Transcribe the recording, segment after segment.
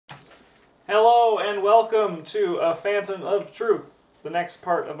Hello and welcome to A Phantom of Truth, the next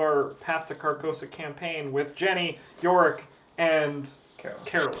part of our Path to Carcosa campaign with Jenny, Yorick, and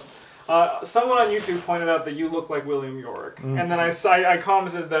Carolyn. Someone on YouTube pointed out that you look like William Yorick, and then I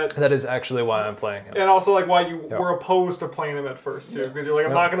commented that... That is actually why I'm playing him. And also like why you were opposed to playing him at first, too, because you're like,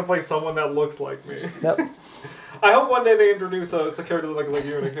 I'm not going to play someone that looks like me. Yep. I hope one day they introduce a character that looks like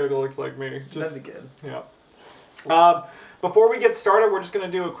you and a character that looks like me. That'd be good. Yeah. Before we get started, we're just going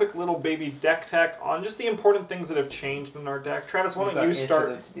to do a quick little baby deck tech on just the important things that have changed in our deck. Travis, why don't you start? We've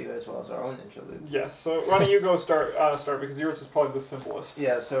got an interlude to do as well as our own interlude. Yes, so why don't you go start because yours is probably the simplest.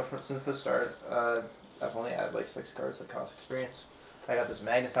 Yeah, so since the start, I've only had like 6 cards that cost experience. I got this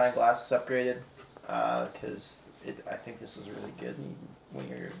magnifying glass that's upgraded because I think this is really good when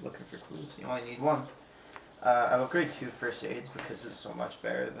you're looking for clues. You only need 1. I've upgraded 2 first aids because it's so much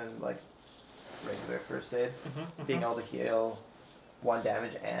better than like regular first aid. Being able to heal 1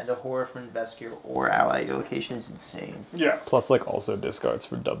 damage and a horror from investigator or ally location is insane. Yeah. Plus, like, also discards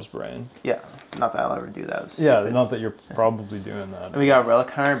for Dub's Brain. Yeah, not that I'll ever do that. Yeah, not that you're probably doing that. And we got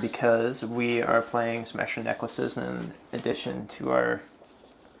Relic Hunter because we are playing some extra necklaces in addition to our,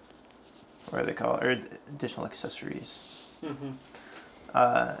 what do they call it, or additional accessories. In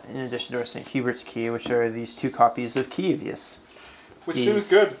addition to our St. Hubert's Key, which are these 2 copies of Kievius. Which seems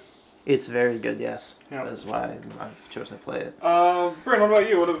good. It's very good, yes. Yeah. That is why I've chosen to play it. Bryn, what about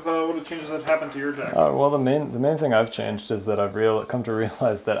you? What have changes that have happened to your deck? Well, the main thing I've changed is that I've come to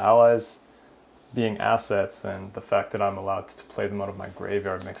realize that allies being assets and the fact that I'm allowed to play them out of my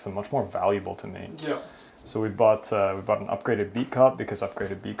graveyard makes them much more valuable to me. Yeah. So we bought an upgraded Beat Cop because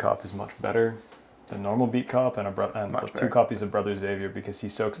upgraded Beat Cop is much better than normal Beat Cop, and the 2 copies of Brother Xavier because he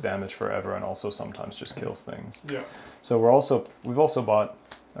soaks damage forever and also sometimes just kills things. Yeah. So we've also bought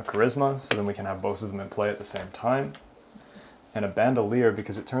a Charisma, so then we can have both of them in play at the same time, and a Bandolier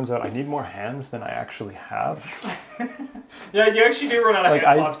because it turns out I need more hands than I actually have. Yeah, you actually do run out of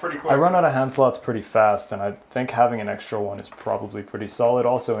hand slots pretty quick. I run out of hand slots pretty fast, and I think having an extra one is probably pretty solid.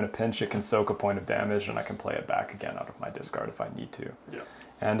 Also, in a pinch, it can soak a point of damage, and I can play it back again out of my discard if I need to. Yeah.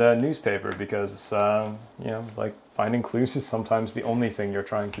 And newspaper because, like, finding clues is sometimes the only thing you're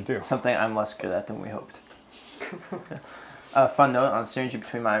trying to do. Something I'm less good at than we hoped. A fun note on synergy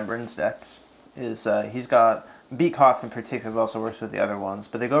between mine and Bryn's decks is he's got Beat Cop in particular, but also works with the other ones,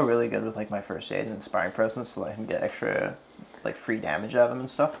 but they go really good with like my first aid and Inspiring Presence to let him get extra like free damage out of them and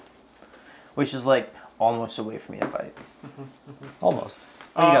stuff, which is like almost a way for me to fight. Almost.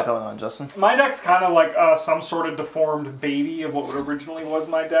 What you got going on, Justin? My deck's kind of like some sort of deformed baby of what originally was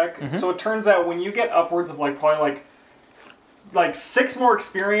my deck. So it turns out when you get upwards of like probably like 6 more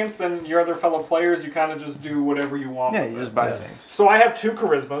experience than your other fellow players, you kind of just do whatever you want. Yeah, you just buy things. So I have 2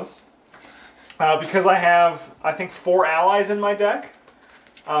 charismas because I have, I think, 4 allies in my deck.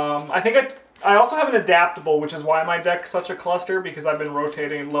 I also have an adaptable, which is why my deck's such a cluster, because I've been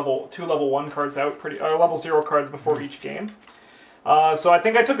rotating 2 level 1 cards out, level 0 cards before each game. So I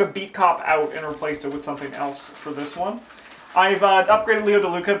think I took a Beat Cop out and replaced it with something else for this one. I've upgraded Leo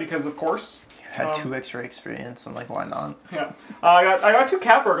DeLuca because, of course. Had 2 extra experience, I'm like, why not? Yeah, I got 2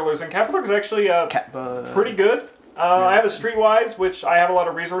 Cat Burglars, and Cat Burglars actually pretty good. I have a Streetwise, which I have a lot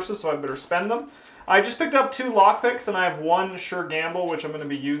of resources, so I better spend them. I just picked up 2 Lockpicks, and I have 1 Sure Gamble, which I'm going to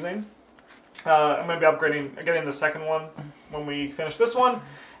be using. I'm going to be getting the second one when we finish this one.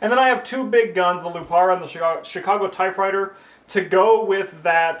 And then I have 2 big guns, the Lupara and the Chicago Typewriter, to go with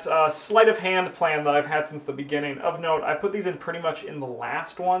that sleight of hand plan that I've had since the beginning. Of note, I put these in pretty much in the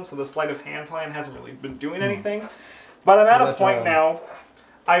last one, so the sleight of hand plan hasn't really been doing anything. But I'm at a point now,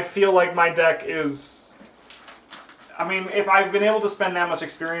 I feel like my deck is... I mean, if I've been able to spend that much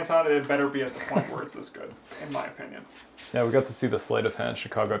experience on it, it better be at the point where it's this good, in my opinion. Yeah, we got to see the sleight of hand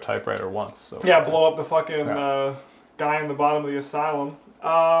Chicago Typewriter once. So yeah, blow up the fucking guy in the bottom of the asylum.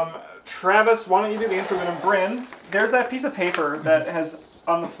 Travis, why don't you do the interlude? And Bryn, there's that piece of paper that has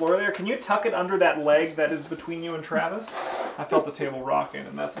on the floor there. Can you tuck it under that leg that is between you and Travis? I felt the table rocking,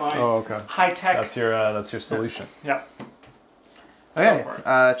 and that's my high-tech... That's your solution. Yeah. Okay,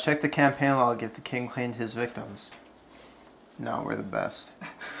 check the campaign log if the king claimed his victims. No, we're the best.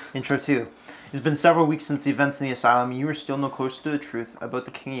 Intro 2. It's been several weeks since the events in the asylum, and you are still no closer to the truth about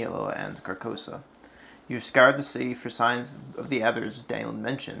the King Yellow and Carcosa. You have scoured the city for signs of the others Daniel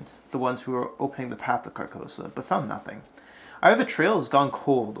mentioned, the ones who were opening the path to Carcosa, but found nothing. Either the trail has gone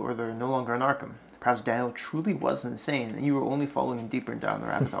cold, or they're no longer in ARKHAM. Perhaps Daniel truly was insane, and you were only following deeper down the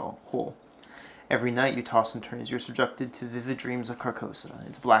rabbit hole. Every night you toss and turn as you're subjected to vivid dreams of Carcosa,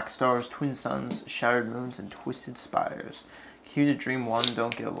 its black stars, twin suns, shattered moons, and twisted spires. Cue to dream 1,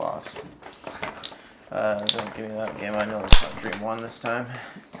 don't get lost. Don't give me that game. I know it's not Dream 1 this time.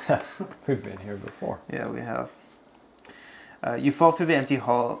 We've been here before. Yeah, we have. You fall through the empty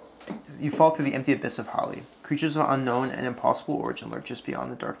hall. You fall through the empty abyss of Holly. Creatures of unknown and impossible origin lurk just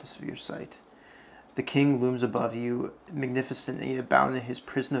beyond the darkness of your sight. The king looms above you, magnificently bound in his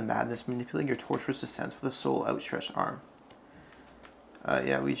prison of madness, manipulating your torturous descents with a soul outstretched arm.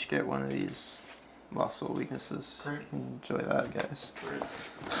 Yeah, we each get one of these lost soul weaknesses. Great. Enjoy that, guys. Great.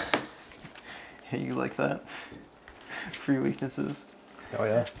 Hey, you like that? Free weaknesses. Oh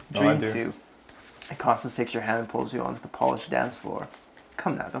yeah. No, Dream I do. 2. Constance takes your hand and pulls you onto the polished dance floor.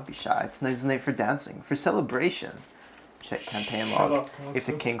 Come now, don't be shy. Tonight's the night for dancing, for celebration. Check campaign Shut log. up, If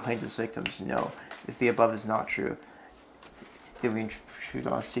the king claimed his victims, no. If the above is not true, did we intrude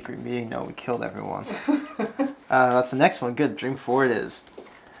on a secret meeting? No, we killed everyone. That's the next one. Good. Dream 4 it is.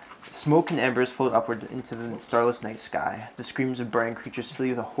 Smoke and embers float upward into the starless night sky. The screams of burning creatures fill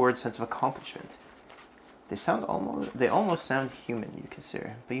you with a horrid sense of accomplishment. They almost sound human, you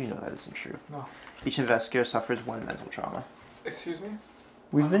consider, but you know that isn't true. No. Each investigator suffers one mental trauma. Excuse me?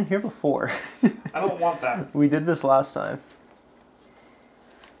 We've been here before. I don't want that. We did this last time.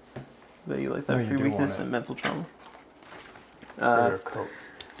 But you like that No, you free do weakness want and it. mental trauma? For your coat.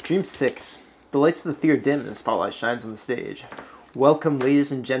 Dream 6. The lights of the theater dim and the spotlight shines on the stage. Welcome,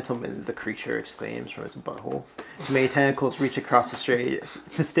 ladies and gentlemen, the creature exclaims from its butthole. Its many tentacles reach across the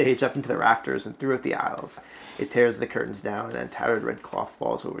stage up into the rafters and throughout the aisles. It tears the curtains down and tattered red cloth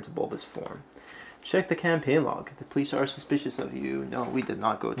falls over its bulbous form. Check the campaign log. The police are suspicious of you. No, we did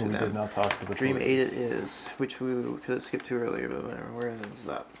not go to them. We did not talk to the Dream 8 it police. is, which we could have skipped to earlier, but whatever. Where is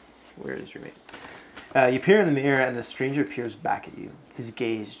that? Where is Dream 8? You peer in the mirror and the stranger peers back at you. His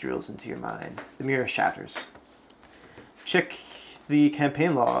gaze drills into your mind. The mirror shatters. Check the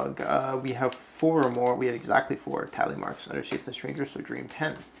campaign log. We have 4 or more. We have exactly 4 tally marks under chasing the stranger, so Dream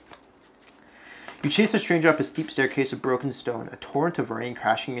 10. You chase the stranger up a steep staircase of broken stone, a torrent of rain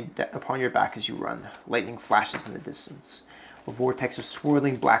crashing upon your back as you run. Lightning flashes in the distance. A vortex of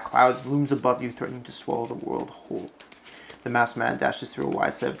swirling black clouds looms above you, threatening to swallow the world whole. The masked man dashes through a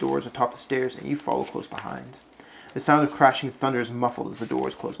wide set of doors atop the stairs, and you follow close behind. The sound of crashing thunder is muffled as the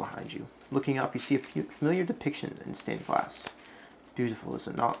doors close behind you. Looking up, you see a familiar depiction in stained glass. Beautiful, is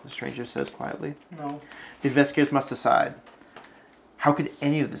it not? The stranger says quietly. No. The investigators must decide. How could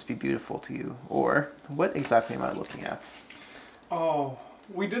any of this be beautiful to you? Or, what exactly am I looking at? Oh,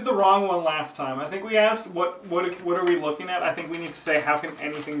 we did the wrong one last time. I think we asked what are we looking at? I think we need to say how can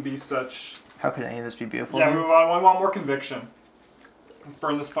anything be such... How could any of this be beautiful? Yeah, we want more conviction. Let's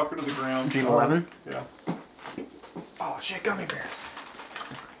burn this fucker to the ground. Dream 11? Yeah. Oh shit, gummy bears.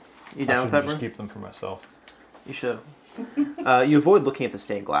 You down with that, just Bryn? keep them for myself. You should. You avoid looking at the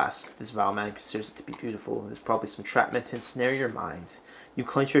stained glass. This vile man considers it to be beautiful. There's probably some trap meant to ensnare your mind. You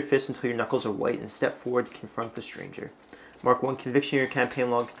clench your fists until your knuckles are white and step forward to confront the stranger. Mark 1 conviction in your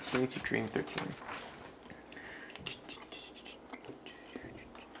campaign log. Continue to Dream 13.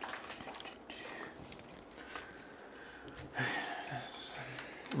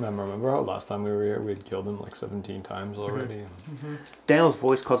 Remember how last time we were here, we had killed him like 17 times already? Mm-hmm. Daniel's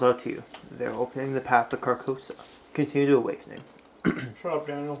voice calls out to you. They're opening the path to Carcosa. Continue to awakening. Shut up,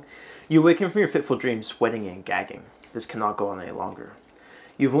 Daniel. You awaken from your fitful dream, sweating and gagging. This cannot go on any longer.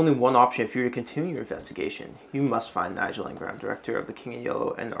 You have only one option if you are to continue your investigation. You must find Nigel Ingram, director of the King in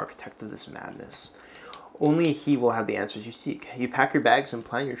Yellow and the architect of this madness. Only he will have the answers you seek. You pack your bags and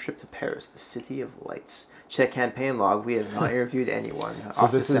plan your trip to Paris, the city of lights. Check campaign log. We have not interviewed anyone. So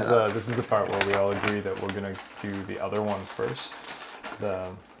this is the part where we all agree that we're gonna do the other one first,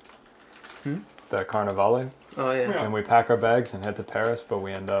 the Carnivale. Oh yeah. And we pack our bags and head to Paris, but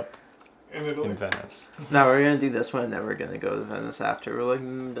we end up In Italy. in Venice. No, we're gonna do this one, and then we're gonna go to Venice after. We're like,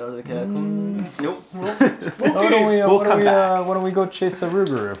 down to the catacombs. Nope. Why don't we go chase a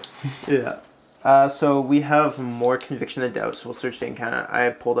Ruguru? Yeah. So we have more conviction than doubt, so we'll search the encounter. I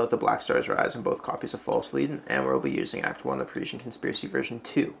pulled out the Black Stars Rise and both copies of False Lead, and we'll be using Act 1 of Parisian Conspiracy version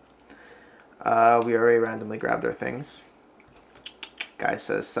 2. We already randomly grabbed our things. Guy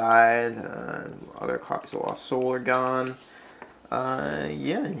says side, other copies of Lost Soul are gone.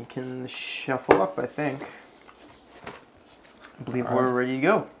 Yeah, you can shuffle up, I think. I believe we're ready to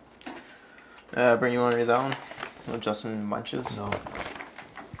go. Bryn, you want to read that one? No, Justin munches. No.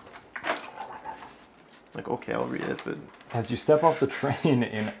 Like, okay, I'll read it, but... As you step off the train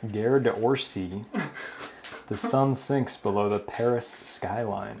in Gare d'Orsay, the sun sinks below the Paris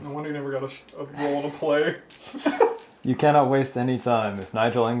skyline. No wonder you never got a role in a play. You cannot waste any time. If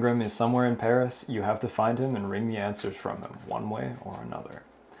Nigel Ingram is somewhere in Paris, you have to find him and wring the answers from him, one way or another.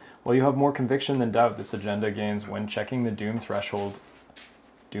 While you have more conviction than doubt, this agenda gains when checking the doom threshold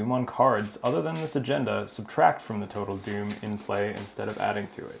Doom on cards other than this agenda, subtract from the total Doom in play instead of adding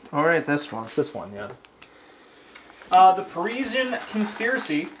to it. All right, this one. It's this one, yeah. The Parisian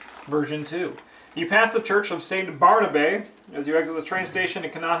Conspiracy, version 2. You pass the church of Saint Barnabé. As you exit the train station,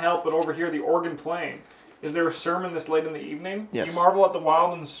 it cannot help but overhear the organ playing. Is there a sermon this late in the evening? Yes. You marvel at the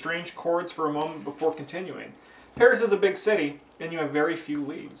wild and strange chords for a moment before continuing. Paris is a big city, and you have very few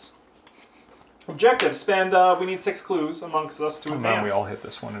leads. Objective, we need 6 clues amongst us to advance. Man, we all hit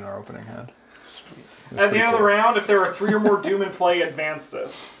this one in our opening hand. Sweet. At the end of the round, if there are 3 or more Doom in play, advance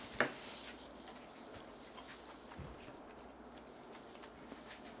this.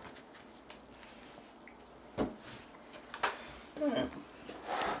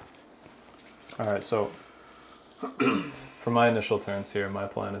 Alright, so for my initial turns here, my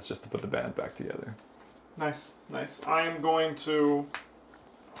plan is just to put the band back together. Nice, nice. I'm going to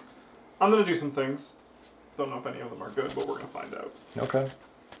do some things. Don't know if any of them are good, but we're going to find out. Okay.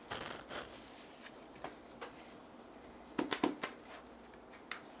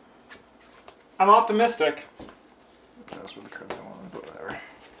 I'm optimistic. That's what the cards I want, but whatever.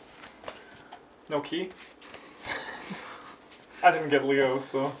 No key? I didn't get Leo,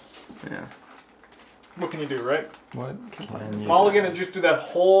 so Yeah. what can you do, right? What can you Mulligan do? and just do that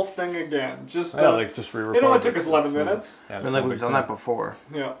whole thing again. Just Yeah, like just re-record. it only took us this 11 and- minutes. Yeah, I mean, like no we've big done deal. that before.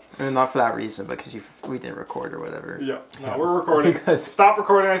 Yeah, And not for that reason, but because we didn't record or whatever. yeah. No, Yeah. we're recording. Because- Stop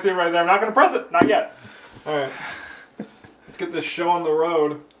recording. I see it right there. I'm not going to press it. Not yet. All right. Let's get this show on the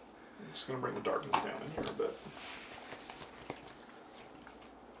road. I'm just going to bring the darkness down in here a bit.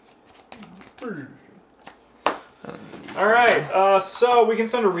 All right, so we can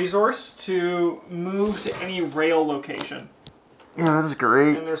spend a resource to move to any rail location. Yeah, that's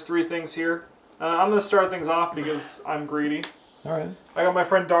great. And there's 3 things here. I'm going to start things off because I'm greedy. Alright. I got my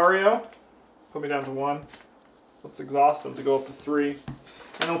friend Dario. Put me down to 1. Let's exhaust him to go up to 3. And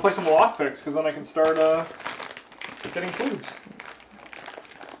then we'll play some lockpicks because then I can start getting foods.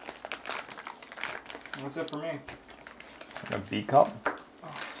 That's it for me. A B cup. Oh,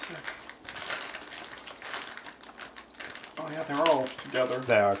 sick. Oh yeah, they're all together.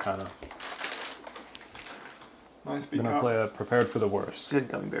 They are kind of. Nice I'm gonna beat play a prepared for the worst. Good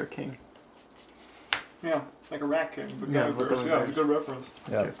Gummy Bear King. Yeah, like a rat king. But Yeah, yeah, but it's a good reference.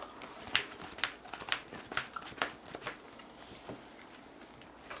 Yeah. Okay.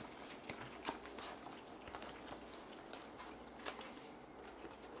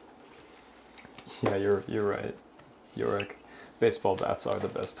 Yeah, you're right, Yorick. Baseball bats are the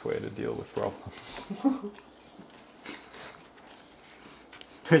best way to deal with problems.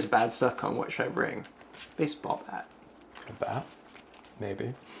 There's bad stuff coming. What should I bring? Baseball bat. A bat?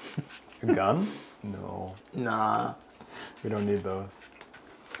 Maybe. A gun? No. Nah. We don't need those.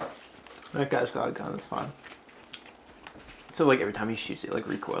 That guy's got a gun. It's fine. So like every time he shoots, it like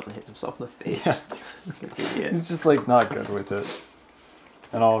recoils and hits himself in the face. Idiot. He's just like not good with it.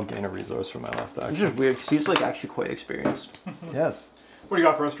 And I'll gain a resource for my last It's action. just weird because he's like actually quite experienced. Yes. What do you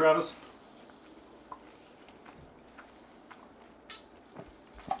got for us, Travis?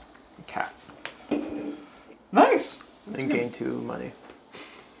 Cat. Nice. And gain 2 money.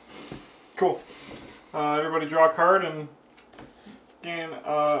 Cool. Everybody draw a card and gain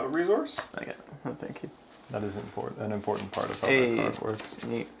a resource. I get. Oh, thank you. That is important. An important part of how Hey. that card works.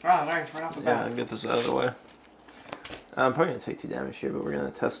 Neat. Ah, nice. Right off the Yeah, bat. I'll get this out of the way. I'm probably gonna take 2 damage here, but we're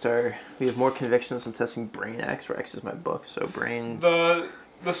gonna test our. We have more convictions. I'm testing Brain X, where X is my book. So Brain.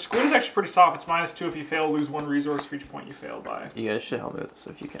 The squid is actually pretty soft. It's -2 if you fail. Lose 1 resource for each point you fail by. You guys should help me with this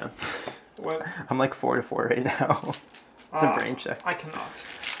if you can. What? I'm like 4 to 4 right now. It's a brain check. I cannot.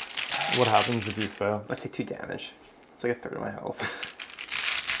 What happens if you fail? I take 2 damage. It's like a third of my health.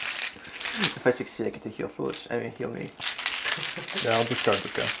 If I succeed, I get to heal Foolish. I mean, heal me. Yeah, I'll discard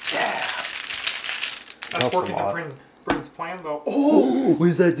this guy. That's That's working a to lot. Bryn's plan, though. Oh! What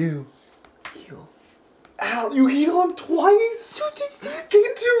does that do? Heal. Al, you heal him twice? Get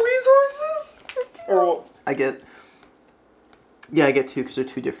 2 resources? Or what? I get. Yeah, I get 2 because they're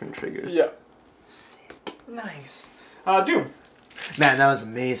 2 different triggers. Yeah. Sick. Nice. Doom. Man, that was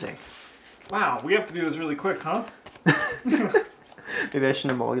amazing. Wow, we have to do this really quick, huh? Maybe I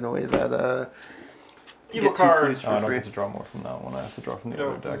shouldn't have mulliganed away that. Evil get 2 card. clues Oh, for I don't free. get to draw more from that one. I have to draw from the No,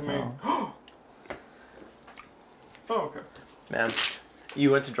 other it deck doesn't mean. now. Oh, okay. Man,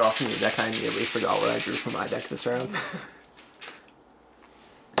 you went to draw from your deck. I immediately forgot what I drew from my deck this round.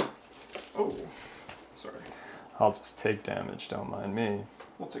 Oh, sorry. I'll just take damage, don't mind me.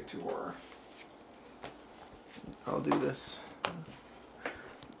 We'll take 2 horror. I'll do this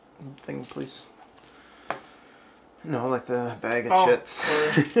thing, please. No, like the bag of Oh, shits.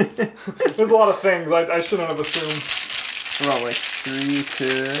 sorry. There's a lot of things I shouldn't have assumed. About like 3 to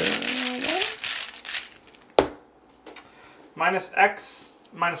 1. Minus X,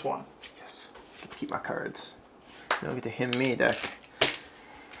 -1. Yes. Get to keep my cards. You don't get to him me deck.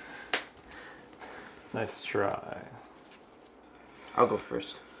 Nice try. I'll go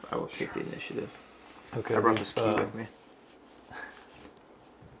first. I will take the initiative. Okay. I brought this key with me.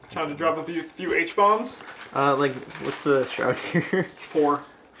 Trying to drop a few H-bombs? Like, what's the shroud here? 4.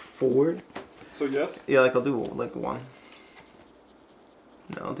 4? So yes? Yeah, like I'll do like 1.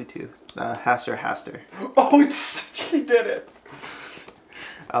 No, I'll do 2. Haster. Oh, he did it.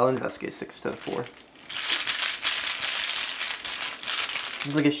 I'll investigate 6 to 4.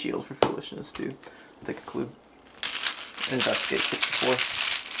 There's like a shield for foolishness too. I'll take a clue. Investigate 6 to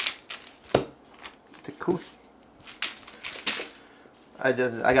 4. Take a clue. I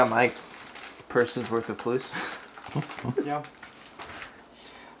got my person's worth of clues. Yeah.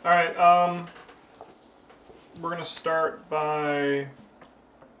 All right. We're gonna start by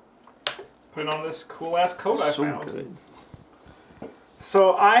putting on this cool ass coat I found. So good.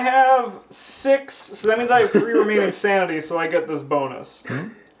 So I have 6. So that means I have 3 remaining sanity. So I get this bonus.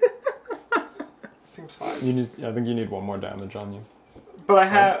 Seems fine. I think you need 1 more damage on you. But I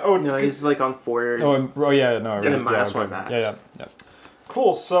have. Oh no, he's like on 4. Oh yeah, no. And then minus 1 max. Yeah.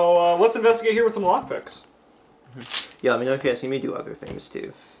 Cool. So let's investigate here with some lockpicks. Yeah, let me know if you guys need me to do other things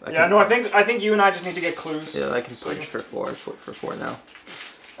too. I think you and I just need to get clues. Yeah, I can switch for 4 now.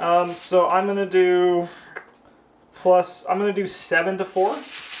 So I'm gonna do plus. I'm gonna do 7 to 4.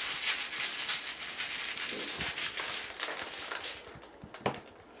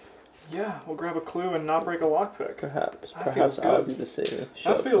 Yeah, we'll grab a clue and not break a lockpick. Perhaps I'll do the same.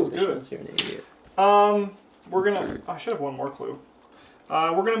 That feels good. You're an idiot. We're gonna. I should have 1 more clue.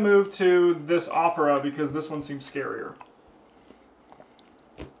 We're gonna move to this opera because this one seems scarier.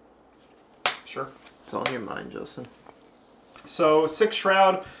 Sure. It's all in your mind, Justin. So 6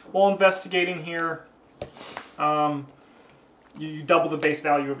 shroud. While investigating here, you double the base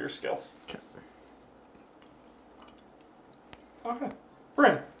value of your skill. Okay.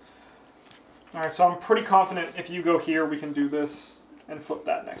 Bryn. All right. So I'm pretty confident if you go here, we can do this and flip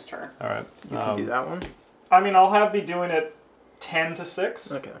that next turn. All right. You can do that one. I mean, I'll be doing it 10 to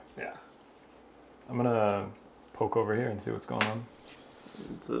 6. Okay. Yeah. I'm gonna poke over here and see what's going on.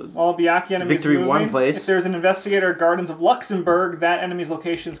 While Biaki enemies Victory moving, 1 place. If there's an investigator at Gardens of Luxembourg, that enemy's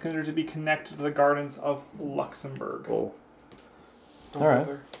location is considered to be connected to the Gardens of Luxembourg. Oh. Don't All go right.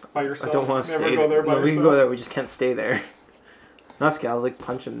 there by yourself. I don't want to Never stay go there by no, we yourself. can go there. We just can't stay there. Not scale. Like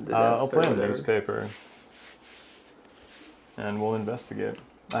punch him. I'll play a newspaper, and we'll investigate.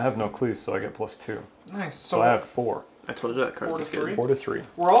 I have no clues, so I get +2. Nice. So I have 4. I told you that card 4 was to 3? good. 4 to 3.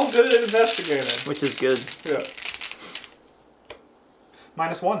 We're all good at investigating. Which is good. Yeah.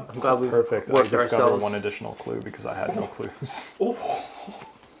 -1. I'm glad we Perfect. I worked discovered ourselves. 1 additional clue because I had no clues. Oh.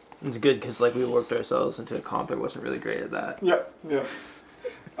 It's good because like we worked ourselves into a comp that wasn't really great at that. Yep. Yeah.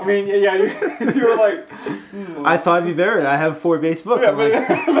 I mean, yeah. You were like. I thought it'd be better. I have 4 base book. Yeah, I'm like,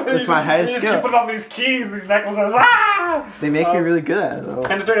 it's my highest You just skill. keep putting on these keys, these necklaces. Ah! They make me really good at it though.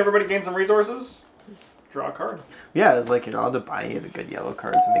 End of turn, everybody gain some resources. Draw a card. Yeah, it's like, I'll have to buy you the good yellow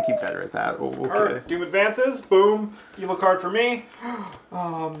cards and make you better at that. Oh, okay. Card. Doom advances. Boom. Evil card for me.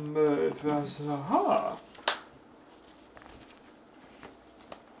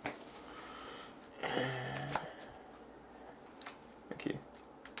 Okay.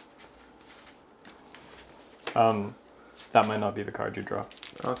 That might not be the card you draw.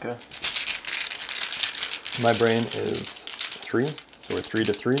 Okay. My brain is 3, so we're 3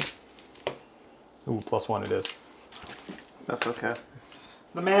 to 3. Ooh, +1 it is. That's okay.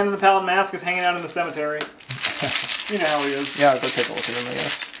 The man in the pallid mask is hanging out in the cemetery. You know how he is. Yeah, I'll go take a look at him, I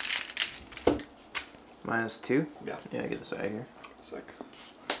guess. -2? Yeah. Yeah, get this out of here. Sick.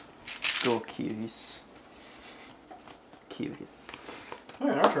 Go Kiwis. Kiwis.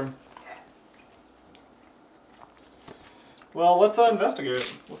 Alright, our turn. Well, let's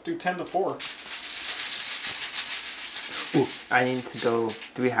investigate. Let's do 10 to 4. Ooh, I need to go.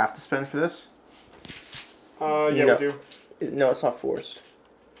 Do we have to spend for this? Yeah, No. we do. No, it's not forced.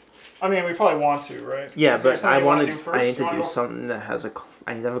 I mean, we probably want to, right? Yeah, Is there but something I you wanna want do to. first? I need You to wanna do go- something that has a.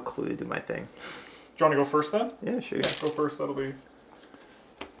 I need to have a clue to do my thing. Do you want to go first then? Yeah, sure. Yeah, go first. That'll be.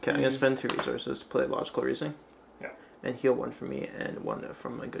 Okay, I'm gonna spend 2 resources to play logical reasoning. Yeah. And heal 1 from me and 1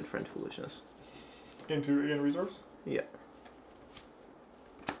 from my good friend Foolishness. Into a resource? Yeah.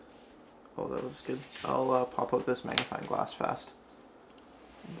 Oh, that was good. I'll pop out this magnifying glass fast.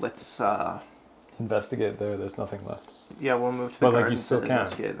 Let's Investigate there, there's nothing left. yeah, we'll move to the But, like, you gardens still and can.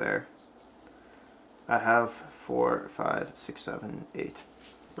 investigate there. I have 4, 5, 6, 7, 8.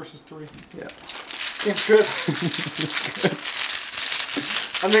 Versus 3. Yeah. It's good.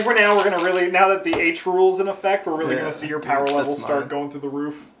 I think we're going to really, now that the H rule's in effect, we're really going to see your power level start going through the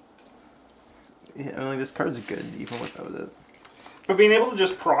roof. Yeah, I mean, this card's good, even without it. But being able to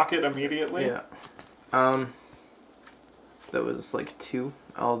just proc it immediately. Yeah. That was like 2.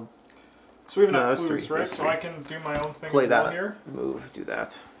 So we have enough clues, right? So I can do my own thing Play as well that. here. Move, do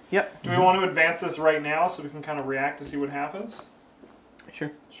that. Yep. Do we want to advance this right now so we can kind of react to see what happens?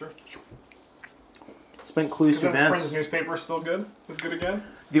 Sure. Sure. Spent clues to advance. Prince's newspaper is still good? Is good again?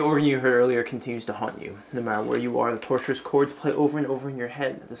 The organ you heard earlier continues to haunt you. No matter where you are, the torturous chords play over and over in your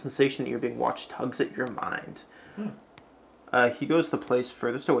head. The sensation that you're being watched tugs at your mind. He goes the place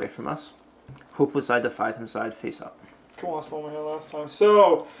furthest away from us. Hopeless I defied him side face up. Cool, that's the one we had last time.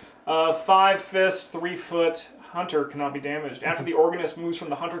 So, 5 fist, 3 foot, hunter cannot be damaged. After the organist moves from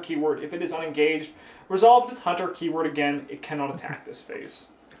the hunter keyword, if it is unengaged, resolve its hunter keyword again, it cannot attack this phase.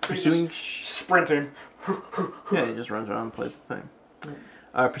 Pursuing sprinting. Yeah, he just runs around and plays the thing.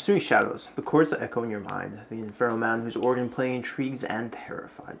 Pursuing shadows, the chords that echo in your mind, the infernal man whose organ playing intrigues and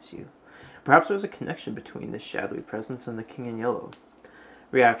terrifies you. Perhaps there's a connection between this shadowy presence and the king in yellow.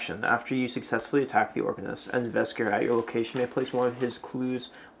 Reaction, after you successfully attack the organist, an investigator at your location may place one of his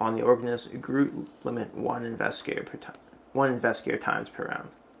clues on the organist. Group limit 1 investigator times per round.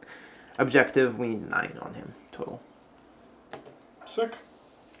 Objective, we need 9 on him total. Sick.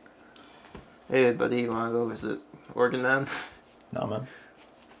 Hey buddy, you wanna go visit Organ Man? No man.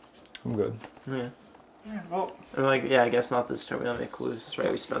 I'm good. Yeah. Yeah, well. I'm like, yeah, I guess not this turn. We don't make clues. That's right,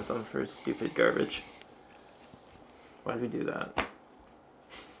 we spent them for stupid garbage. Why did we do that?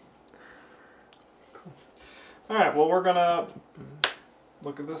 Cool. Alright, well we're gonna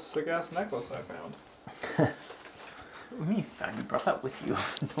look at this sick ass necklace I found. What do you mean you found? You brought that with you.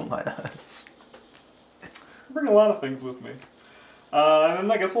 Don't lie to us. I bring a lot of things with me. And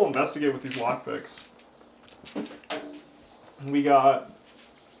then I guess we'll investigate with these lockpicks. We got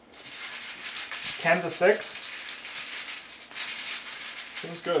 10 to 6.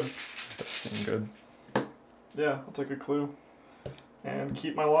 Seems good. Does seem good. Yeah, I'll take a clue. And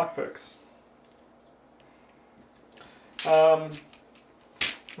keep my lockpicks. Then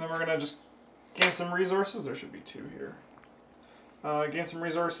we're going to just gain some resources. There should be 2 here. Gain some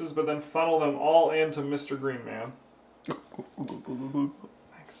resources, but then funnel them all into Mr. Green Man.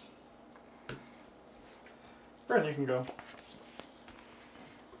 Thanks. Brent, you can go.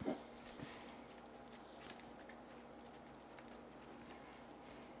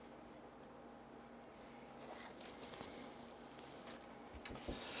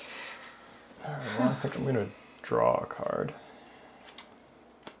 Alright, well I think I'm going to draw a card.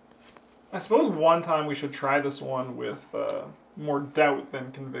 I suppose one time we should try this one with more doubt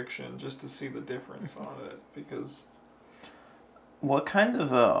than conviction, just to see the difference on it, because... What kind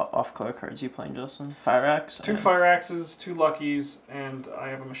of off-color cards are you playing, Justin? Fire Axe? 2 Fire Axes, 2 Luckies, and I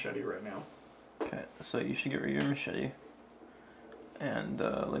have a machete right now. Okay, so you should get rid of your machete. And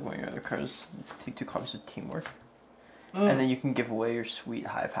like one of your other cards, take 2 copies of Teamwork. And then you can give away your sweet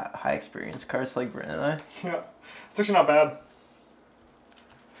high experience cards like Brent and I. Yeah, it's actually not bad.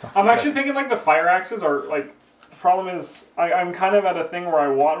 I'm actually thinking like the Fire Axes are like, the problem is I'm kind of at a thing where I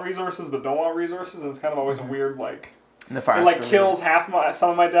want resources but don't want resources, and it's kind of always a weird like, and the fire it like kills some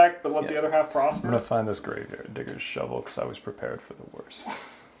of my deck but lets the other half prosper. I'm going to find this Graveyard Digger's Shovel because I was prepared for the worst.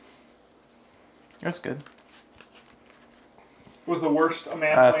 That's good. Was the worst a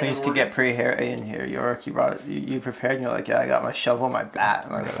man things could get pretty hairy in here. York, you prepared and you're like, yeah, I got my shovel and my bat.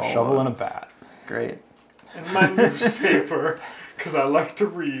 I got a shovel and a bat. Great. And my newspaper, because I like to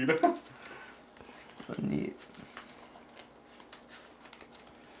read. Neat.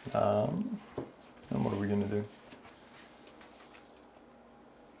 And what are we going to do?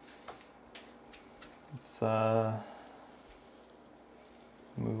 Let's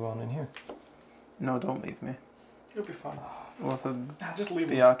move on in here. No, don't leave me. You'll be fine. Well, if just leave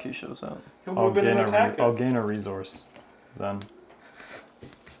Byakuya shows up. He'll move in and attack I'll gain a resource then.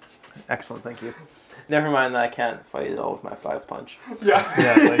 Excellent, thank you. Never mind that I can't fight it all with my 5-punch. Yeah.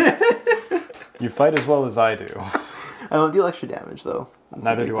 Yeah, like, you fight as well as I do. I don't deal extra damage though. That's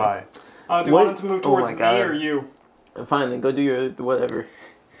Neither do I. Do you want him to move towards me or you? Fine, then go do your whatever.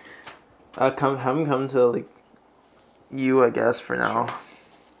 Come to like you, I guess, for now. Sure.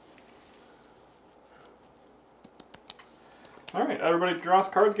 Alright, everybody draws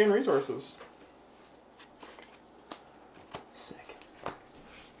cards, gain resources. Sick.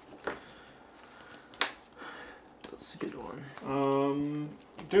 That's a good one.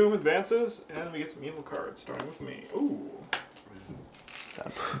 Doom advances, and we get some evil cards, starting with me. Ooh.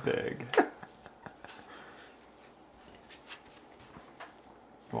 That's big.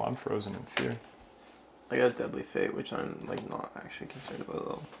 Well, I'm frozen in fear. I got Deadly Fate, which I'm like not actually concerned about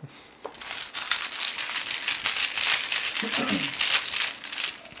though.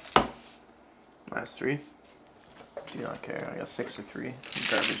 -3. Do not care. I got 6 to 3.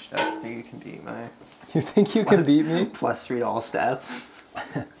 Garbage deck. I think you can beat my. You think you can beat me? +3 to all stats.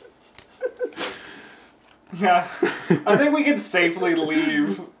 Yeah, I think we can safely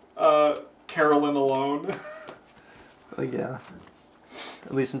leave Carolyn alone. Like yeah.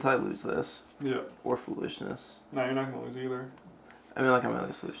 At least until I lose this. Yeah. Or Foolishness. No, you're not gonna lose either. I mean, like I might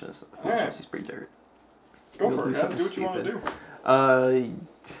lose Foolishness. Foolishness is pretty dirt. Go for it, man. Do what you want to do.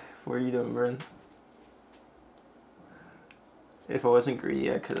 What are you doing, Bryn? If I wasn't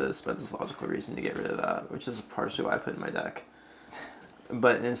greedy, I could have spent this logical reason to get rid of that, which is partially why I put it in my deck.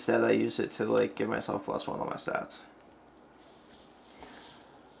 But instead, I used it to like give myself +1 on my stats.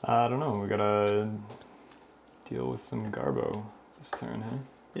 I don't know. We gotta deal with some Garbo this turn, huh?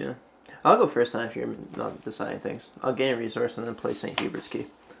 Yeah. I'll go first then if you're not deciding things. I'll gain a resource and then play St. Hubert's Key.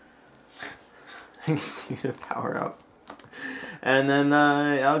 Continue to power up. And then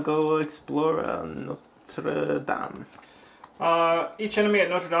I'll go explore Notre Dame. Each enemy at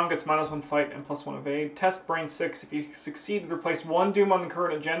Notre Dame gets -1 fight and +1 evade. Test Brain 6. If you succeed, replace 1 Doom on the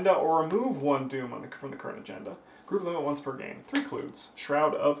current agenda or remove 1 Doom from the current agenda. Group limit once per game. 3 clues.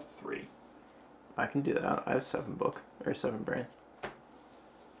 Shroud of 3. I can do that. I have 7 book. Or 7 brain.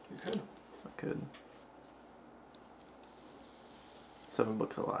 You could. I could. 7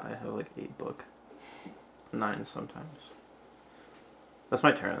 books a lot. I have like 8 book. 9 sometimes. That's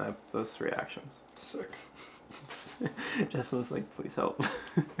my turn. I have those 3 actions. Sick. Justin's like, please help.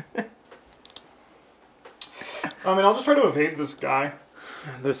 I mean, I'll just try to evade this guy.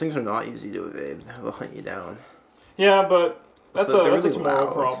 Those things are not easy to evade. They'll hunt you down. Yeah, but that's So a really tomorrow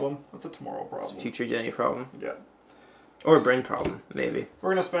loud. problem. That's a tomorrow problem. It's a future Jenny problem. Yeah. Or a brain problem, maybe.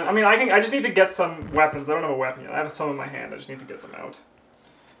 We're gonna spend. I mean, I just need to get some weapons. I don't have a weapon yet. I have some in my hand. I just need to get them out.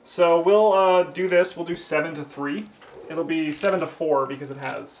 So we'll do this. We'll do 7 to 3. It'll be 7 to 4 because it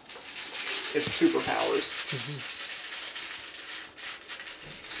has its superpowers.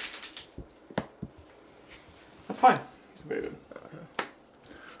 That's fine. He's evaded. Okay.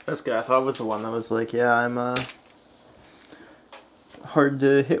 This guy I thought was the one that was like, yeah, I'm hard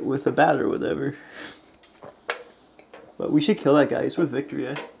to hit with a bat or whatever. But we should kill that guy. He's with victory,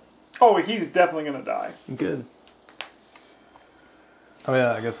 eh? Oh, he's definitely gonna die. Good. Oh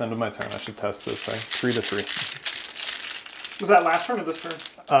yeah, I guess end of my turn. I should test this. Right? 3 to 3. Was that last turn or this turn?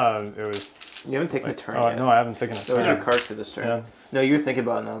 It was. You haven't taken a turn Oh yet. no, I haven't taken a That was turn. your card for this turn. Yeah. No, you were thinking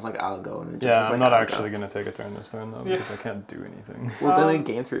about it, and I was like, I'll go. And Yeah, was I'm like, not I'll actually go. gonna take a turn this turn though Yeah. because I can't do anything. Well, then we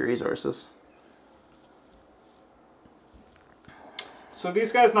gain 3 resources. So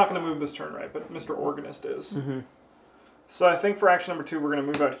these guys not gonna move this turn, right? But Mr. Organist is. Mm-hmm. So I think for action number 2, we're gonna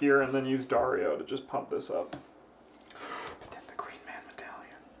move out here and then use Dario to just pump this up. But then the Green Man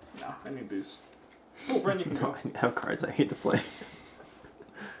Medallion. No, I need these. Oh, Bren, you can go. I have cards I hate to play.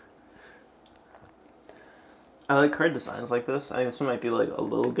 I like card designs like this. I think this one might be like a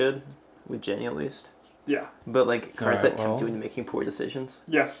little good, with Jenny at least. Yeah. But like cards Alright, that tempt you into making poor decisions.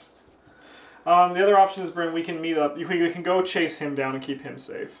 Yes. The other option is, Bryn, we can meet up. We can go chase him down and keep him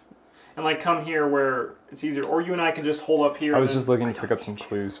safe. And like come here where it's easier. Or you and I can just hold up here. I was just looking to pick up some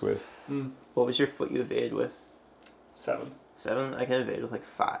clues with. What was your foot you evade with? 7. 7? I can evade with like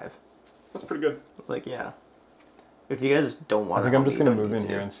 5. That's pretty good. Like, yeah. If you guys don't want I to think I'm just gonna move in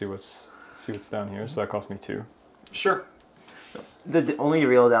here and see what's down here. So that cost me 2. Sure. The only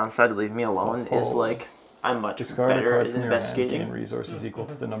real downside to leaving me alone is like I'm much Discard a better card at from your hand. investigating. Gain resources equal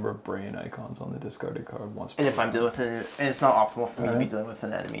to the number of brain icons on the discarded card once. And if I'm dealing with and it's not optimal for me to be Alright. dealing with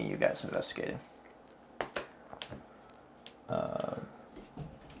an enemy, you guys investigating.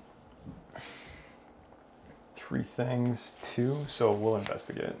 3 things, 2. So we'll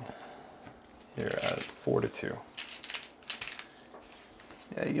investigate. Here at 4 to 2.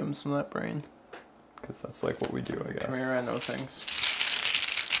 Yeah, you give him some of that brain. Because that's like what we do, I guess. Come here, I know things.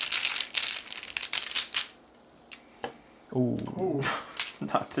 Ooh. Ooh.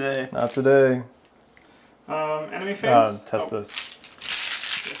 Not today. Not today. Enemy phase? Test this.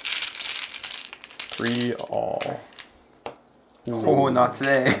 Yes. 3 all. Oh, not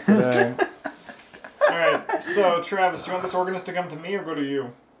today. Today. Alright, so Travis, do you want this Organist to come to me or go to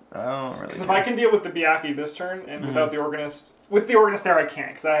you? I don't really. Because if I can deal with the Biaki this turn, and without the Organist... With the Organist there I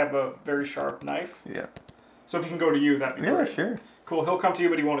can't, because I have a very sharp knife. Yeah. So if he can go to you, that'd be Yeah, great. sure. Cool, he'll come to you,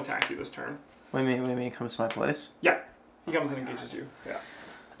 but he won't attack you this turn. What do you mean he comes to my place? Yeah. He comes and engages you.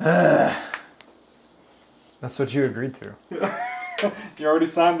 Yeah. That's what you agreed to. You already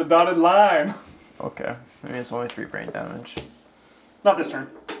signed the dotted line. Okay. I mean, it's only 3 brain damage. Not this turn.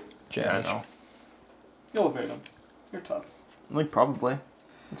 Yeah, I know. You'll evade him. You're tough. Like, probably.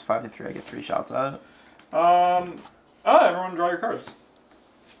 It's 5 to 3. I get 3 shots at it. Everyone draw your cards.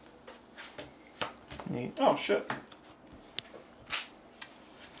 Neat. Oh, shit.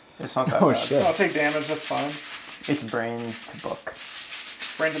 It's not that Oh, bad. shit. I'll take damage, that's fine. It's brain to book.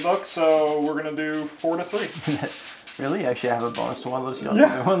 Brain to book, so we're going to do 4 to 3. Really? Actually, I have a bonus to one of those Yeah.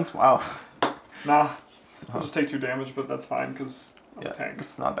 other ones? Wow. Nah. I'll just take 2 damage, but that's fine, because I'm a tank.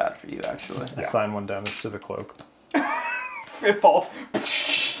 It's not bad for you, actually. Assign 1 damage to the cloak. It fall.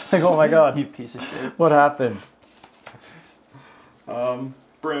 Like, oh my god. You piece of shit. What happened?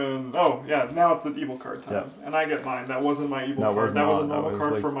 Bryn. Oh, yeah, now it's the evil card time. Yeah. And I get mine. That wasn't my evil card. Was that was a not. normal That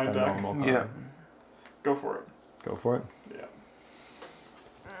card like for my a deck. normal card. Yeah. Go for it. Go for it. Yeah.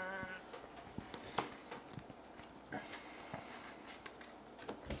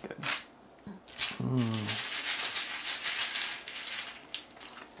 Good.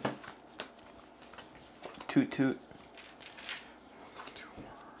 Toot toot.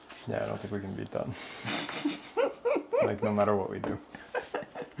 Yeah, I don't think we can beat that. Like, no matter what we do.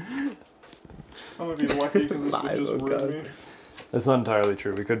 I'm gonna be lucky because this would Live, just oh ruin God. me. That's not entirely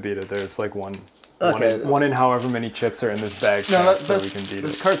true. We could beat it. There's like one Okay. one in however many chits are in this bag No, chance that that's, we can beat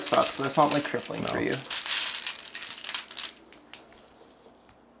this it. card sucks, but it's not like crippling No. for you.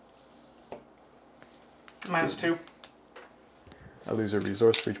 -2. I lose a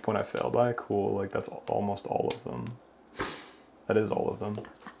resource for each point I fail by. Cool. Like, that's almost all of them. That is all of them.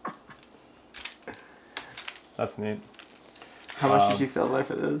 That's neat. How much did you fail by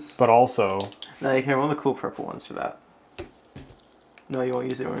for this? But also, No, you can have one of the cool purple ones for that. No, you won't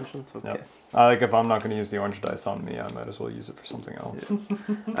use the orange ones? Okay. yep. Like, if I'm not going to use the orange dice on me, I might as well use it for something else.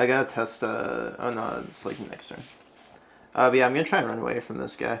 I gotta test, oh no, it's like next turn. But yeah, I'm gonna try and run away from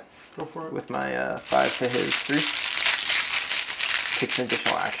this guy Go for it. with my 5 to his 3. Takes an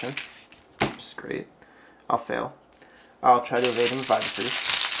additional action, which is great. I'll fail. I'll try to evade him 5 to 3.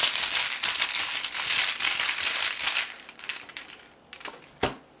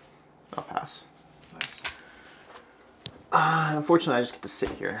 I'll pass. Nice. Unfortunately, I just get to sit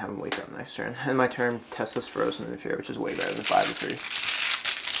here and have him wake up next turn. And my turn, test this frozen interfere, which is way better than 5 to 3.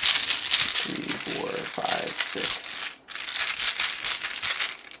 3, 4, 5, 6,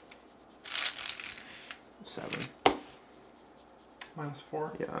 7.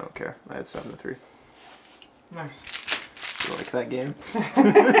 -4. Yeah, I don't care. I had 7 to 3. Nice. You like that game?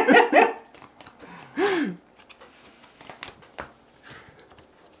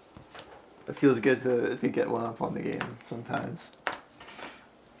 It feels good to get one up on the game sometimes.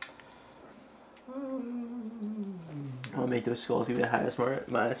 I'll make those skulls even highest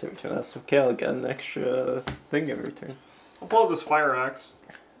minus every turn. That's okay. I'll get an extra thing every turn. I'll pull out this fire axe.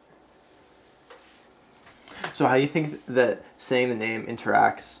 So how do you think that saying the name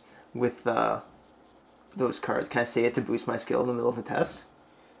interacts with those cards? Can I say it to boost my skill in the middle of a test?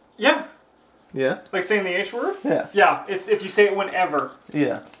 Yeah. Yeah? Like saying the H word? Yeah. Yeah. It's if you say it whenever,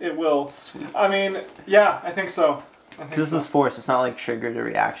 Yeah. it will. Sweet. I mean, yeah, I think so. Because this is force, it's not like triggered or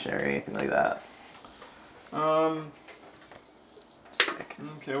reaction or anything like that. Sick.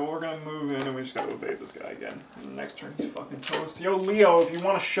 Okay, well, we're gonna move in and we just gotta evade this guy again. And the next turn he's fucking toast. Yo, Leo, if you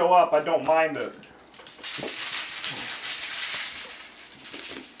want to show up, I don't mind it.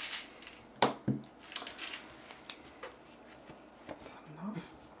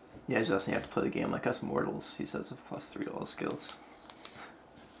 Yeah, he doesn't have to play the game like us mortals. He says with +3 to all skills.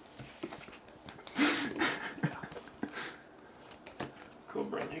 Cool,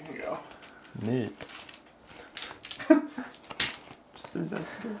 Brent, you can go. Neat. Just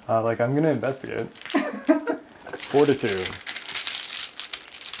investigate. Like, I'm going to investigate. 4 to 2.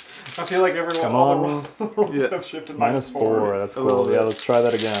 I feel like everyone, Come all on. the rules Yeah. have shifted -4. That's A little cool. bit. Yeah, let's try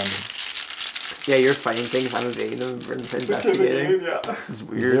that again. Yeah, you're fighting things, I'm evading them, Britain's investigating. Yeah. This is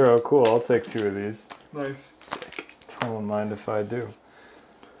weird. 0. Cool. I'll take 2 of these. Nice. Sick. Don't mind if I do.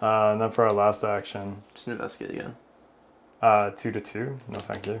 And then for our last action, Just investigate again. 2 to 2. No,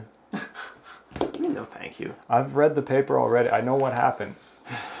 thank you. I mean, no thank you. I've read the paper already. I know what happens.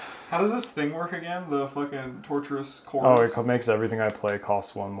 How does this thing work again? The fucking torturous Oh, chords? it makes everything I play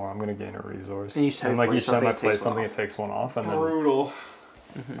cost 1 more. I'm going to gain a resource. And each time like you play each time I something, it play takes one something, off. it takes 1 off. And then, Brutal.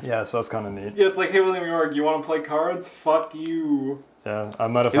 yeah, so that's kind of neat. Yeah, it's like, hey, William York, you want to play cards? Fuck you. Yeah, I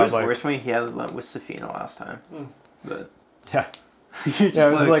might have It had was like... worse when he had went with Safina last time. But Yeah. you're just Yeah,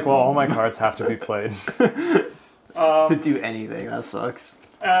 it was like, well, all my cards have to be played. to do anything, that sucks.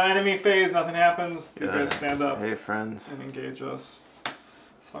 Enemy phase, nothing happens. These Yeah. guys stand up Hey, friends. and engage us.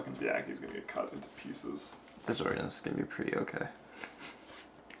 This fucking Biaki's gonna get cut into pieces. This ordinance is gonna be pretty okay.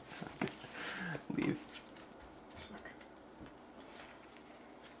 Leave. Sick.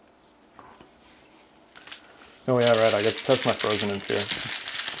 Oh yeah, right. I get to test my Frozen in Fear.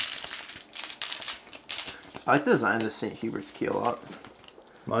 I like the design of the St. Hubert's key a lot. I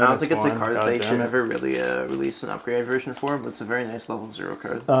Minus don't think it's a one, card that God they damn should it. ever really release an upgraded version for, but it's a very nice level 0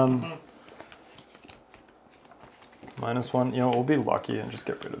 card. Minus one. You know, we'll be lucky and just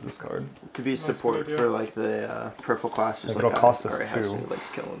get rid of this card. To be Nice support idea. for like the purple class, just Like, like it'll cost us Harry 2. Who likes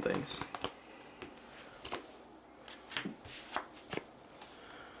killing things.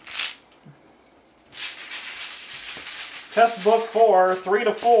 Test book 4, 3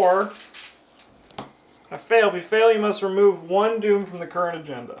 to 4. I fail. If you fail, you must remove 1 doom from the current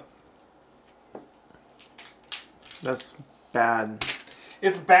agenda. That's bad.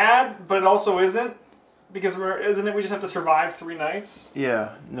 It's bad, but it also isn't. Because isn't it we just have to survive 3 nights?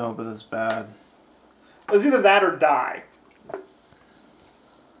 Yeah, no, but it's bad. It's either that or die.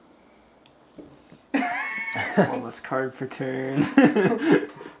 It's one less card per turn.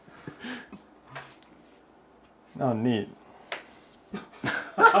 Oh, neat.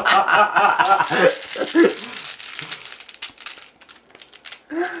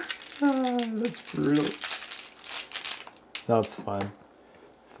 That's brutal. No, it's fine.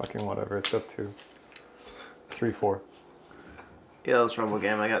 Fucking whatever. It's got 2. 3, 4. Yeah, let's rumble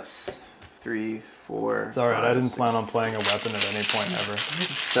game. I got 3, 4. It's alright. 5, I didn't 6, plan on playing a weapon at any point ever.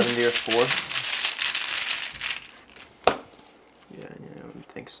 70 or 4. Yeah, I don't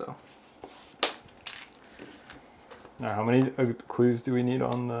think so. Now, how many clues do we need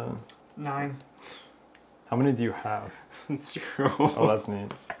on the... 9. How many do you have? 0. Oh, that's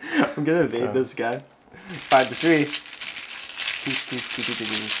neat. I'm gonna evade Okay. this guy. 5 to 3.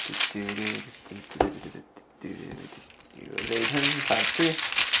 Evade him, 5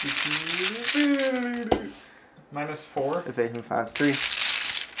 3. Minus 4. Evade him, 5 3.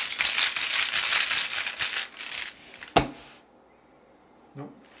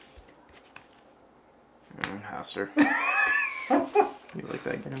 Nope. Haster. You like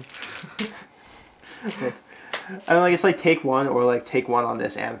that game? I don't like it's like take 1 or like take 1 on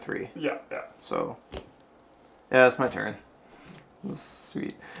this and 3. Yeah, yeah. So yeah, that's my turn. That's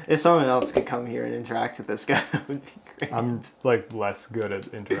sweet. If someone else could come here and interact with this guy, that would be great. I'm like less good at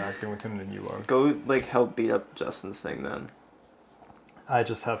interacting with him than you are. Go like help beat up Justin's thing then. I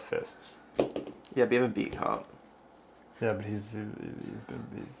just have fists. Yeah, but you have a beat cop. Yeah, but he's no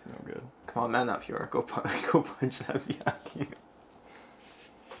good. Come on, man up here. Go punch that VIP.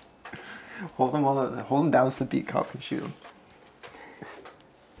 Hold him down so the beat cop can shoot him.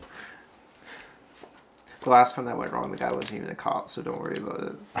 The last time that went wrong, the guy wasn't even a cop, so don't worry about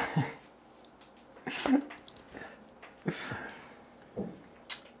it.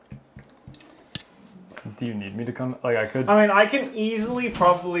 Do you need me to come? Like I could. I mean, I can easily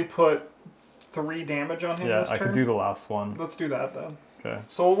probably put 3 damage on him Yeah, this turn. I could do the last one. Let's do that then. Okay.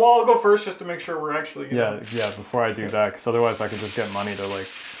 So I'll go first just to make sure we're actually... Yeah. Before I do that, because otherwise I could just get money to like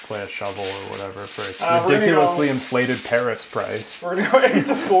play a shovel or whatever for its we're gonna ridiculously inflated Paris price. We're going to go 8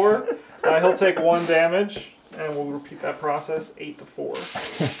 to 4. He'll take 1 damage, and we'll repeat that process, 8 to 4.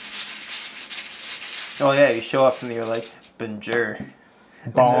 Oh yeah, you show up and you're like, Bonjour.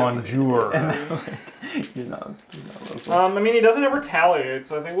 Bonjour. You're not local. I mean, he doesn't ever retaliate,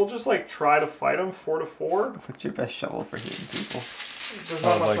 so I think we'll just like try to fight him 4 to 4. What's your best shovel for hitting people? There's I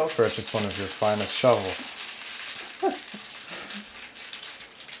not would much like to else. purchase one of your finest shovels.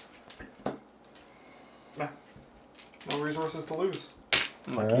 No resources to lose.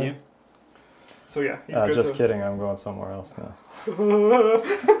 Lucky Alright. you. So yeah, he's good Just to... kidding, I'm going somewhere else now.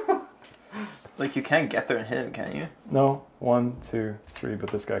 Like you can get there and hit him, can't you? No, 1, 2, 3, but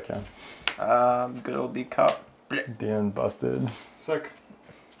this guy can. Good old beat cop. Being busted. Sick.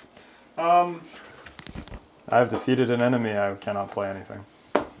 I have defeated an enemy, I cannot play anything.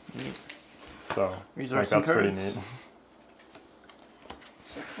 Neat. So, Resource that's pretty cards. neat.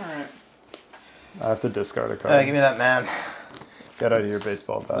 Sick. Alright. I have to discard a card. Give me that man. Get out of your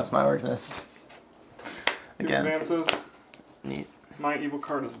baseball bat. That's my organist. Two Again. advances. Neat. My evil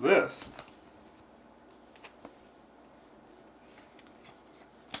card is this.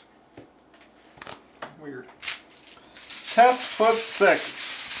 Weird. Test put 6.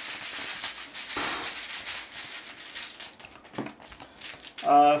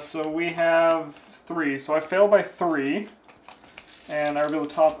 So we have 3. So I fail by 3. And I reveal the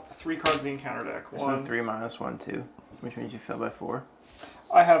top 3 cards of the encounter deck. So 1. 3 minus 1, 2. Which means you fail by 4.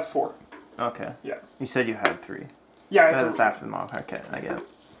 I have 4. Okay. Yeah. You said you had 3. Yeah, I That's after the mod. Okay, I get it.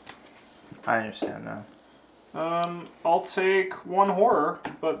 I understand now. I'll take 1 horror,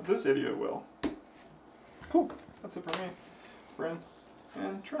 but this idiot will. Cool. That's it for me. Bryn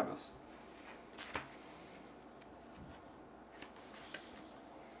and Travis.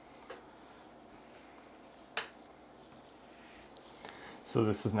 So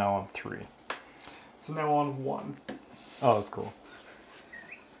this is now on 3. It's now on 1. Oh, that's cool.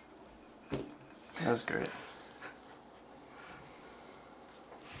 That's great.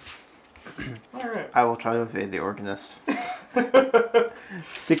 Alright. I will try to evade the organist.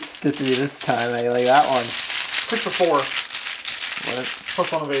 6 to 3 this time. I like that one. 6 to 4. What? Plus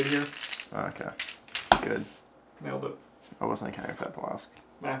 1 evade here. Okay. Good. Nailed it. I wasn't accounting for that the last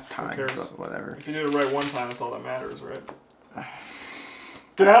Nah, time, who cares? but whatever. If you do it right one time, that's all that matters, right?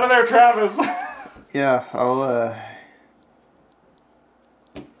 Get out of there, Travis! Yeah, I'll,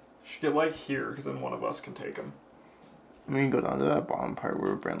 Should get like here, because then one of us can take him. we can go down to that bottom part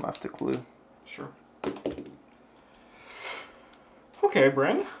where Bryn left a clue. Sure. Okay,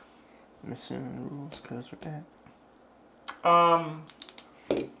 Bryn. Missing rules because we're dead.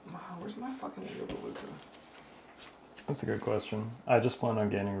 Where's my fucking Luca? That's a good question. I just plan on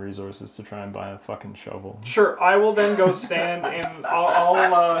gaining resources to try and buy a fucking shovel. Sure, I will then go stand in.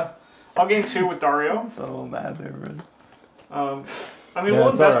 I'll gain 2 with Dario. So mad there, Bryn. I mean, Yeah, we'll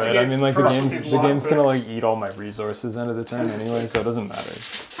it's alright. investigate. I mean, like the first with these game's gonna lockpicks. like eat all my resources end of the turn anyway, so it doesn't matter.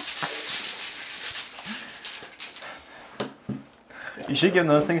 You should give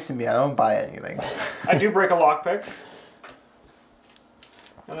those things to me. I don't buy anything. I do break a lockpick.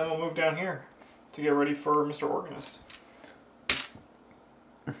 And then we'll move down here to get ready for Mr. Organist.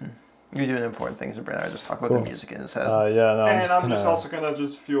 You're doing important things with Bryn. I just talk about Cool. the music in his head. Yeah, no, And I'm just also gonna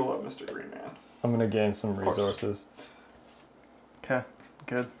just fuel up Mr. Green Man. I'm gonna gain some course. resources. Okay,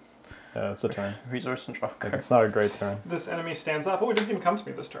 good. Yeah, that's a turn. Resource and draw Like, card. it's not a great turn. This enemy stands up. Oh, it didn't even come to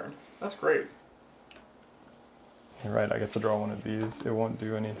me this turn. That's great. You're right, I get to draw one of these. It won't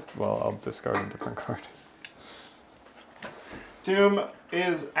do any... Well, I'll discard a different card. Doom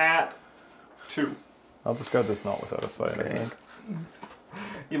is at 2. I'll discard this not without a fight, I Okay. think.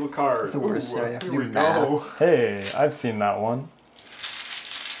 Evil card. It's the worst, Ooh, yeah, you have to here do we math. go. Hey, I've seen that one.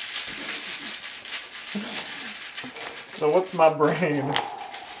 So what's my brain?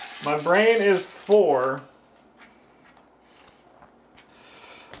 My brain is 4.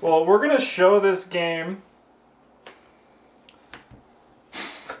 Well, we're gonna show this game.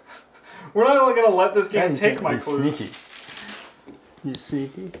 We're not only gonna let this game Yeah, take my He's clues. sneaky. You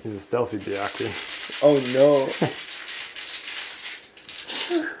sneaky? He's a stealthy Byaku. Oh no.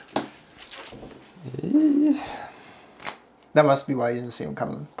 That must be why you didn't see him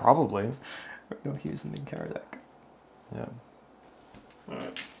coming. Probably. No, he was in the encounter deck. Yeah.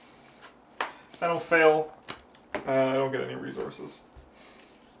 Alright. I don't fail. I don't get any resources.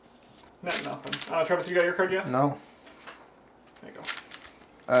 Nothing. Travis, you got your card yet? No. There you go.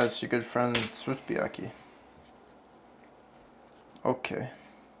 It's your good friend Swiftbiaki. Okay.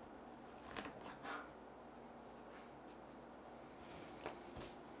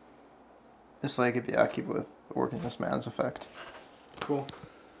 It's like a Byaku with Organist Man's effect. Cool.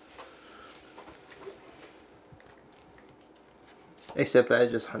 Except that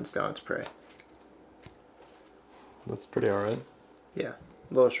it just hunts down its prey. That's pretty alright. Yeah.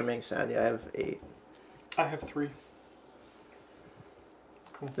 Lowest remaining sanity, I have 8. I have 3.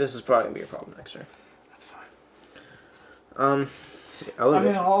 Cool. This is probably going to be a problem next turn. That's fine. Elevate. I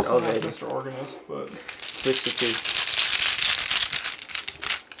mean, I'll also have Elevate. Mr. Organist, but... 6 to 2.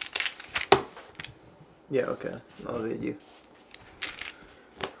 Yeah, okay. I'll evade you.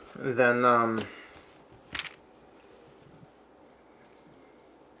 Then,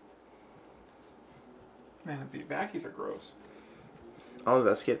 Man, the backies are gross. I'll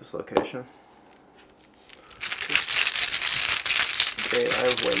investigate this location. Okay, I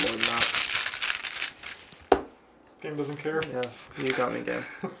have way more than that. Game doesn't care. Yeah, you got me, game.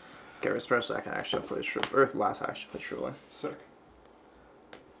 Okay, restore second action, play Shrill, or last action, play Shriller. Sick.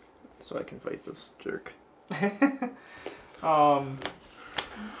 So I can fight this jerk. Bryn, do you want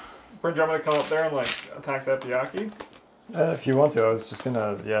me to come up there and like attack that Byaku? If you want to, I was just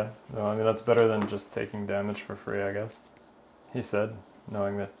gonna, yeah. No, I mean, that's better than just taking damage for free, I guess. He said,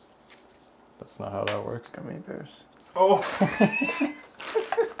 knowing that that's not how that works. Got many bears. Oh.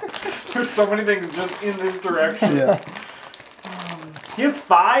 There's so many things just in this direction. Yeah. He has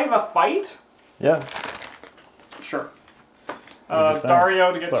 5 a fight? Yeah. Sure. He's a tank.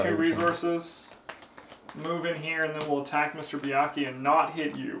 Dario to get Sorry. 2 resources. Move in here and then we'll attack Mr. Byaku and not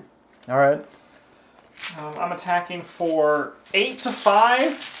hit you. Alright. I'm attacking for 8 to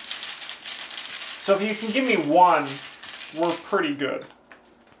 5. So if you can give me 1, we're pretty good.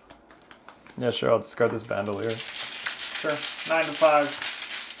 Yeah, sure, I'll discard this bandolier. Sure. 9 to 5.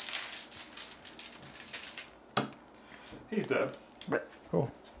 He's dead. Cool.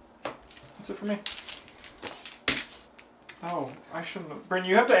 That's it for me. Oh, I shouldn't have. Bryn,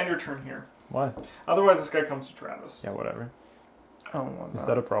 you have to end your turn here. Why? Otherwise, this guy comes to Travis. Yeah, whatever. Is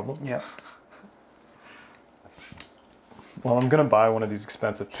that a problem? Yeah. Well, I'm gonna buy one of these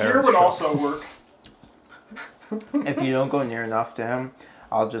expensive Here Paris would also shovels. work. If you don't go near enough to him,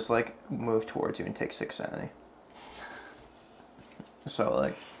 I'll just like move towards you and take 6 sanity. So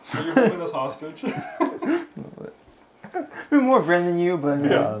like. Are you holding us hostage? We're more Bren than you, but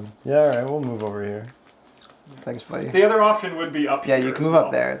Yeah. All right. We'll move over here. Thanks, buddy. The other option would be up here. Yeah, you can move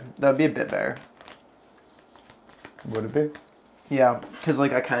up there. That'd be a bit better. Would it be? Yeah, because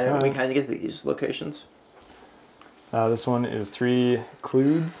like we kind of get these locations. This one is 3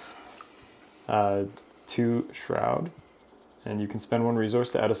 Clues, 2 Shroud, and you can spend 1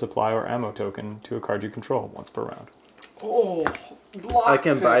 resource to add a supply or ammo token to a card you control once per round. Oh, I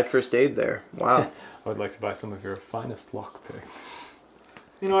can buy first aid there. Wow. I would like to buy some of your finest lockpicks.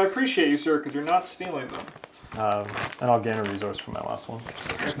 You know, I appreciate you, sir, because you're not stealing them. And I'll gain a resource for my last one.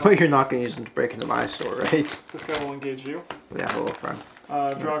 But you're not going to use them to break into my store, right? This guy will engage you. Yeah, hello, friend.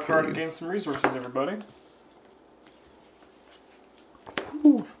 Draw a card and gain some resources, everybody.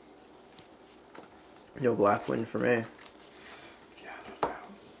 Ooh. No black win for me. Yeah, no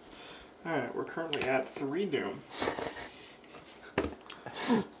doubt. Alright, we're currently at 3 Doom.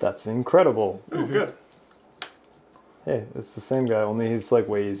 That's incredible. Ooh, good. Hey, it's the same guy, only he's like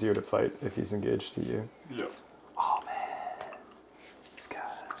way easier to fight if he's engaged to you. Yep. Oh man, it's this guy.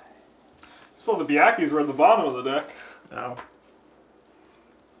 So the Byakhis were at the bottom of the deck. Oh.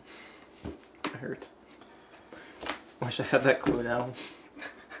 It hurt. Wish I had that clue now.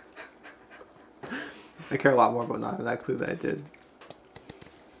 I care a lot more about not having that clue than I did.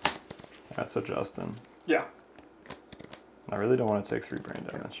 That's so Justin. Yeah. I really don't want to take 3 brain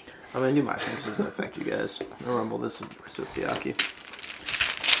damage. I'm gonna do my thing because it doesn't affect you guys. I'll rumble this with Byakhee.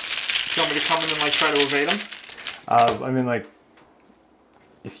 You want me to come in and like try to evade him? I mean, like,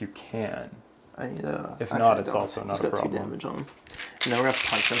 if you can. I need If not, it's also not a problem. He's got 2 damage on him. And then we're gonna have to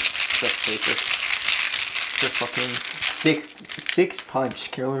punch him. That's safer. For fucking 6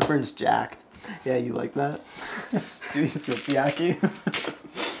 punch. Carolyn Fern's jacked. Yeah, you like that? Dude, with Byakhee.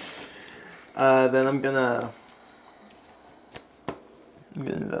 Then I'm gonna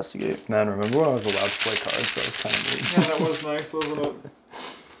investigate. Man, remember when I was allowed to play cards? That was kind of neat. Yeah, that was nice, wasn't it?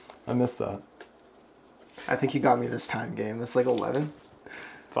 I missed that. I think you got me this time, game. That's like 11.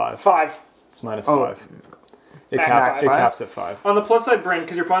 5. 5. It's minus Oh. 5. It Max caps. five? It caps at 5. On the plus side, Brent,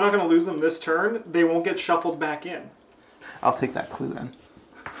 because you're probably not going to lose them this turn, they won't get shuffled back in. I'll take that clue then.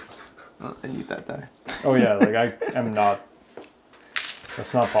 I need that die. Oh yeah, like I am not.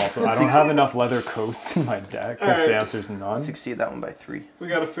 That's not possible. I don't have enough leather coats in my deck. Because the answer is none. Succeed that one by 3. We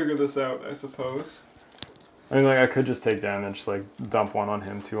got to figure this out, I suppose. I mean, like I could just take damage, like dump 1 on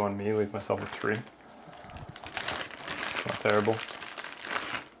him, 2 on me, leave myself with 3. It's not terrible.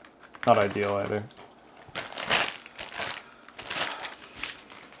 Not ideal either.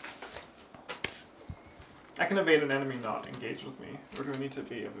 I can evade an enemy not engaged with me. Or do I need to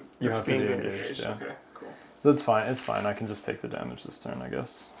be? You have to be being engaged, yeah. Okay, cool. So it's fine. It's fine. I can just take the damage this turn, I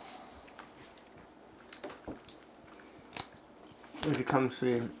guess. If you come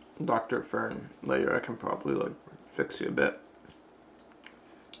see Dr. Fern later, I can probably like fix you a bit.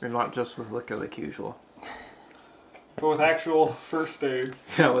 And not just with liquor like usual. But with actual first aid.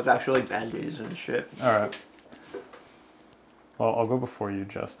 Yeah, with actual like band-aids and shit. Alright. Well, I'll go before you,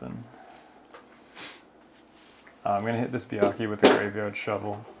 Justin. I'm going to hit this Byakhee with a graveyard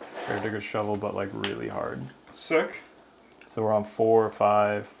shovel. Gravedigger's shovel, but like really hard. Sick. So we're on 4,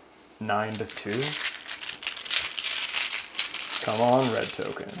 5, 9 to 2. Come on, red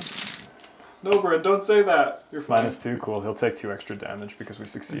token. No, Brent, don't say that. You're fine. -2, cool. He'll take 2 extra damage because we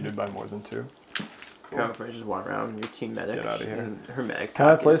succeeded by more than 2. Cool. Carolyn Fern just walk around your team medic. Get out of here. And her medic. Can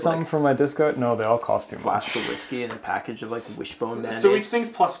I pack play is, something like, from my discard? No, they all cost too much. flask of whiskey and a package of like wishbone band-aids. So each thing's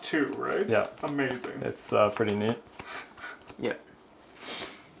 +2, right? Yeah. Amazing. It's pretty neat. Yeah.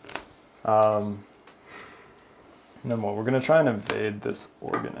 And then what? We're going to try and evade this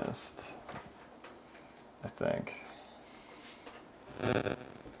organist, I think.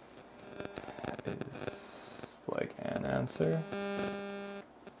 Is like an answer.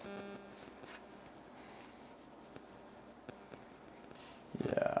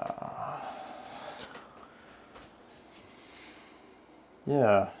 Yeah.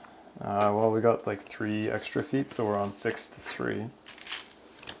 Yeah. Well, we got like 3 extra feet, so we're on 6 to 3.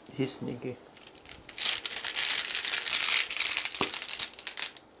 He's sneaky.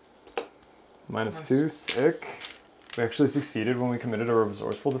 -2, sick. We actually succeeded when we committed a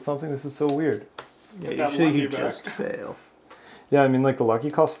resourceful to something. This is so weird. Yeah, Get that usually lucky you back. just fail. Yeah, I mean, like the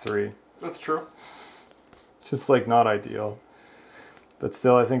lucky costs 3. That's true. It's just like not ideal. But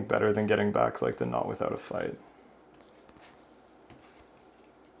still, I think better than getting back like the not without a fight.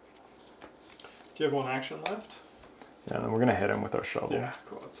 Do you have one action left? Yeah, and then we're gonna hit him with our shovel. Yeah,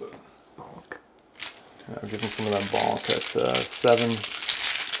 cool. That's it. Bonk. Yeah, I'll give him some of that bonk at 7 to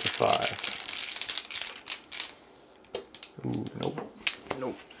 5. Ooh, nope.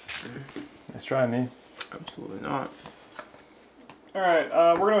 Nope. Nice try, me. Absolutely not. All right,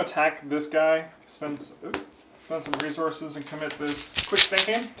 we're gonna attack this guy. Spend some resources and commit this quick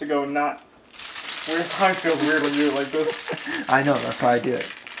thinking to go not. Weird times feels weird when you do it like this. I know, that's why I do it.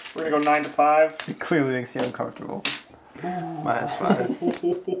 We're gonna go 9 to 5. It clearly makes you uncomfortable.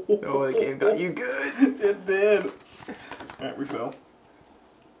 -5. Oh, the game got you good. It did. All right, we fail.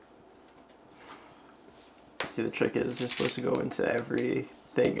 See, the trick is you're supposed to go into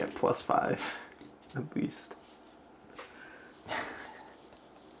everything at +5, at least.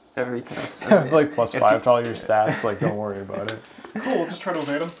 Every test. Have like +5 to all your stats. Like, don't worry about it. Cool. We'll just try to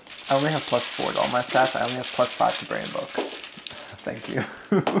evade him. I only have +4 to all my stats. I only have +5 to Brain Book. Thank you.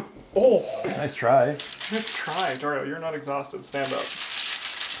 Oh, Nice try. nice try, Dario. You're not exhausted. Stand up.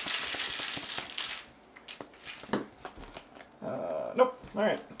 Nope. All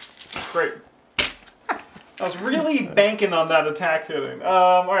right. Great. I was really banking on that attack hitting.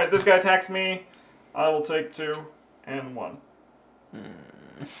 All right, this guy attacks me. I will take 2 and 1.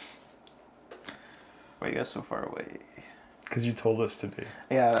 Why are you guys so far away? Because you told us to be.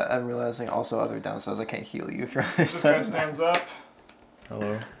 Yeah, I'm realizing also other downsides. I can't heal you if you're. This guy stands up.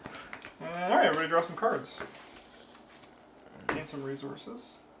 Hello. And all right, everybody draw some cards. Gain some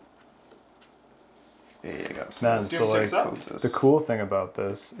resources. Yeah, I got some. Man, Do you so have like 6 up? the cool thing about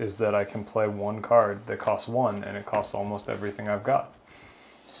this is that I can play one card that costs 1 and it costs almost everything I've got.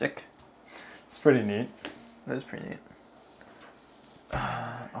 Sick. It's pretty neat. That is pretty neat.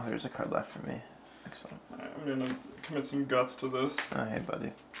 Oh, there's a card left for me. Excellent. All right, I'm gonna commit some guts to this. Oh, hey,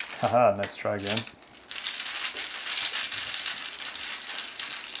 buddy. Haha, nice try again.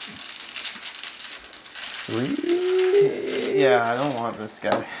 Yeah, I don't want this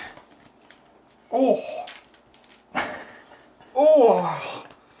guy. Oh. Oh.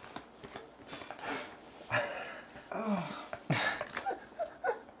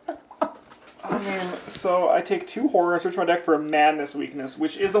 I mean, so I take 2 horror and search my deck for a madness weakness,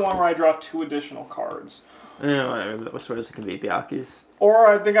 which is the one where I draw 2 additional cards. Yeah, whatever. That was sort of like a Byaku's. Or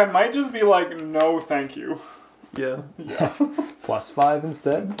I think I might just be like, no, thank you. Yeah. Yeah. +5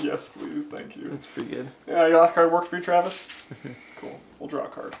 instead? Yes, please, thank you. That's pretty good. Yeah, your last card works for you, Travis? Cool. We'll draw a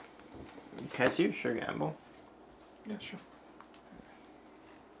card. Can I see your sure gamble? Yeah, sure.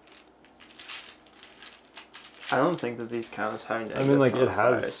 I don't think that these count as having I mean, like, it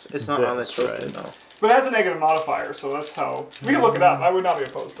modifiers. has It's not on the this, token, right? though. But it has a negative modifier, so that's how... We can look it up. I would not be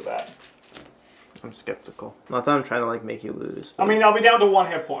opposed to that. I'm skeptical. Not that I'm trying to, like, make you lose. I mean, I'll be down to 1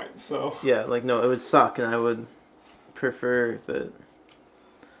 hit point, so... Yeah, like, no, it would suck, and I would prefer that...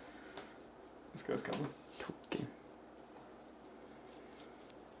 This guy's coming. Token.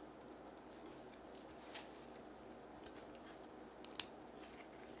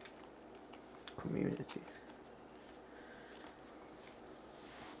 Community.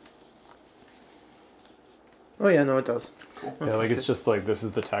 Oh yeah, no, it does. Cool. Yeah, like it's just like this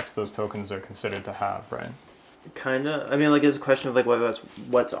is the text those tokens are considered to have, right? Kinda. I mean, like, it's a question of, like, whether that's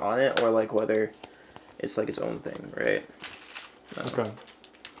what's on it, or, like, whether it's, like, its own thing, right? Okay.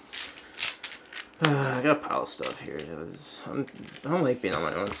 I got a pile of stuff here. I don't like being on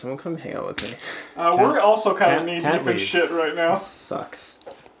my own. Someone come hang out with me. We're also kind of can't knee-deep in leave. shit right now. This sucks.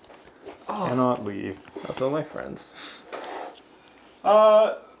 Cannot leave. Not with my friends.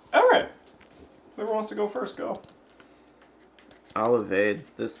 Alright. Whoever wants to go first, go. I'll evade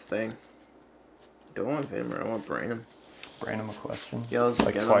this thing. Don't want to evade him, I want to brain him. Brain him a question. Yeah, let's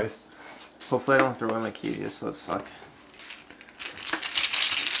like get him. twice. Hopefully I don't throw in my key, so let's suck.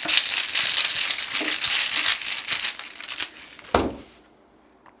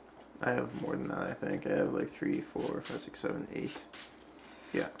 I have more than that, I think. I have like 3, 4, 5, 6, 7, 8.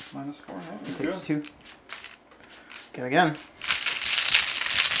 Yeah. -4, yeah. Takes 2. Again.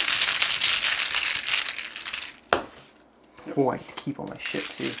 Oh, I get to keep all my shit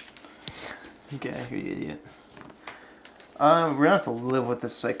too. Get out of here, you idiot. We're gonna have to live with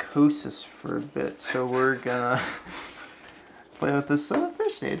this psychosis for a bit, so we're gonna play with this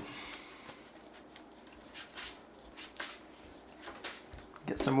first aid.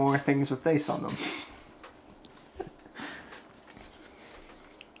 Get some more things with dice on them.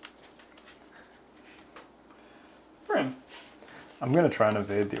 Bryn. I'm gonna try and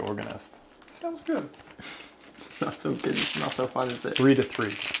evade the organist. Sounds good. It's not so good, it's not so fun, is it? 3 to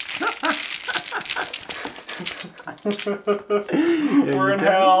 3. We're in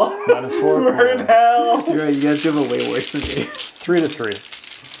hell. -4. We're in hell. You're right, you guys give it way worse than me. 3 to 3.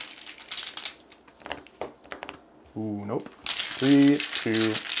 Ooh, nope. 3, 2,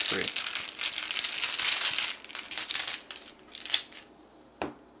 3.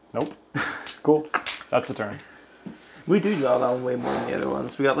 Nope. Cool. That's a turn. We do draw that one way more than the other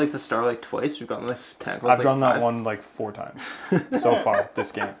ones. We got like the star like twice. We've gotten this tentacles. I've drawn that one like 4 times so far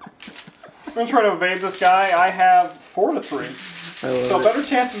this game. I'm gonna try to evade this guy. I have 4 to 3, so better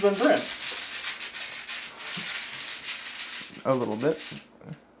chances than Bryn. A little bit.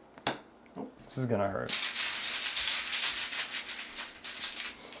 This is gonna hurt.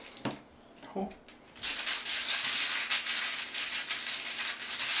 Oh.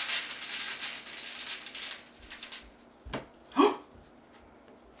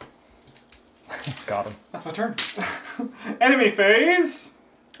 Got him. That's my turn. Enemy phase.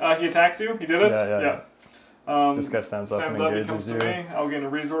 He attacks you. He did it. Yeah. This guy stands up and he engages comes you. to me. I'll gain a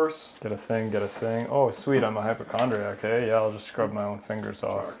resource. Get a thing, get a thing. Oh, sweet, I'm a hypochondriac, okay? Yeah, I'll just scrub my own fingers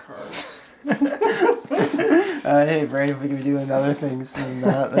off. Draw cards. Hey, Brian, if we could do another thing than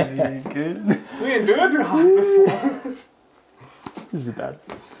that, that'd be good. We didn't do it on this one. This is bad.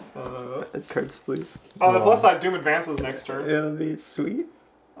 Cards, please. On the plus side, Doom advances next turn. Yeah, that'd be sweet.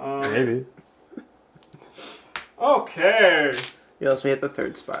 Maybe. Okay. Yeah, so we hit the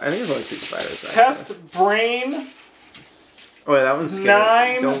 3rd spot. I think there's only 2 spiders. Actually. Test brain. Oh, yeah, that one's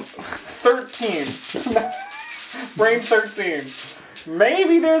scary. 9, 13. Brain 13.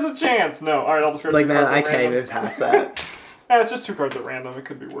 Maybe there's a chance. No. All right, I'll discard 2 man, cards I at can't random. even pass that. And it's just 2 cards at random. It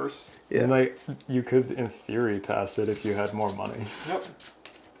could be worse. Yeah. And like, you could, in theory, pass it if you had more money. Yep.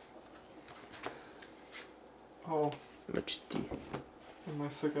 Oh. Much D. And my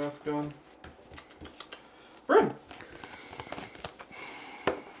sick ass gun. Bryn.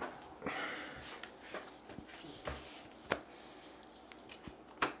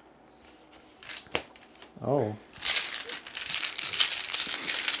 Oh.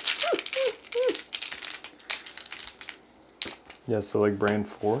 Yeah, so like brain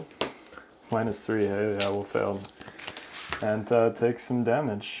 4. -3, hey, yeah, we'll fail. And take some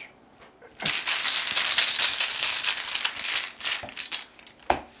damage.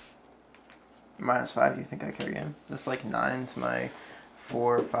 -5, you think I carry him? That's like 9 to my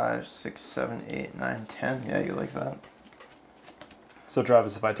 4, 5, 6, 7, 8, 9, 10. Yeah, you like that. So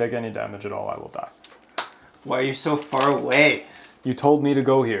Travis, if I take any damage at all, I will die. Why are you so far away? You told me to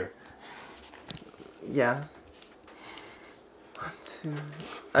go here. Yeah. 1, 2.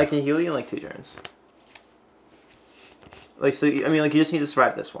 I can heal you in like 2 turns. Like, so, I mean, like, you just need to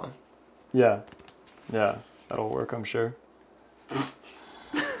survive this one. Yeah. Yeah, that'll work, I'm sure.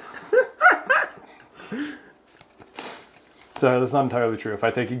 So that's not entirely true. If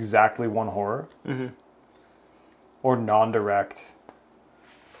I take exactly 1 horror, or non-direct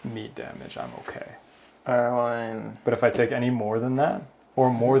meat damage, I'm okay. Fine. But if I take any more than that,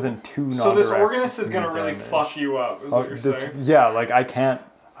 or more than 2 non-direct So this organist is going to meat really damage, fuck you up, is what you're saying. Yeah, like I can't,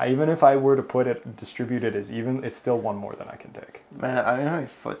 even if I were to distribute it as even, it's still 1 more than I can take. Man, I don't have any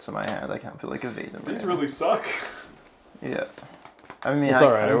foots in my hand. I can't feel like evading them. These really suck. Yeah. I mean, it's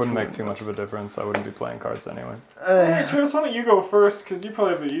alright, it wouldn't make too much of a difference. I wouldn't be playing cards anyway. Hey, Travis, why don't you go first? Because you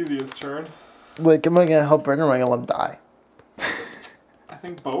probably have the easiest turn. Like, am I going to help Brendan or am I going to let him die? I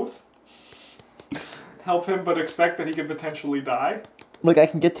think both. Help him, but expect that he could potentially die. Like, I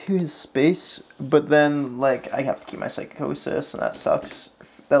can get to his space, but then, like, I have to keep my psychosis, and that sucks.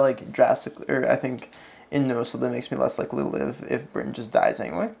 That, like, drastically, or I think, noticeably makes me less likely to live if Brendan just dies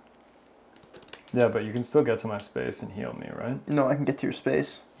anyway. Yeah, but you can still get to my space and heal me, right? No, I can get to your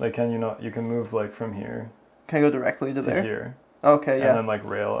space. Like, can you not? You can move, like, from here Can I go directly to there? here. Okay, yeah. And then, like,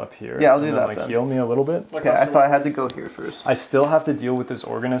 rail up here. Yeah, I'll do and that then, like, then. heal me a little bit. Like Okay, I thought I had to go here first. I still have to deal with this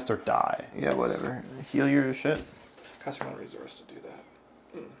organist or die. Yeah, whatever. Heal your shit. Cost you 1 resource to do that.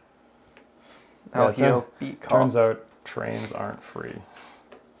 I'll Yeah, heal. Beat call. Turns out trains aren't free.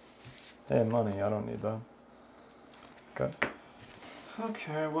 Hey, money, I don't need that. Okay.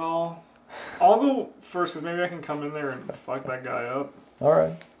 Okay, well, I'll go first because maybe I can come in there and fuck that guy up.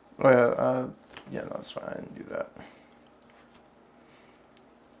 Alright. Oh, yeah, yeah, no, that's fine. Do that.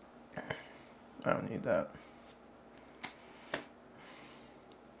 I don't need that.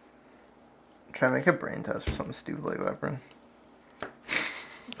 Try to make a brain test or something stupid like that, Bryn.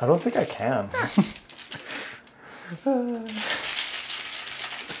 I don't think I can.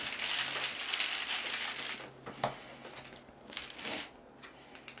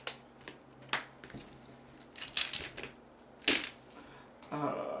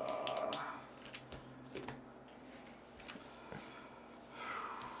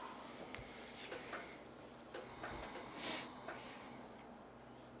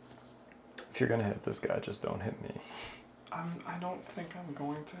 If you're gonna hit this guy, just don't hit me. I don't think I'm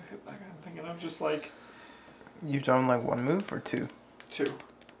going to hit that guy. I'm thinking of just like You've done like 1 move or 2? 2.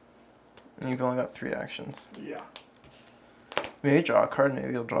 And you've only got 3 actions. Yeah. Maybe draw a card,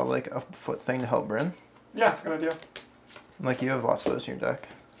 maybe you'll draw like a foot thing to help Bryn. Yeah, it's a good idea. Like you have lots of those in your deck.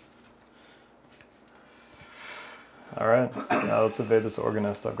 Alright, now let's evade this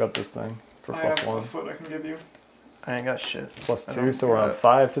Organist. I've got this thing for I have +1. a foot I can give you. I ain't got shit. +2, so we're on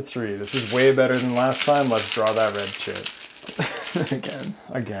 5 to 3. This is way better than last time. Let's draw that red shit.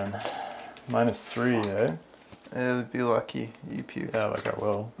 Again. -3, eh? It'd be lucky. You puke. Yeah, like I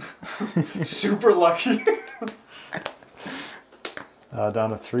will. Super lucky. Down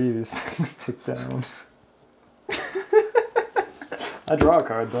to 3, these things tick down. I draw a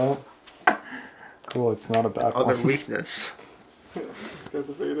card though. Cool, it's not a bad Other one. weakness. This guy's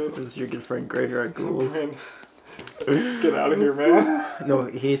evaded. This is your good friend Graveyard Ghouls. Man. Get out of here, man. No,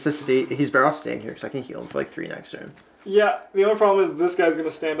 he needs to stay. He's better off staying here because I can heal him for like 3 next turn. Yeah, the only problem is this guy's going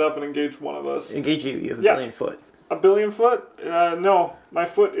to stand up and engage one of us. Engage you. You have a Yeah. billion foot. A billion foot? No, my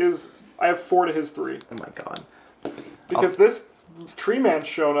foot is... I have 4 to his 3. Oh my god. Because this tree man's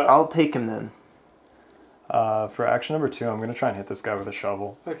shown up. I'll take him then. For action number 2, I'm going to try and hit this guy with a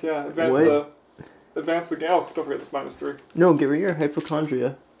shovel. Heck yeah, What? advance the game. Oh, don't forget this -3. No, get rid of your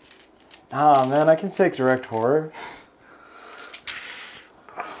hypochondria. Ah, man, I can take direct horror.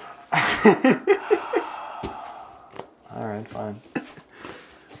 Alright, fine.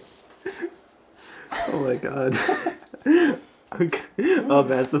 Oh my god. Okay. Oh,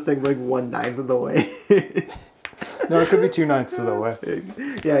 that's the thing, like 1/9 of the way. No, it could be 2/9 of the way.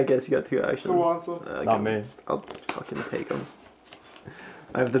 Yeah, I guess you got 2 actions. Who wants him? Not me. I'll fucking take them.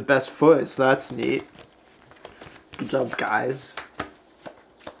 I have the best foot, so that's neat. Good job, guys.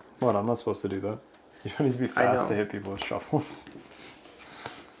 What? I'm not supposed to do that. You don't need to be fast to know. hit people with shovels.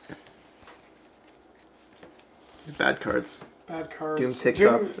 Bad cards. Bad cards. Doom ticks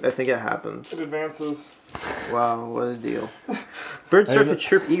up. I think it happens. It advances. Wow, what a deal. Birds start to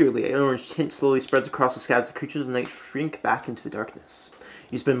chirp eagerly. An orange tint slowly spreads across the skies. The creatures of the night shrink back into the darkness.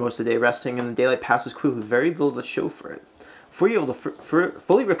 You spend most of the day resting, and the daylight passes quickly with very little to show for it. Before you're able to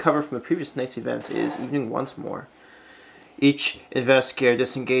fully recover from the previous night's events, it is evening once more. Each investigator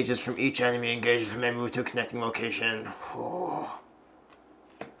disengages from each enemy, engages from a move to a connecting location. Oh.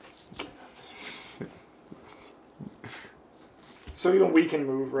 So even we can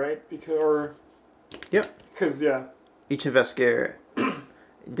move, right? Yep. Because, yeah. Each investigator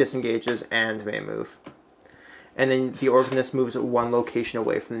disengages and may move. And then the organist moves 1 location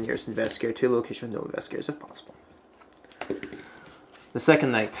away from the nearest investigator to a location with no investigators if possible. The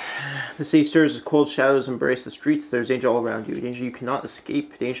second night. The sea stirs as cold shadows embrace the streets. There's danger all around you. Danger you cannot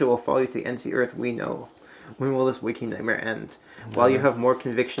escape. Danger will follow you to the ends of the earth, we know. When will this waking nightmare end? While you have more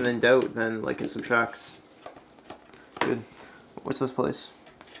conviction than doubt, then like it subtracts. Good. What's this place?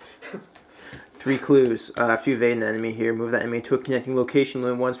 3 clues. After you evade an enemy here, move that enemy to a connecting location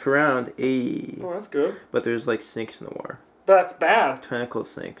once per round. Ayy. Oh, that's good. But there's like snakes in the water. That's bad. Tentacle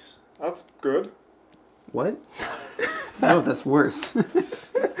snakes. That's good. What? No, that's worse. And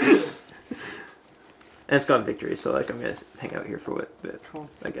it's got victory, so like I'm gonna hang out here for a bit, Cool.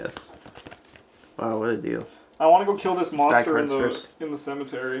 I guess. Wow, what a deal. I want to go kill this monster in cards the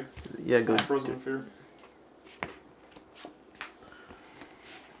cemetery. Yeah, go. Frozen in Fear.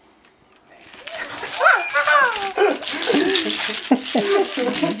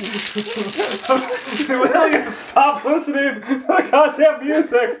 Will you stop listening to the goddamn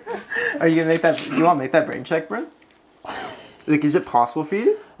music? Are you gonna make that? Do you want to make that brain check, Bryn? Like, is it possible for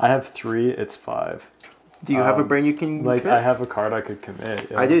you? I have 3, it's 5. Do you have a brain you can? Like, commit? I have a card I could commit.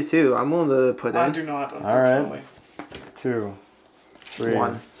 Yeah. I do too. I'm willing to put in. I do not, unfortunately. Alright. 2, 3.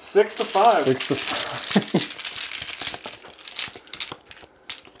 1. 6 to 5. 6 to 5.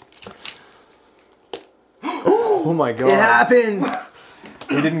 Oh my god. It happened!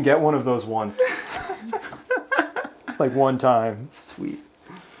 We didn't get one of those once. Like 1 time. Sweet.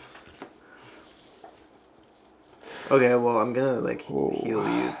 Okay, well, I'm gonna, like, Whoa. heal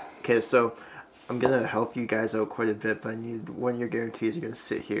you. Okay, so I'm gonna help you guys out quite a bit, but I need 1 of your guarantees. You're gonna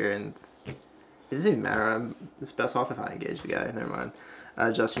sit here and... It doesn't even matter. It's best off if I engage the guy. Never mind.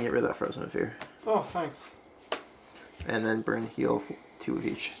 Justin, get rid of that Frozen Fear. Oh, thanks. And then burn heal 2 of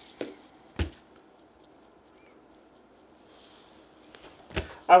each.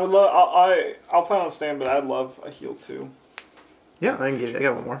 I would love. I'll plan on staying, but I'd love a heal too. Yeah, I can give you. I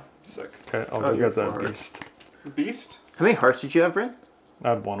got 1 more. Sick. Okay, I'll Oh, go you're get that 4 hearts. beast. Beast. How many hearts did you have, Bryn?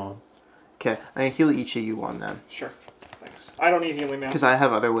 I had 1 on. Okay, I can heal each of you 1 then. Sure. Thanks. I don't need healing now. Because I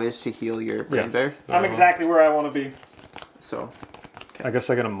have other ways to heal your brain bear. I'm exactly where I want to be. So, I guess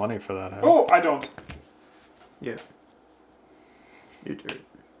I get a money for that. Huh? Oh, I don't. yeah. You do it.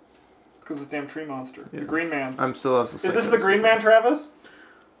 Because this damn tree monster. Yeah. The green man. I'm still as the Is this the green man, Travis?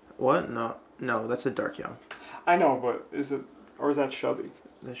 What? No, that's a dark young. I know, but is it, or is that Chubby?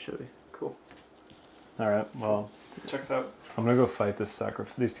 That's Chubby. Cool. All right. Well. Checks out. I'm gonna go fight this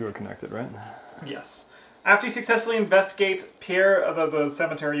sacrifice. These two are connected, right? Yes. After you successfully investigate Pierre the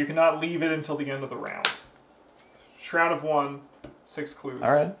cemetery, you cannot leave it until the end of the round. Shroud of 1, 6 clues.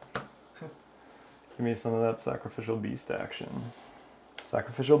 All right. Give me some of that sacrificial beast action.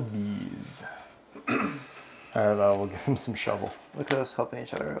 Sacrificial bees. All right, we'll give him some shovel. Look at us helping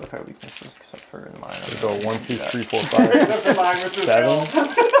each other with our weaknesses, except for in mine. We go 1, 2, 3, 4, 5, 6,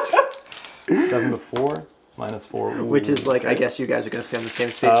 7. 7 to 4. Minus 4. Ooh, which is like, I guess you guys are going to stay on the same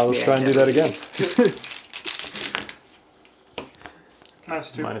space. Let's try and do that again.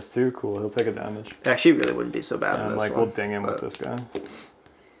 -2. -2, cool. He'll take a damage. Actually, really wouldn't be so bad. And like, we'll ding him with this guy.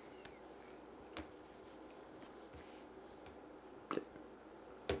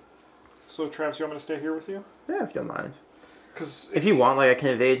 So, Travis, you want me to stay here with you? Yeah, if you don't mind. Because if you want, like, I can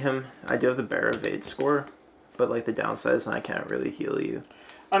evade him. I do have the bear evade score, but like the downside is I can't really heal you.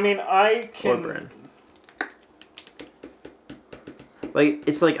 I mean, I can. Or burn. Like,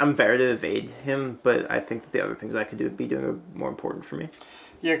 it's like I'm better to evade him, but I think that the other things I could do would be doing are more important for me.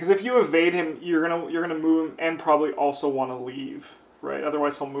 Yeah, because if you evade him, you're gonna move him and probably also want to leave, right?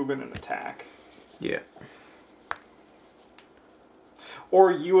 Otherwise, he'll move in and attack. Yeah. Or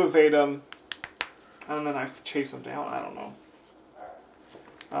you evade him, and then I chase him down. I don't know.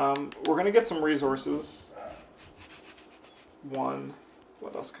 We're gonna get some resources. 1.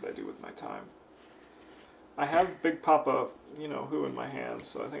 What else could I do with my time? I have Big Papa, you know who, in my hands,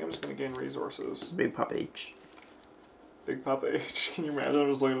 so I think I'm just going to gain resources. Big Papa H. Big Papa H. Can you imagine? I'm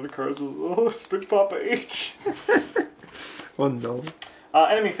just looking at the cards. Oh, it's Big Papa H. Oh, no.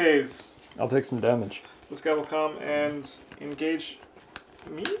 Enemy phase. I'll take some damage. This guy will come and engage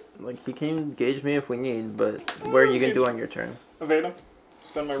me? Like, he can engage me if we need, but what are you going to do on your turn? Evade him.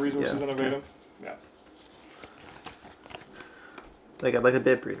 Spend my resources and evade him. Yeah. Like, I'd like a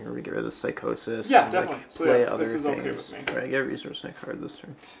bit of breathing room to get rid of the psychosis. Yeah, and, definitely. Like, So play yeah, other this is things. okay with me. Right, get a resource next card this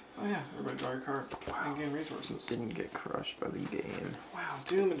turn. Oh yeah, everybody draw your card and gain resources. Didn't get crushed by the game. Wow,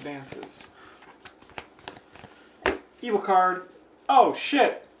 Doom advances. Evil card. Oh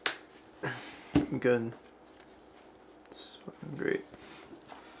shit. Good. It's fucking great.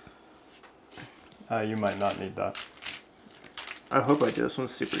 You might not need that. I hope I do. This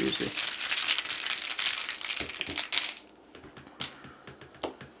one's super easy.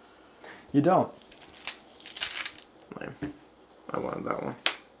 You don't. Lame. I wanted that one.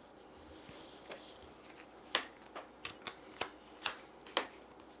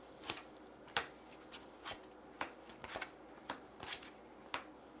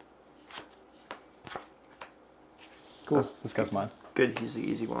 Cool. This guy's mine. Good, he's the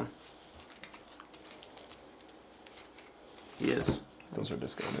easy one. He is. Those are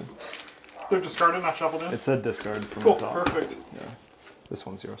discarded. They're discarded, not shuffled in? It said discard from cool, the top. Perfect. Yeah. This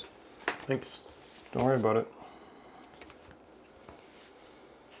one's yours. Thanks. Don't worry about it.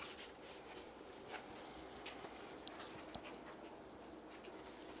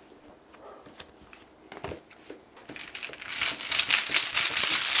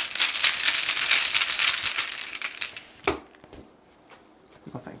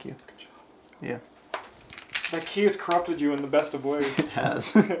 Oh, thank you. Good job. Yeah. That key has corrupted you in the best of ways. It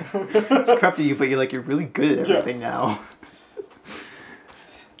has. It's corrupted you, but you're really good at everything now.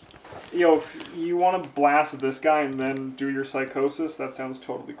 Yo, if you want to blast this guy and then do your psychosis, that sounds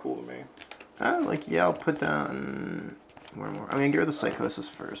totally cool to me. Yeah, I'll put down more and more. I'm gonna get rid of the psychosis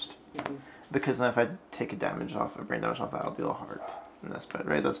first. Mm-hmm. Because then if I take a brain damage off that, I'll deal a heart. And that's bad,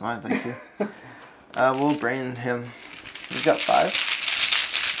 right? That's mine, thank you. We'll brain him. He's got 5.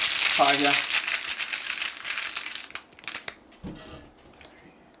 5, yeah.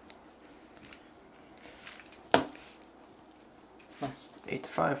 Nice. 8 to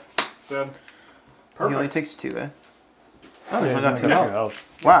 5. Dead. He Perfect. only takes 2, eh? Oh, Yeah, he's he's got only 2 got health. 2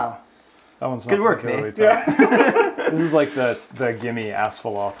 health. Wow. That one's Good not work, particularly Nate. tough. Yeah. This is like the gimme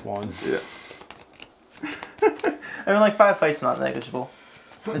Asphalloth one. Yeah. I mean, like 5 fights not negligible.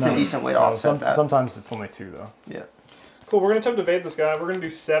 It's a decent way to offset that. Sometimes it's only 2 though. Yeah. Cool, we're going to attempt to evade this guy. We're going to do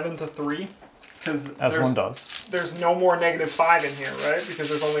 7 to 3. As one does. There's no more -5 in here, right? Because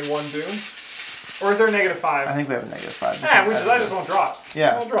there's only one Doom. Or is there a -5? I think we have a -5. Yeah, I just won't draw it.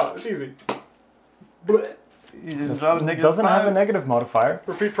 Yeah. I won't draw it. It's easy. Blech. This doesn't have a negative modifier.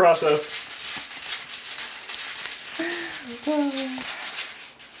 Repeat process.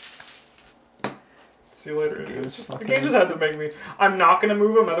 See you later. The game just had to make me. I'm not going to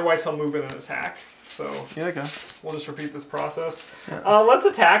move him, otherwise he'll move in and attack. So Yeah, okay. we'll just repeat this process. Yeah. Let's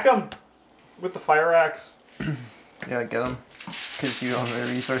attack him. with the fire axe. Yeah, get him. Because you own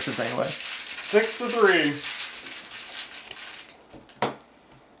the resources anyway. 6-3.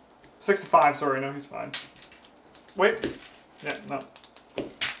 6-5, sorry, no, he's fine. Wait. Yeah, no.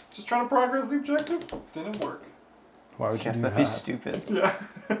 Just trying to progress the objective. Didn't work. Why would you do that? That'd be stupid. Yeah.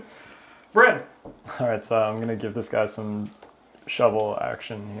 Bryn. Alright, so I'm going to give this guy some shovel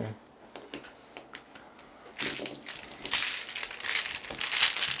action here.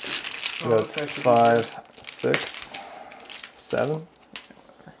 Oh, That's 5, 6, 7.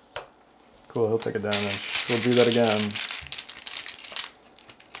 Cool, he'll take a damage. We'll do that again.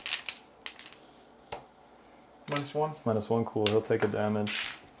 -1. -1, cool, he'll take a damage.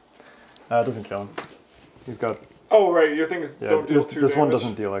 It doesn't kill him. He's got... Oh, right, your things Yeah, don't deal 2 this one damage.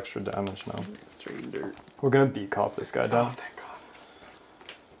 doesn't deal extra damage now. Straight in dirt. We're going to beat cop this guy Oh, down. thank God.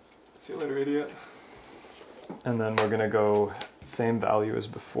 See you later, idiot. And then we're going to go same value as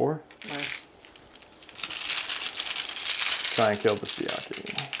before. Nice. Try and kill this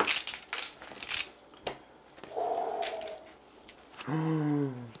Biaki.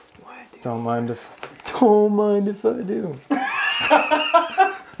 Don't mind if I do.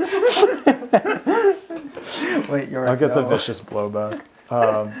 Wait, you're I'll get the vicious blowback.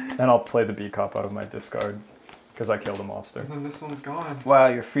 And I'll play the B-Cop out of my discard. Because I killed a monster. And then this one's gone. Wow,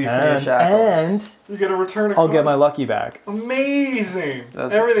 you're free from your shackles. And You get a return a I'll card. get my lucky back. Amazing.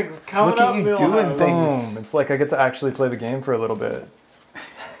 That's- Everything's coming Look at up. you Millhouse. doing things. Boom. It's like I get to actually play the game for a little bit.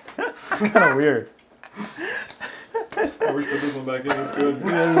 It's kind of weird. Oh, we should put this one back in. It's good.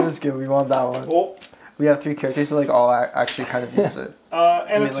 Yeah, that's good. We want that one. Oh. We have 3 characters, so like all actually kind of use it. And I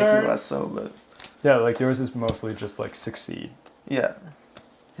a mean, like turn. you less so, but Yeah, like yours is mostly just like succeed. yeah,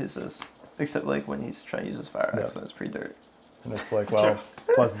 his is. Except like when he's trying to use his fire axe, then it's pretty dirt. And it's like, well,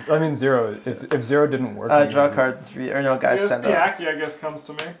 plus, I mean, 0. If 0 didn't work. Draw a card 3, or no, guys, Yes, send up. Biaki, I guess, comes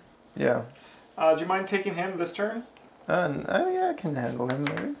to me. Yeah. Do you mind taking him this turn? Yeah, I can handle him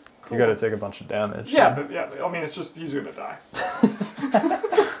maybe. You gotta take a bunch of damage. Yeah, but yeah, I mean, it's just, he's gonna die.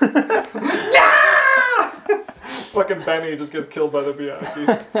 Fucking Benny just gets killed by the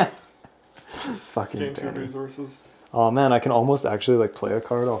Biaki. Fucking Gain 2 Benny. resources. Oh man, I can almost actually like play a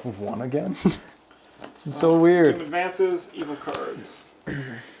card off of 1 again. This is so weird. 2 advances, evil cards.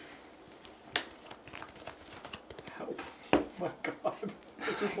 Help. Oh my God.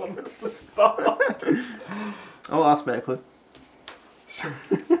 I just want this to stop. Oh, automatically. Sure.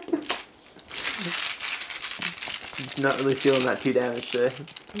 Not really feeling that 2 damage today.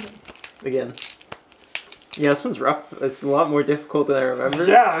 Again. Yeah, this one's rough. It's a lot more difficult than I remember.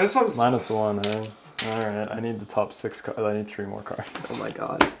 Yeah, this one's... -1, hey? Alright, I need the top 6 cards. I need 3 more cards. Oh my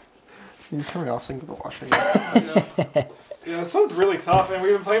God. You turn me off so I can get the washing machine. Yeah, this one's really tough, and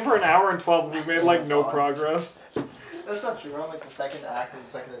we've been playing for an hour and 12, and we've made, like, no progress. That's not true. We're on like the second act and the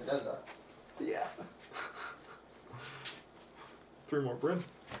second agenda. Yeah. 3 more, Bryn.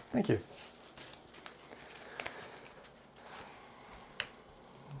 Thank you.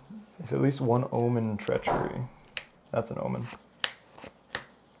 If at least 1 omen treachery. That's an omen.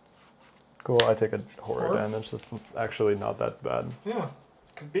 Cool, I take a horror damage. That's actually not that bad. Yeah,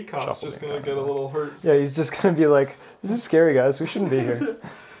 because B-Cop's Shuffle just the going to entire get a little hurt. Yeah, he's just gonna be like, this is scary, guys. We shouldn't be here.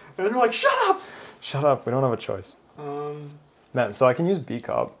 And you're like, shut up! Shut up. We don't have a choice. Man, so I can use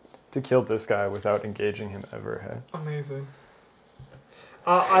B-Cop to kill this guy without engaging him ever, hey? Amazing.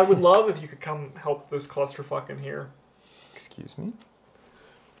 I would love if you could come help this clusterfuck in here. Excuse me?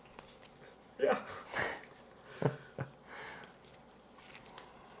 Yeah.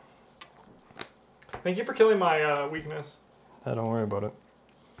 Thank you for killing my weakness. Don't worry about it.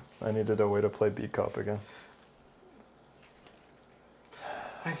 I needed a way to play B-Cop again.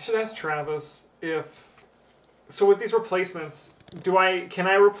 I should ask Travis if... So with these replacements, can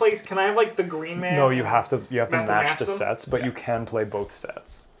I have like the green man? No, you have to match the them? sets, but you can play both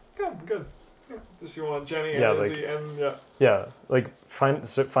sets. Good. Yeah. Just you want Jenny and Yeah, Izzy and yeah. Yeah, like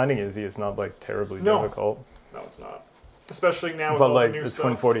finding Izzy is not like terribly difficult. No, it's not. Especially now with But all like the new the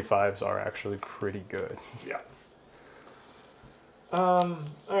stuff. twin 45s are actually pretty good. Yeah. All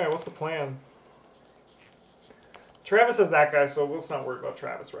right. What's the plan? Travis is that guy, so let's not worry about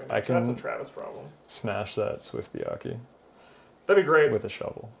Travis right now. That's a Travis problem. Smash that Swift Biaki That'd be great. with a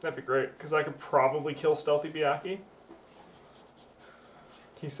shovel. That'd be great, because I could probably kill Stealthy Biaki.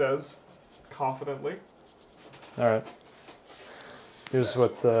 He says, confidently. All right. Here's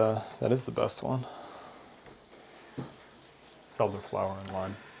what that is the best one. It's Elderflower and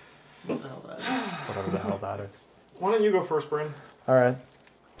Lime. Whatever the hell that is. Why don't you go first, Bryn? All right.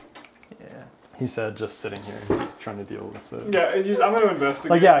 Yeah. He said just sitting here trying to deal with the... Yeah, I'm going to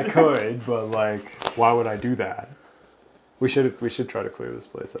investigate. Like, yeah, I could, but like, why would I do that? We should try to clear this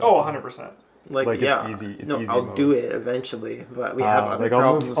place out. Oh, 100%. Like it's easy. It's easy I'll mode. do it eventually, but we have other like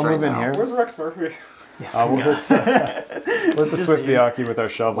problems I'll right move in now. here. Where's Rex Murphy? We'll hit the Swift Biaki with our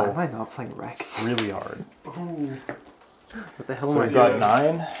shovel. Why am I not playing Rex? Really hard. Ooh. What the hell So am I we've doing?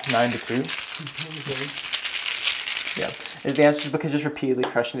 got 9 to 2. Yeah. The answer is because just repeatedly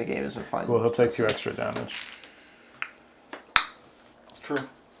crushing the game isn't fun. Cool, he'll take 2 extra damage. It's true.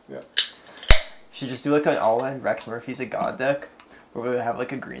 Yeah. Should just do like an all-in Rex Murphy's a god deck, where we would have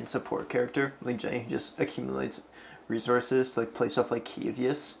like a green support character, like Jenny, who just accumulates resources to like play stuff like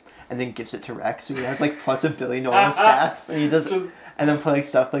Kievius, and then gives it to Rex, who has like plus $1 billion stats, and he does. And then playing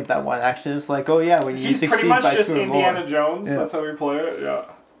stuff like that one action is like, oh yeah, when you He's succeed pretty much by just 2 or Indiana more. Jones. Yeah. That's how we play it. Yeah.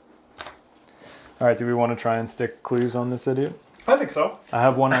 All right, do we want to try and stick clues on this idiot? I think so. I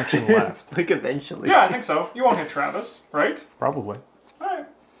have 1 action left. Like eventually. Yeah, I think so. You won't hit Travis, right? Probably. All right.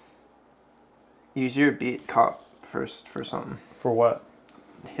 Use your beat cop first for something. For what?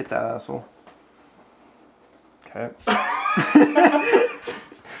 Hit that asshole. Okay.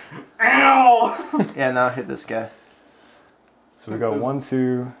 Ow! Yeah, now hit this guy. So we got 1,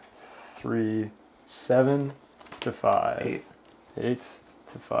 2, 3, 7 to 5. 8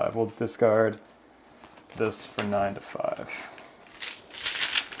 to 5. We'll discard this for 9 to 5.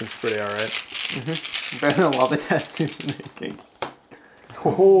 Seems pretty alright. Better than a lot of tattoos making.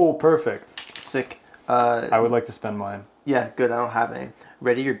 Oh, perfect. Sick. I would like to spend mine. Yeah, good. I don't have any.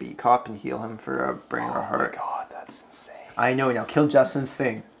 Ready your beat cop and heal him for a brain or a Oh my heart. god, that's insane. I know now. Kill Justin's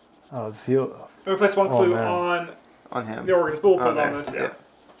thing Oh, let's heal. We place 1 clue man. on him. the organist, but we'll put it there. on this. Yeah.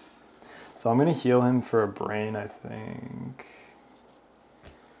 So I'm going to heal him for a brain, I think.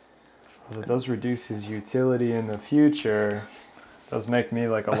 Well, it does reduce his utility in the future. Does make me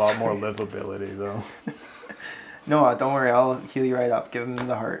like a lot more livability, though. No, don't worry. I'll heal you right up. Give him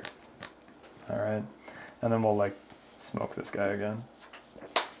the heart. Alright. And then we'll like smoke this guy again.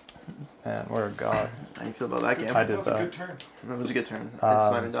 Man, we're a god. How do you feel about that game? I That did was a that. good turn. That was a good turn. Is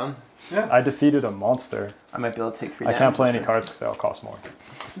Simon done? Yeah. I defeated a monster. I might be able to take 3 I damage can't play this any turn. cards because they all cost more.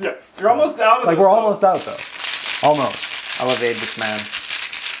 Yeah. You're almost out of Like, this, we're though. almost out, though. Almost. I'll evade this man.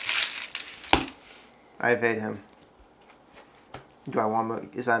 I evade him. Do I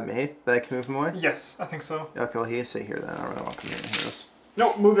want to... Is that me? That I can move him away? Yes, I think so. Okay, well, he can stay here then. I don't really want to come in and hear this.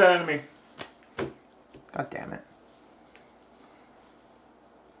 No, move that enemy. God damn it.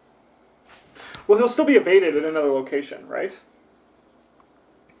 Well, he'll still be evaded at another location, right?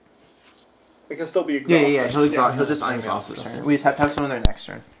 Like, he'll still be exhausted. Yeah, he'll exhaust. Yeah. He'll just unexhaust this turn. We just have to have someone there next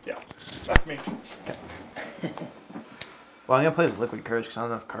turn. Yeah, that's me. Well, I'm gonna play as Liquid Courage because I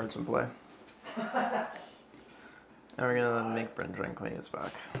don't have cards in play. And we're gonna make Brent drink when he gets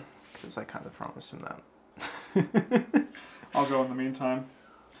back because I kind of promised him that. I'll go in the meantime.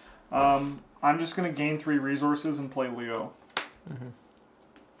 I'm just going to gain 3 resources and play Leo.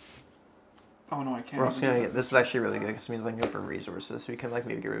 Oh, no, I can't. We're also gonna get. This is actually really good because it means I can go for resources, so we can like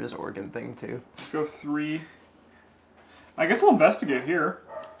maybe get rid of his organ thing too. Go 3. I guess we'll investigate here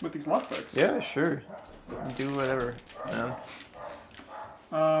with these luck picks. Yeah, sure. Do whatever, man.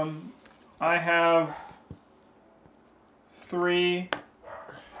 I have 3,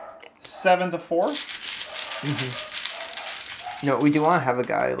 7 to 4. No, we do want to have a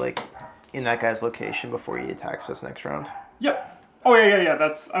guy like in that guy's location before he attacks us next round. Yep. Oh yeah.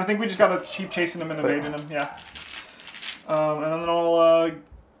 That's. I think we just gotta keep chasing him and evading him. Yeah. And then I'll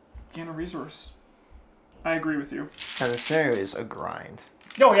gain a resource. I agree with you. And the scenario is a grind.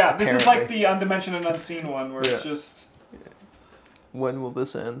 Oh yeah, this is like Apparently. the undimensioned and unseen one where it's just. When will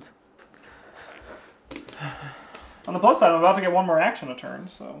this end? On the plus side, I'm about to get 1 more action a turn,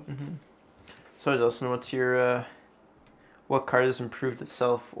 so. So, Justin, what's your what card has improved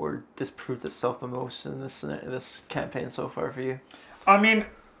itself or disproved itself the most in this campaign so far for you? I mean,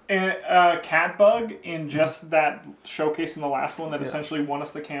 Cat Bug in just that showcase in the last one that essentially won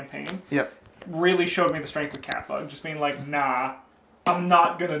us the campaign. Yep. Really showed me the strength of Cat Bug. Just being like, nah, I'm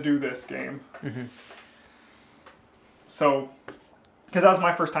not gonna do this game. So, because that was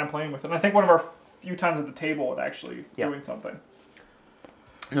my first time playing with it. And I think one of our few times at the table at actually doing something.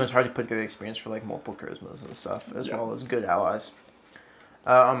 You know, it's hard to put good experience for like multiple charismas and stuff, as well as good allies.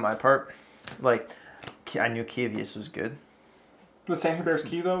 On my part, like, I knew Kievius was good. The Saint Who Bears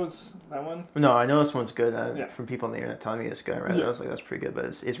Key, though, is that one? No, I know this one's good. From people on the internet telling me this guy, right? I was like, that's pretty good, but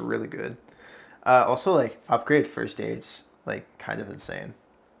it's really good. Also, like, upgrade first aid's like kind of insane,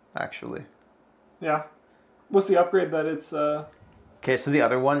 actually. Yeah. What's the upgrade that it's? Okay, so the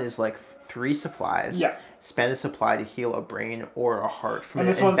other one is like 3 supplies. Yeah. Spend a supply to heal a brain or a heart from And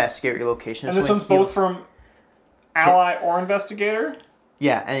an this one's- investigate your location. And So this it one's heals- both from Ally or Investigator,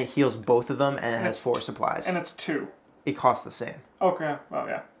 Yeah, and it heals both of them, and it has it's 4 supplies. and it's 2. it costs the same. Okay. Well,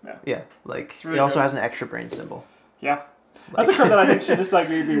 yeah. Yeah, like really it also good. has an extra brain symbol. Yeah. That's a card that I think should just like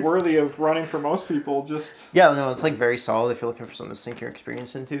be worthy of running for most people. Just Yeah, no, it's like very solid if you're looking for something to sink your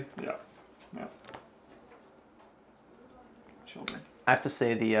experience into. yeah. Children. I have to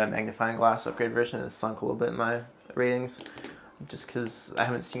say the magnifying glass upgrade version has sunk a little bit in my ratings, just because I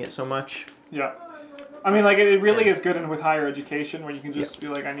haven't seen it so much. Yeah. I mean, like, it really is good in with higher education, where you can just be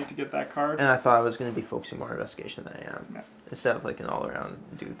like, I need to get that card. And I thought I was going to be focusing more on investigation than I am. Yeah. Instead of like an all-around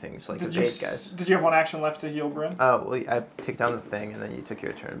do things like the Jade guys. Did you have one action left to heal Bryn? Well, I take down the thing, and then you took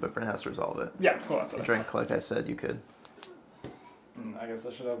your turn, but Bryn has to resolve it. Yeah, cool, that's what Drink, like I said, you could. I guess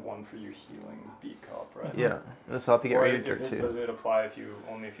I should have one for you healing beat cop, right? Yeah, this will help you get rid of your dirt too. Does it apply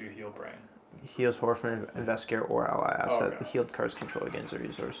only if you heal brain? Heals horror from investigator or ally asset. Oh, okay. The healed cards control against a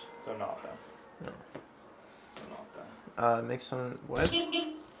resource. So not then. No. So not then. Make some what?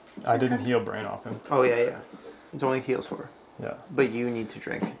 I didn't heal brain off him. Oh yeah. It's only heals horror. Yeah. But you need to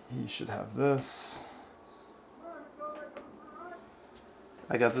drink. He should have this.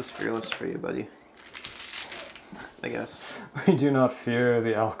 I got this fearless for you, buddy. I guess. We do not fear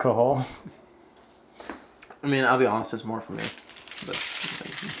the alcohol. I mean, I'll be honest, it's more for me. But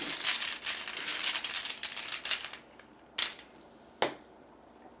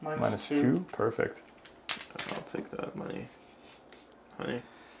Minus -2? Perfect. I'll take that money. Honey.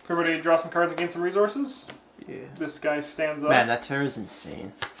 Everybody draw some cards against some resources. Yeah. This guy stands up. Man, that turn is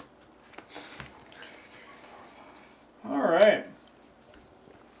insane. Alright.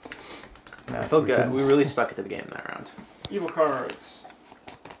 Yeah, So good. We really stuck it to the game that round. Evil cards.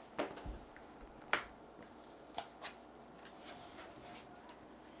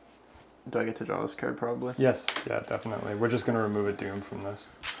 Do I get to draw this card probably? Yes, yeah, definitely. We're just going to remove a doom from this.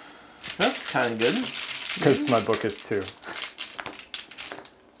 That's kind of good. Because my book is 2.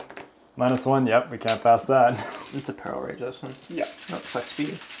 -1, yep, we can't pass that. It's a peril rage, isn't it? Yeah. Not flex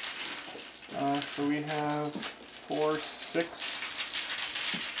speed. So we have 4,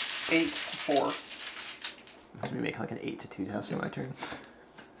 6, 8 to 4. I'm going to make like an 8 to 2 test on my turn.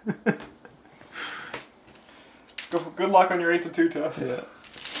 Good luck on your 8 to 2 test. Yeah.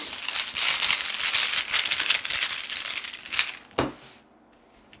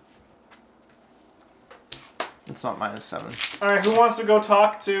 It's not -7. Alright, who wants to go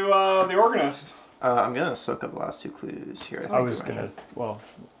talk to the organist? I'm going to soak up the last 2 clues here. I was going to, well,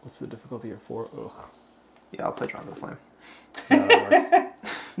 what's the difficulty here? 4? Ugh. Yeah, I'll play Drawn to the Flame. Yeah, that works.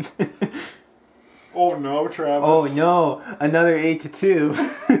 Oh no, Travis. Oh no, another 8 to 2.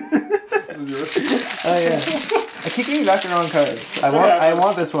 This is yours. Oh yeah. I keep getting back the wrong cards. I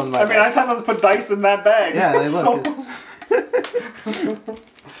want this one. I mean, I sometimes put dice in that bag. Yeah, they look.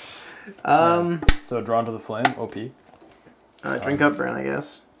 So Drawn to the Flame, OP. Drink up, Bran, I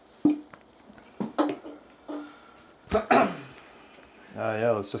guess.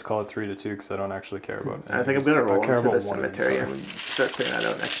 Yeah, let's just call it 3 to 2 because I don't actually care about it. I think I'm gonna roll care into about the one of these cemetery cards. and start clearing that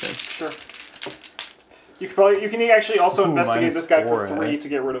out next turn. Sure. You can actually also investigate this guy for -4, 3 eh? to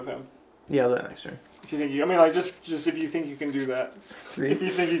get rid of him. Yeah, I'll do that next turn. If you think I mean, like just if you think you can do that. 3. If you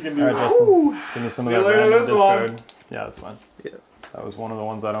think you can do Alright, that. Justin, give me some See of you that later, random this discard. one. Yeah, that's fine. Yeah. That was one of the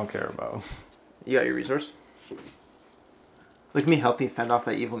ones I don't care about. You got your resource. Look at me help you fend off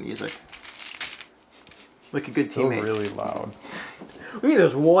that evil music. Like a good Still teammate. really loud. Look at me,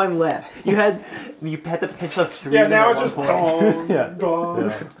 there's 1 left. You had the potential of 3. Yeah, now at it's one just point. dong, Yeah. dong.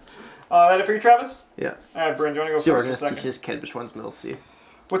 Yeah. That it for you, Travis? Yeah. Alright, Bryn, do you want to go So we're first or gonna second? teach this kid which one's middle C.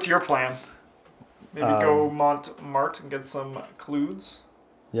 What's your plan? Maybe go Montmartre and get some clues?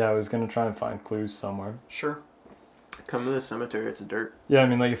 Yeah, I was going to try and find clues somewhere. Sure. Come to the cemetery, it's a dirt. Yeah, I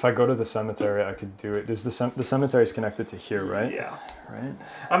mean, like, if I go to the cemetery, I could do it. There's the cemetery's connected to here, right? Yeah. Right?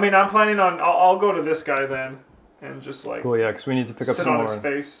 I mean, I'm planning on... I'll go to this guy then. And just, like... Cool, yeah, because we need to pick up sit some on more. his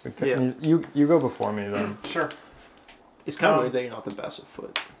face. Yeah. You go before me, then. Sure. It's kind of weird that you're not the best at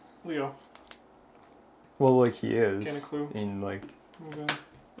foot. Leo. Well, like, he is. Get a clue. In, like, Okay.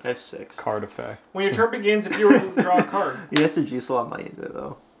 I have 6. card effect. When your turn begins, if you were to draw a card. He has to juice a lot of money into it,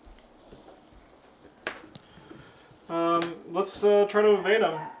 though. Let's try to evade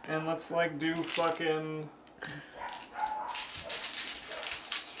him. And let's, like, do fucking...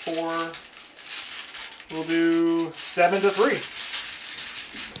 4... We'll do 7 to 3.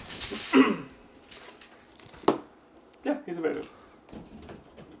 Yeah, he's evaded.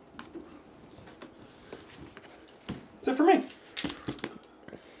 That's it for me.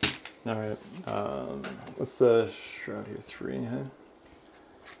 Alright, what's the shroud here? 3, huh?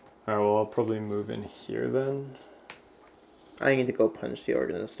 Alright, well, I'll probably move in here then. I need to go punch the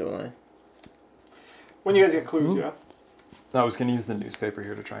organist, don't I? When you guys get clues, yeah? I was gonna use the newspaper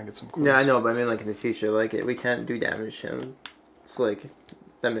here to try and get some clues. Yeah, I know, but I mean, like in the future, like we can't do damage to him. It's like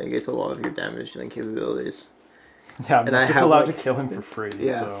that mitigates a lot of your damage dealing capabilities. Yeah, I'm And not I just have, allowed like- to kill him for free.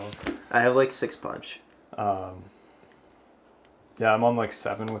 Yeah. So, I have like 6 punch. yeah, I'm on like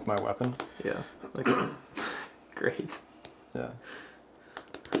 7 with my weapon. Yeah. Like, great. Yeah.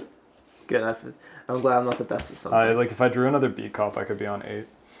 Good. I'm glad I'm not the best at something. Like if I drew another B cop, I could be on 8.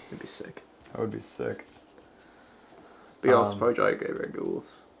 It'd be sick. That would be sick. But you also probably draw your graveyard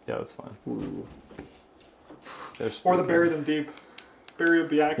ghouls. Yeah, that's fine. Ooh. Or the bury them deep. Bury a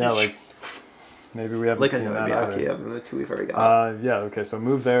Biaki. Yeah, like maybe we haven't Like seen another that Biaki either. other than the 2 we've already got. Yeah, okay, so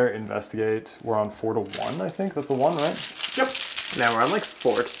move there, investigate. We're on 4 to 1, I think. That's a 1, right? Yep. Now we're on like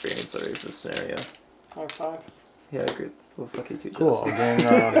 4 experience already for this scenario. 5/5. Yeah, I agree. Well, fuck you too, Cool. Jess.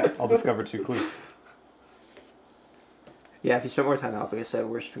 I'll gain. I'll discover 2 clues. Yeah, if you spend more time helping us out,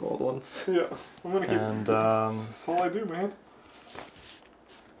 we're old ones. Yeah. I'm gonna keep. And That's all I do, man.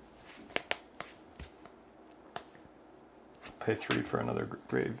 pay 3 for another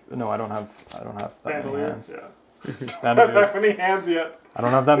grave. No, I don't have that many Bandolier. hands. Yeah. Not Bandoliers. that many hands yet. I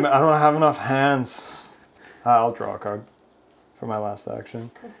don't have enough hands. I'll draw a card for my last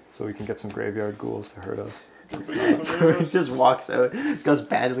action, so we can get some graveyard ghouls to hurt us. He just walks out. He's got his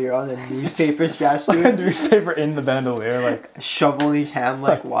bandolier on and newspaper stretched to A him. newspaper in the bandolier, like A shovel in each hand,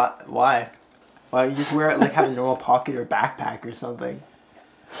 like what? Why? Why you just wear it like have a normal pocket or backpack or something?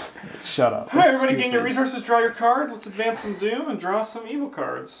 shut up. Alright, everybody gain your stupid. resources, draw your card. Let's advance some Doom and draw some evil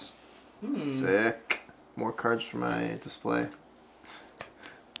cards. Sick. More cards for my display.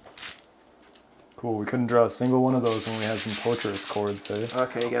 Cool. We couldn't draw a single one of those when we had some torturous chords, eh?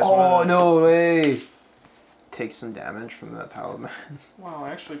 Okay, you guys. Oh wanna no way! Take some damage from that paladin. Wow,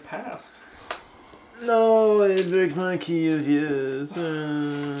 I actually passed. No, I break my key of yes.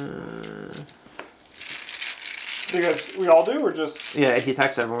 So you guys, we all do, or just Yeah, he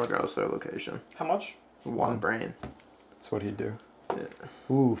attacks everyone regardless of their location. how much? 1 brain. That's what he'd do. Yeah.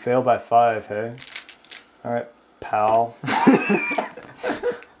 Ooh, fail by 5, hey? Alright, pal.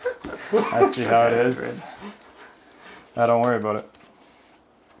 I see how it is. Don't worry about it.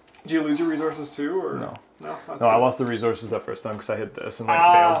 Did you lose your resources too, or No. No, that's No, I good. lost the resources that first time because I hit this and like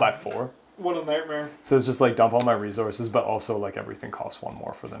Ah. failed by 4. What a nightmare. So it's just like dump all my resources, but also like everything costs 1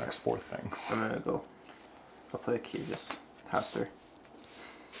 more for the next 4 things. I'm gonna go. I'll play a key, just Haster.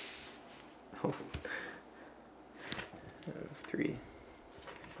 Oh. 3.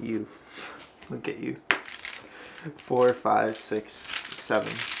 You. Look at you. 4, 5, 6, 7,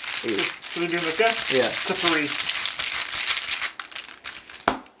 8. So you're doing this guy? Yeah. To 3.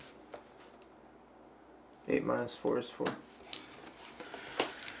 8 minus 4 is 4.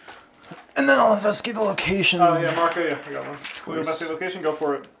 And then I'll investigate the location. Oh yeah, Marco, yeah, I got one. Clue Nice. investigate location, go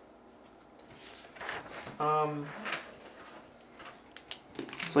for it.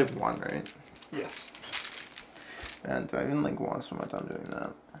 It's like 1, right? Yes. And do I even like want to spend my time doing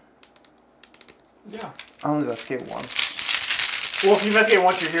that? Yeah. I'll investigate once. Well, if you investigate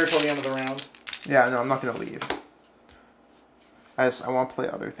once, you're here till the end of the round. Yeah, no, I'm not gonna leave. I want to play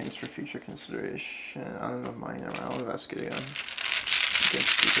other things for future consideration. I don't know mine. I'll investigate again. Get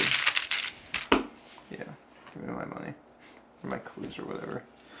stupid. Yeah, give me my money. Or my clues or whatever.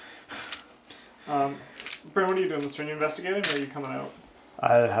 Brent, what are you doing this turn? You investigating, or are you coming out?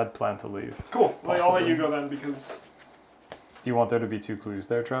 I had planned to leave. Cool. Well, I'll let Possibly. you go then, because Do you want there to be 2 clues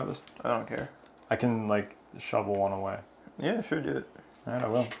there, Travis? I don't care. I can like shovel 1 away. Yeah, sure, do it. Alright, I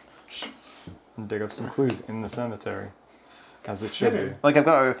will. And dig up some clues in the cemetery. As it should be. Like, I've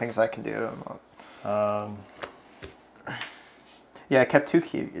got other things I can do. I'm not... Yeah, I kept 2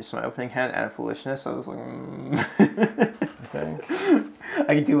 keys. My opening hand and foolishness. I was like, I think.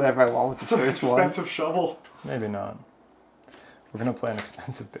 I can do whatever I want with it's the an first one. expensive shovel. Maybe not. We're gonna play an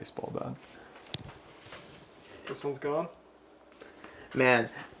expensive baseball bat. This one's gone. Man,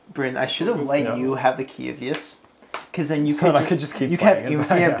 Bryn, I should have let Yeah. you have the key of this. Because then you So could I could just keep you playing kept it.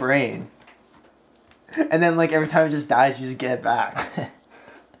 infinite Yeah. brain. And then, like, every time it just dies, you just get it back. It'd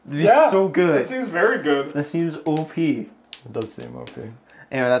be so good. That seems very good. That seems OP. Anyway, It does seem OP.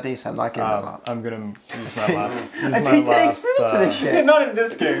 that being said, I'm not giving them up. I'm gonna use my last. Use I my paid 10 last experience for this Yeah, shit. not in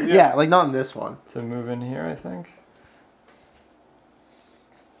this game. Yeah. Yeah, like, not in this one. to move in here, I think.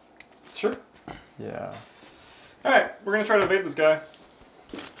 Sure. Yeah. Alright, we're going to try to evade this guy.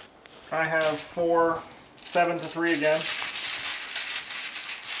 I have 4, 7 to 3 again.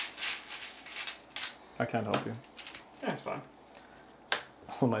 I can't help you. Yeah, it's fine.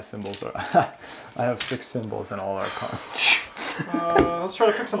 All my symbols are. I have 6 symbols in all ARKHAM. Let's try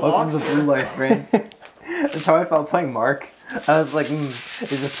to fix some Welcome locks to Blue here. Life, Bryn. That's how I felt playing Mark. I was like, is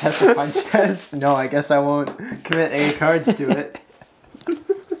this test a punch test? No, I guess I won't commit any cards to it.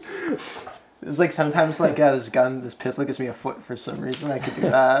 It's like sometimes like, yeah, this pistol gives me a foot for some reason. I could do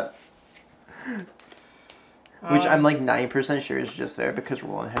that. Which I'm like 90% sure is just there because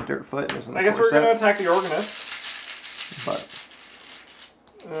Roland had dirt foot. I guess we're going to attack the Organist. But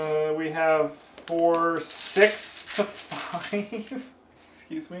we have 4, 6 to 5.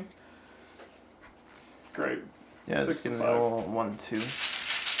 Excuse me. Great. Yeah, 6 just to give me 5. a little 1, 2.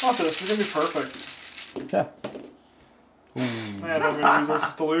 Watch this. This is going to be perfect. Yeah. Man, I don't have any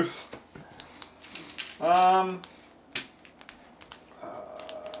resources to lose. I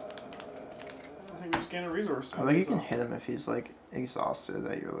think we just gain a resource. I think you can hit him if he's like exhausted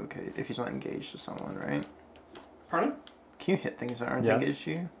that you're located. If he's not engaged to someone, right? Pardon? Can you hit things that aren't engaged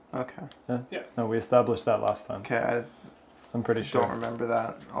to you? Okay. Yeah. No, we established that last time. Okay, I'm pretty sure. don't remember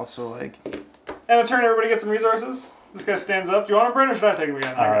that. Also, like... And a turn, everybody get some resources. This guy stands up. Do you want him, Brent, or should I take him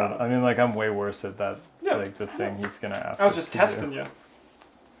again? I got him. I mean, like, I'm way worse at that. Yeah. Like, the thing he's going to ask I was us just to testing do. you.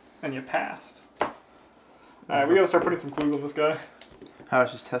 And you passed. Alright, we gotta start putting some clues on this guy. I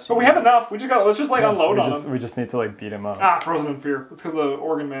was just testing. But we have enough. We just got. Let's just like unload on him. We just need to like beat him up. Ah, frozen in fear. It's because the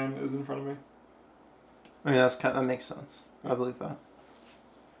organ man is in front of me. I mean, that makes sense. I believe that.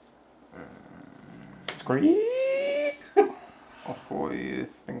 Squeak! Oh, you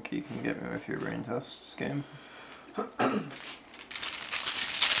think you can get me with your brain tests game?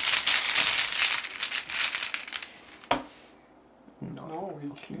 No, he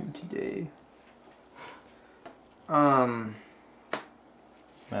can't. Today.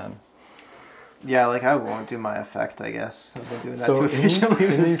 Man. Yeah, like I won't do my effect, I guess. I've been doing that So too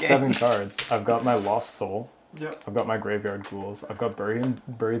efficiently in these game. 7 cards, I've got my Lost Soul. Yep. I've got my Graveyard Ghouls. I've got Bury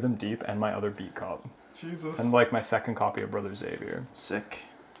Them Deep and my other Beat Cop. Jesus. And like my second copy of Brother Xavier. Sick.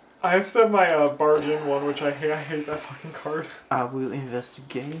 I still have my Barge In one, which I hate. I hate that fucking card. I will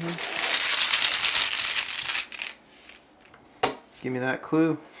investigate. Give me that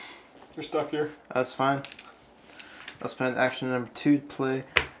clue. You're stuck here. That's fine. I'll spend action number 2 to play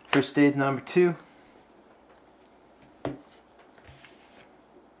first aid number 2.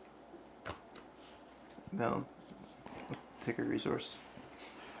 Then take a resource.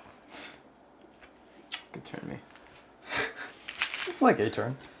 Good turn me. It's like a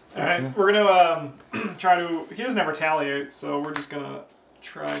turn. Alright, we're gonna try to. He doesn't ever retaliate, so we're just gonna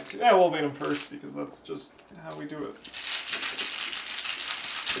try to. Yeah, we'll evade him first because that's just how we do it.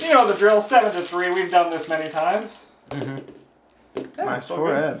 You know the drill. 7 to 3. We've done this many times. Mm-hmm. Yeah, Nice so 4,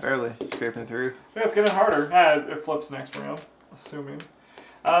 good. yeah, barely scraping through. Yeah, it's getting harder. It flips next round, assuming.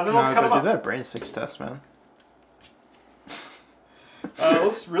 Then let's cut him do up. that brain 6 test, man.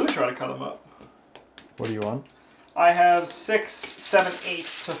 Let's really try to cut him up. What do you want? I have 6, 7, 8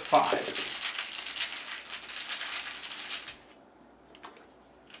 to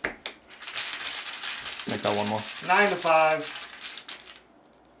 5. Make that one more. 9 to 5.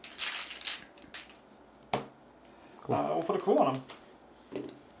 Cool. We'll put a clue on him.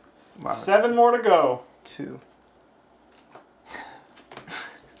 Wow. 7 more to go. 2.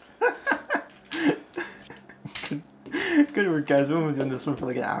 Good work, guys. We've been doing this one for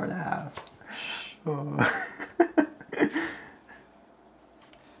like an hour and a half. Oh.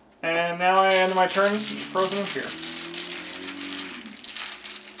 And now I end my turn, frozen in fear.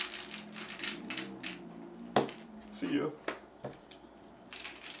 See you.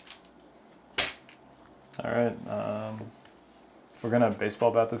 Alright, we're gonna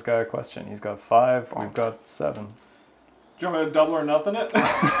baseball bat this guy a question. He's got 5, we've got 7. Do you want me to double or nothing it?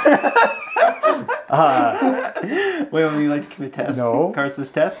 Wait, would you like to commit test? No. Cards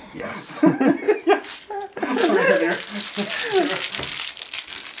this test? Yes.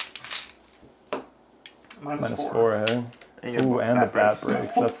 Minus 4. 4, hey? Ooh, and the bat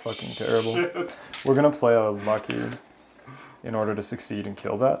breaks. That's fucking terrible. Shit. We're gonna play a lucky in order to succeed and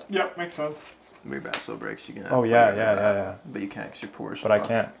kill that. Yep, makes sense. Your bat still breaks. You can. Oh yeah. But you can't because you're poor. But I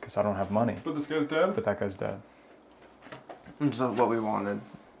can't because I don't have money. But this guy's dead? But that guy's dead. Which is what we wanted.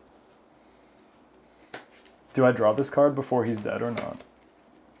 Do I draw this card before he's dead or not?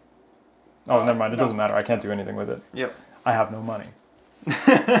 Oh, never mind. It doesn't matter. I can't do anything with it. Yep. I have no money.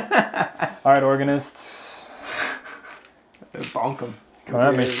 All right, organists. Bonk him. Come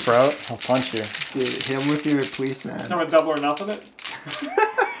at me, Sprout. I'll punch you. Dude, hit him with your policeman. Do you want me to double or nothing it?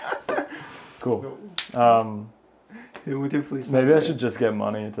 Cool. Hit him with your policeman. Maybe I should just get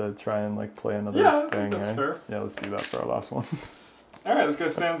money to try and like play another thing. That's fair. Yeah, let's do that for our last one. Alright, this guy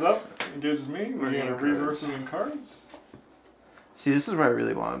stands up, engages me. We're Yeah, going to cards. resources and cards. See, this is where I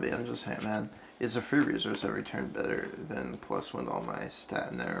really want to be. I'm just saying, man. Is a free resource every turn better than +1 to all my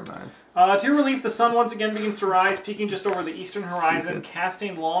stat? Never mind. To your relief, the sun once again begins to rise, peaking just over the eastern horizon, Stupid.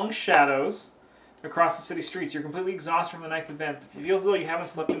 casting long shadows across the city streets. You're completely exhausted from the night's events. It feels as though you haven't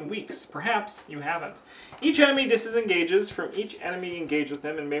slept in weeks. Perhaps you haven't. Each enemy disengages from each enemy engaged with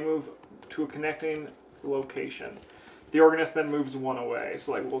them and may move to a connecting location. The organist then moves one away.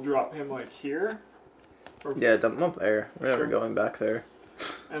 So like we'll drop him like here. Or, Yeah, dump him up there. We're never Sure. going back there.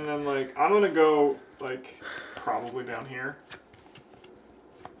 And then like I'm gonna go like probably down here.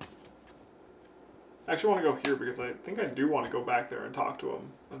 I actually want to go here because I think I do want to go back there and talk to him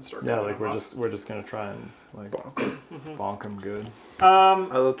and start. Yeah, calling like him up. we're just gonna try and like bonk him good. I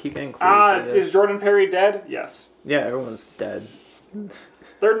will keep getting clues. I guess. Is Jordan Perry dead? Yes. Yeah, everyone's dead.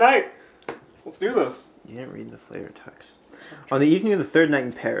 Third night. Let's do this. You didn't read the flavor text. On the evening of the third night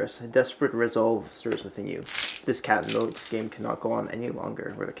in Paris, a desperate resolve stirs within you. This cat and mouse game cannot go on any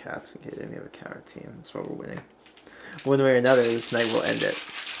longer. We're the cats. Okay, then we have a cat team. That's why we're winning. One way or another, this night will end it.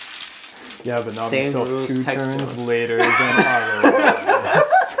 Yeah, but not Same until rules, 2 text turns zone. later than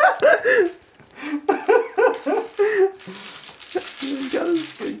otherwise. You got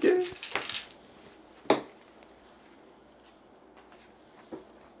this good game.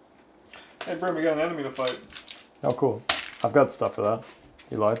 Hey, Brim, we got an enemy to fight. Oh, cool. I've got stuff for that.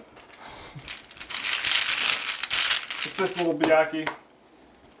 You lied. It's this little Biaki.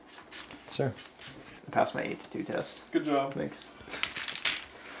 Sure. I passed my 8-2 test. Good job. Thanks.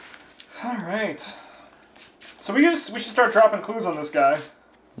 All right. So we should start dropping clues on this guy.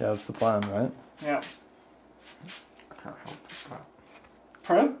 Yeah, that's the plan, right? Yeah. I can't help with that.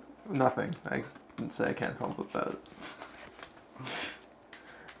 Pardon? Nothing. I didn't say I can't help with that.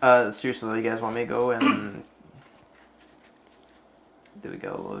 Seriously, though, you guys want me to go and do we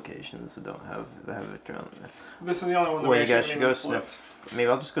go locations that don't have Victor on it? This is the only one that Well, we you guys actually should go flipped. sniff. Maybe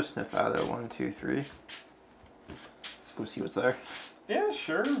I'll just go sniff out at 1, 2, 3. Let's go see what's there. Yeah,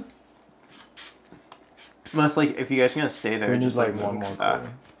 sure. Unless, like, if you guys are gonna stay there, We need just like like one move more back.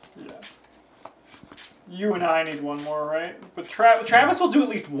 clue. Yeah. You and I need one more, right? But Travis will do at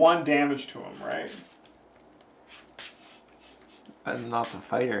least 1 damage to him, right? I'm not the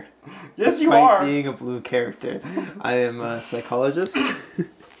fighter. Yes, you Despite are. being a blue character, I am a psychologist.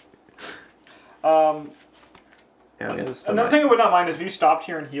 Yeah, Another thing I would not mind is if you stopped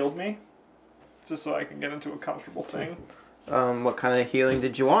here and healed me, just so I can get into a comfortable thing. What kind of healing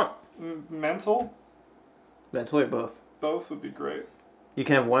did you want? Mental, Mental or both? both would be great. You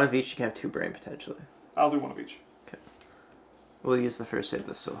can have 1 of each. You can have 2 brain potentially. I'll do 1 of each. We'll use the first aid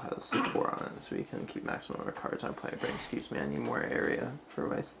that still has 4 on it, so we can keep maximum of our cards on play. Brain, excuse me, I need more area for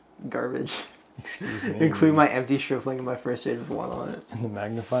my garbage. Excuse me. Include my empty shriveling and my first aid with 1 on it. In the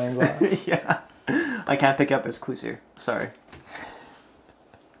magnifying glass. Yeah. I can't pick up as clues here. Sorry.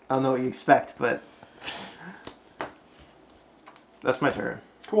 I don't know what you expect, but that's my turn.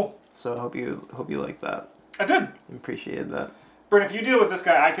 Cool. So I hope you like that. I did. Appreciated that. Brent, if you deal with this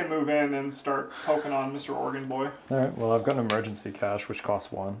guy, I can move in and start poking on Mr. Organ Boy. All right. Well, I've got an emergency cache, which costs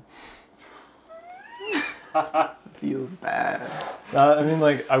 1. Feels bad. I mean,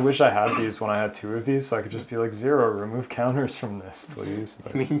 like, I wish I had these when I had 2 of these, so I could just be like 0. Remove counters from this, please.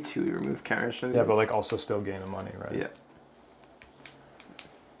 But, I mean, 2 remove counters from yeah, these. but like also still gain the money, right? Yeah.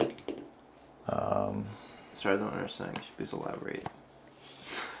 Sorry, I don't understand. Could you please elaborate?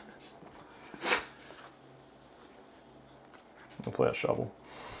 We'll play a shovel.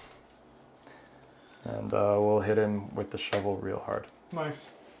 And we'll hit him with the shovel real hard.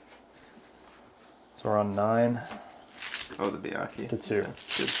 Nice. So we're on 9 Oh, the Biaki. to 2. Yeah,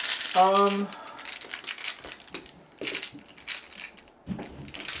 good.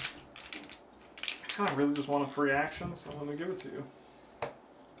 I kind of really just want a free action, so I'm going to give it to you.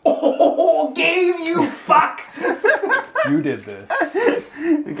 Oh, game, you fuck! You did this.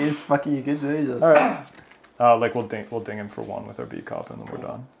 The game's fucking you good today, just. All right. Like we'll ding him for 1 with our B cop, and then we're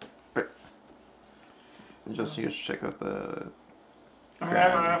done. Just you just check out the. I mean,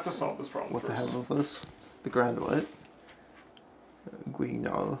 I have to solve this problem What first. the hell was this? The Grand what?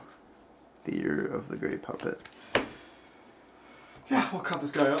 Guignol. The Year of the Great Puppet. Yeah, we'll cut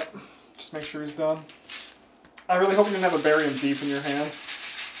this guy up. Just make sure he's done. I really hope you didn't have a berry and deep in your hand.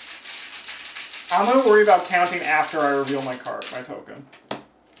 I'm going to worry about counting after I reveal my card, my token.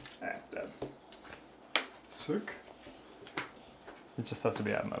 It's dead. Sick. It just has to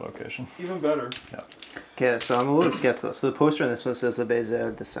be at my location. Even better. Yeah. Okay, so I'm a little skeptical. So the poster on this one says the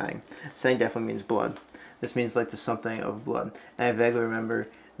Beza de Sang. Sang definitely means blood. This means like the something of blood. And I vaguely remember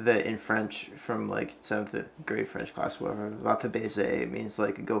that in French from like 7th grade French class, whatever, la te baiser means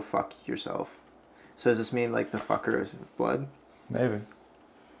like go fuck yourself. So does this mean like the fucker of blood? Maybe.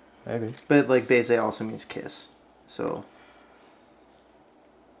 Maybe. But like Beze also means kiss, so.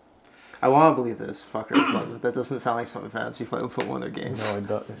 I want to believe this fucker, but that doesn't sound like something Fantasy Flight would put one of their games. No, it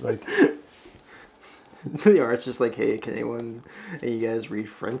does. Like. The art's just like, hey, can anyone, you guys read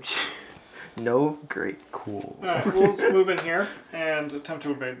French? No? Great. Cool. Alright, we'll move in here and attempt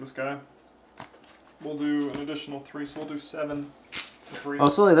to evade this guy. We'll do an additional 3, so we'll do 7. 3.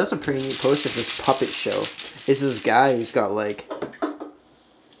 Also, like, that's a pretty neat poster of this puppet show. It's this guy who's got, like...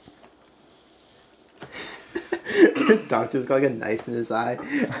 The doctor's got, like, a knife in his eye.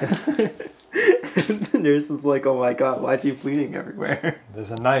 And the nurse is like, oh my god, why is he bleeding everywhere?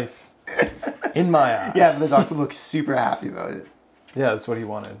 There's a knife in my eye. Yeah, but the doctor looks super happy about it. Yeah, that's what he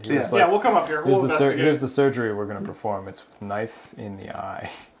wanted. He was Yeah, like, we'll come up here. here's, We'll here's the surgery we're going to perform. It's knife in the eye.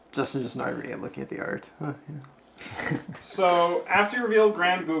 Justin just not really looking at the art. Huh, yeah. So, after you reveal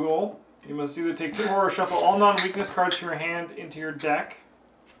Grand Google, you must either take 2 horror, shuffle all non-weakness cards from your hand into your deck,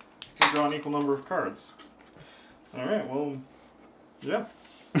 and draw an equal number of cards. Alright, well, yeah.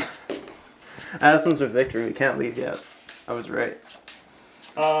 This one's a victory. We can't leave yet. I was right.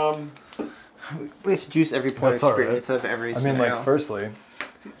 We have to juice every point of experience of every scenario. like, firstly,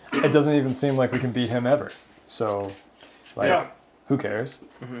 it doesn't even seem like we can beat him ever. So, like, who cares?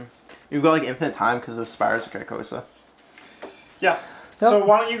 Mm-hmm. You've got, like, infinite time because of Spires of Carcosa. Yeah. Yep. So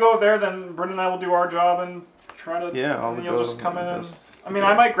why don't you go there, then Bryn and I will do our job and try to... Yeah, and you'll just come in and... I mean,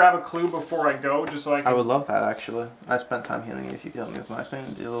 I might grab a clue before I go, just so I can... I would love that, actually. I spent time healing you if you could help me with my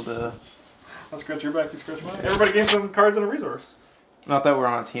thing. Do a little bit of... I'll scratch your back, you scratch mine. Everybody gains some cards and a resource. Not that we're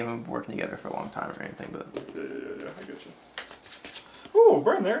on a team and working together for a long time or anything, but... Yeah, I get you. Ooh,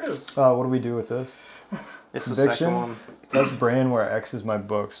 Bryn, there it is. What do we do with this? It's Conviction. the second one. That's brain where X is my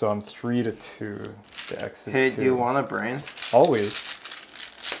book, so I'm 3 to 2. The X is 2. Hey, do you want a brain? Always.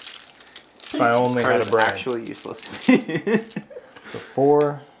 If I only had a brain. Actually useless. So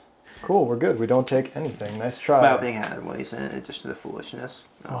 4. Cool, we're good. We don't take anything. Nice try. Without being handed one, in addition to the foolishness.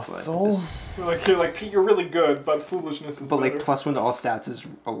 Oh, soul. Like, Pete, you're really good, but foolishness is better. But, like, +1 to all stats is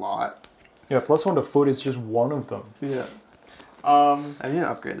a lot. Yeah, +1 to foot is just one of them. Yeah. I didn't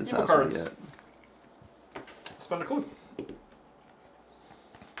upgrade this asset yet. Spend a clue.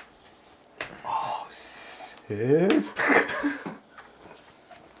 Oh, sick.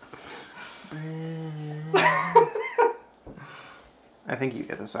 I think you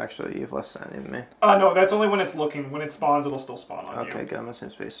get this, actually. You have less sanity than me. No, that's only when it's looking. When it spawns, it'll still spawn on you. Okay, good. I'm in the same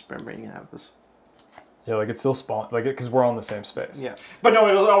space. Brain, you can have this. Yeah, like, it still spawns. Like, because we're on the same space. Yeah. But no,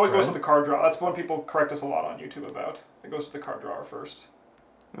 it always goes with the card draw. That's one people correct us a lot on YouTube about. It goes with the card drawer first.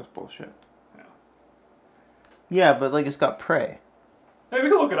 That's bullshit. Yeah. Yeah, but, like, it's got prey. Hey, we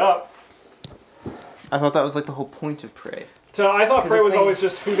can look it up. I thought that was, like, the whole point of prey. So I thought prey was always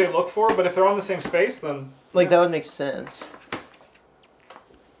just who they look for, but if they're on the same space, then... Like, that would make sense.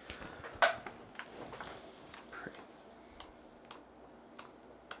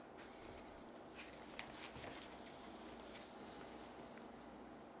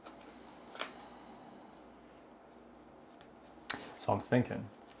 So I'm thinking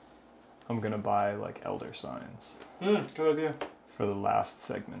I'm going to buy, like, Elder Signs. Good idea. For the last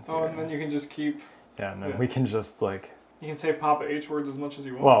segment. Oh, and then you can just keep... Yeah, and then we can just, like... You can say Papa H words as much as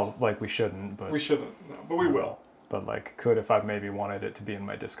you want. Well, like, we shouldn't, but... We shouldn't, no, but we will. But, like, could if I maybe wanted it to be in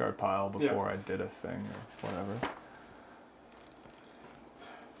my discard pile before I did a thing or whatever.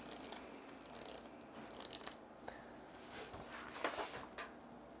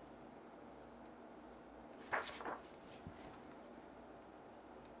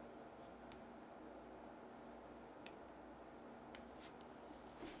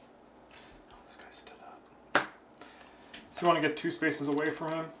 So you want to get 2 spaces away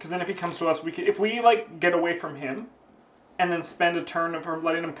from him? Because then if he comes to us, we can, if we, like, get away from him and then spend a turn of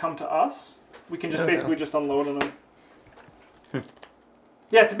letting him come to us, we can just basically just unload on him.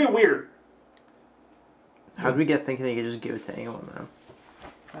 Yeah, it's a bit weird. How did we get thinking that you could just give it to anyone,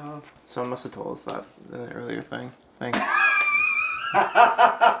 man? Someone must have told us that in the earlier thing. Thanks.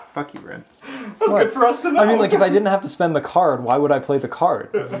 Fuck you, Bryn. That's good for us to know. I mean, like, if I didn't have to spend the card, why would I play the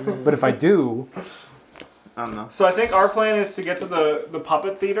card? But if I do... I don't know. So I think our plan is to get to the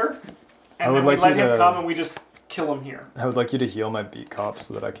puppet theater, and then we let him come and we just kill him here. I would like you to heal my beat cop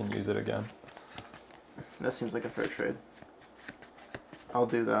so that I can use it again. That seems like a fair trade. I'll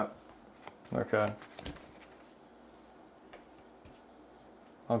do that. Okay.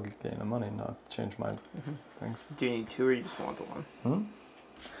 I'll gain the money, not change my things. Do you need 2 or you just want the 1? Hmm?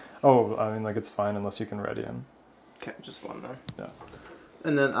 Oh, I mean, like, it's fine unless you can ready him. Okay, just 1 then. Yeah.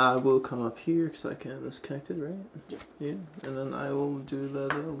 And then I will come up here because I can. It's connected, right? Yep. Yeah. And then I will do the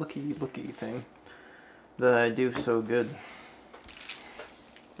looky thing that I do so good.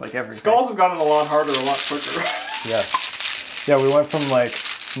 Like everything. Skulls have gotten a lot harder, a lot quicker. Yes. Yeah, we went from like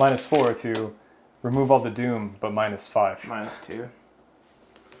 -4 to remove all the doom, but -5. -2.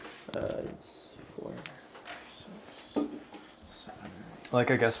 It's 4, 6, 7.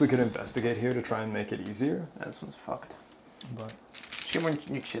 Like, I guess we could investigate here to try and make it easier. Yeah, this one's fucked. But Just get more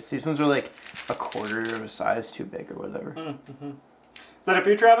new shits. These ones are like a quarter of a size too big or whatever. Is that it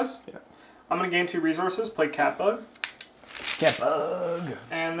for you, Travis? Yeah. I'm going to gain 2 resources, play Cat Bug. Cat Bug!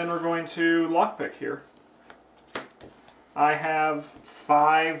 And then we're going to lockpick here. I have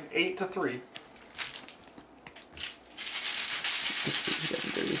 5, 8 to 3. This is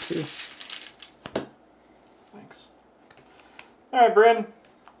getting dirty too. Thanks. Alright, Bryn.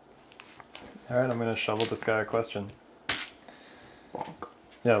 Alright, I'm gonna shovel this guy a question. Bonk.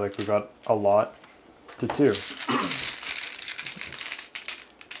 Yeah, like we got a lot to 2.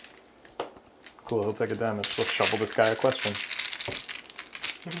 Cool, he'll take a damage. Let's shovel this guy a question.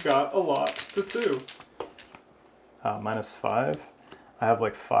 We've got a lot to 2. -5. I have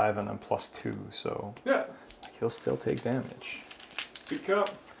like 5 and then +2, so Yeah. he'll still take damage. Beak up.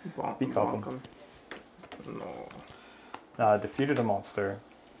 Bonk. Beak up bonk him. No. Defeated a monster.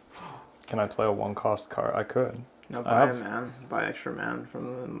 Can I play a 1-cost card? I could. No, I buy have- a man. Buy extra man from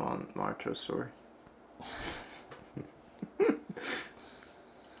the Montrose store.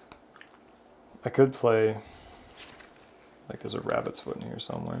 I could play, like there's a rabbit's foot in here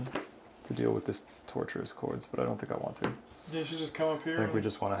somewhere to deal with this torturous chords, but I don't think I want to. Yeah, you should just come up here. I think we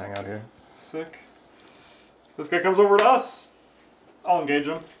just want to hang out here. Sick. If this guy comes over to us, I'll engage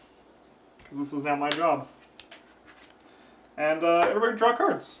him. Because this is now my job. And everybody draw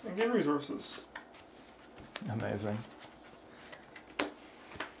cards and gain resources. Amazing.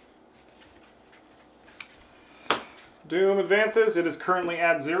 Doom advances. It is currently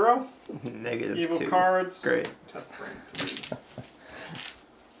at 0. -2. Evil cards. Great. Test brain 3.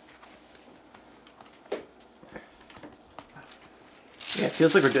 Yeah, it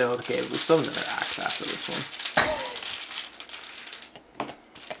feels like we're doing okay. We still have another act after this one.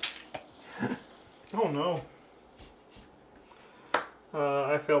 Oh no.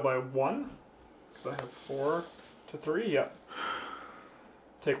 I fail by 1. Because I have 4 to 3. Yep.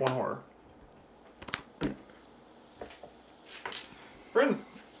 Take 1 horror. Bryn.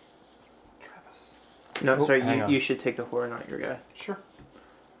 Travis. No, Oh, sorry, hang on. you should take the horror, not your guy. Sure.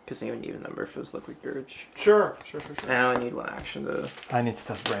 Because you have an even number if it was Liquid Gurge. Sure. And I only need 1 action to... I need to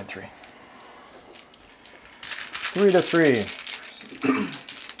test brain 3. 3 to 3.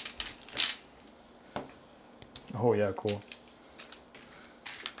 Oh yeah, cool.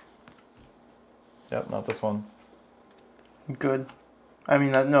 Yep, not this one. Good. I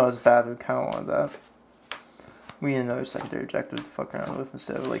mean, no, it's bad. We kind of wanted that. We need another secondary objective to fuck around with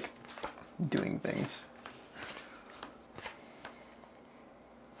instead of, like, doing things.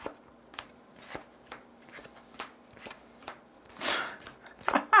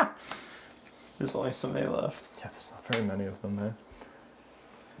 There's only so many left. Yeah, there's not very many of them, man.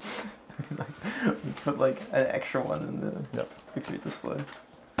 We put, like, an extra one in the Yep. victory display.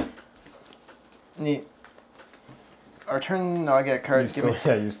 Neat. Our turn. No, I get a card. Give me.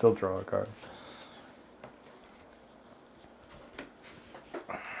 Yeah, you still draw a card.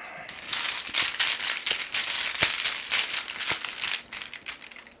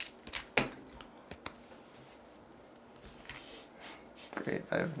 Great.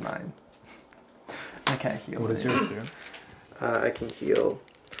 I have 9. I can't heal. What does any. yours do? I can heal.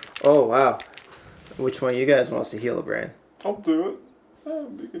 Oh wow. Which one of you guys wants to heal a brain? I'll do it.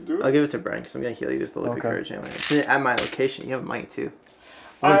 You can do it. I'll give it to Brian because I'm gonna heal you with the liquid Okay. courage anyway. It's at my location. You have money too.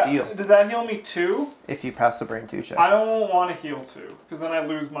 What a deal. Does that heal me 2? If you pass the brain 2 check. I don't want to heal 2, because then I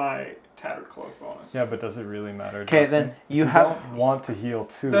lose my Tattered Cloak bonus. Yeah, but does it really matter? Okay, Justin? then you If have. don't want to heal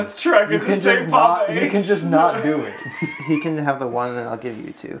 2. That's true. I You can can just say just Papa not. You H. can just not do it. He can have the 1, and then I'll give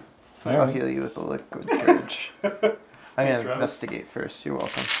you 2. I'll Thanks. heal you with the liquid courage. I'm Thanks, gonna Travis. investigate first. You're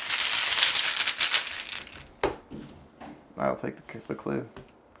welcome. I'll take the clue.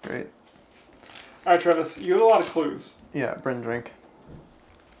 Great. Alright, Travis, you have a lot of clues. Yeah, Bryn drink.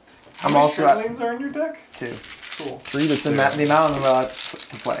 How I'm many also at shrivelings are in your deck? 2. Cool. 3 to The 2. amount I'm allowed to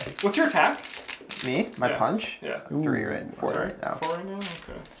play. What's your attack? Me? My Yeah. punch? Yeah. 3 right, 4 Sorry, right now. 4 right now?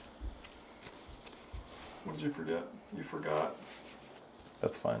 Okay. What did you forget? You forgot.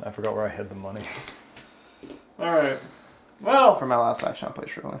 That's fine. I forgot where I hid the money. Alright. Well, For my last action, I'll play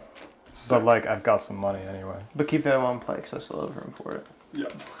Shriveling. But like, I've got some money anyway. But keep that one play because I still have room for it. yeah.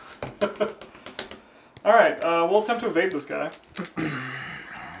 Alright, we'll attempt to evade this guy.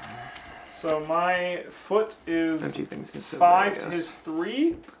 So my foot is Empty things can sit 5 there, to I his guess.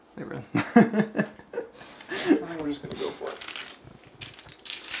 3. Hey, Bryn. I think we're just going to go for it.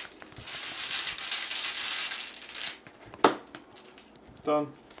 Done.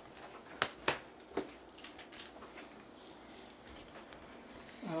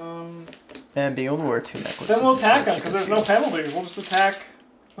 And being able to wear 2 necklaces. Then we'll attack him because there's no penalty. We'll just attack.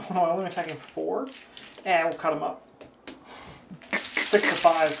 Oh no, I'm only attacking 4. Yeah, we'll cut him up. 6 to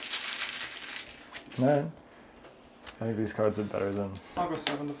 5. Alright. I think these cards are better than... I'll go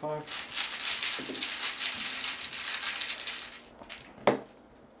 7 to 5.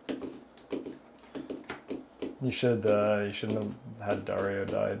 You shouldn't have had Dario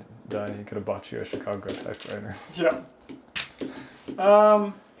die. He could have bought you a Chicago typewriter. Yeah.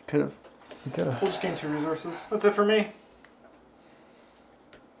 Could have. He could have. We'll just gain 2 resources. That's it for me.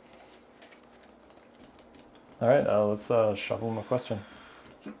 Alright, let's shuffle him a question.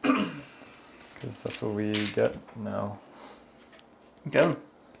 Because that's what we get now. Get him.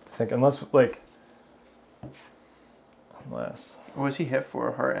 I think, unless... What was he hit for?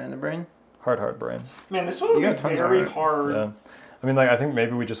 A heart and a brain? Heart, brain. Man, this one would be very hard. Yeah. I mean, I think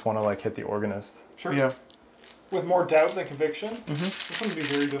maybe we just want to, hit the organist. Sure. Yeah. With more doubt than conviction. Mm-hmm. This one would be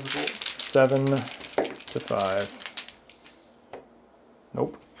very difficult. 7 to 5.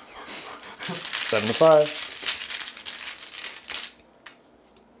 Nope. 7 to 5.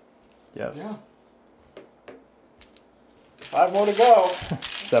 Yes. Yeah. 5 more to go.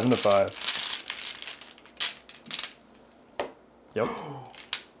 7 to 5. Yep.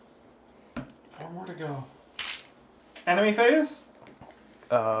 4 more to go. Enemy phase?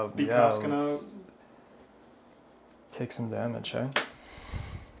 Yeah, gonna take some damage, eh?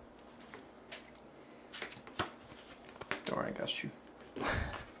 Don't worry, I got you.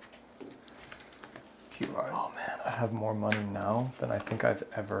 He lied. Oh man, I have more money now than I think I've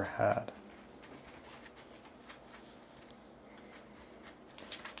ever had.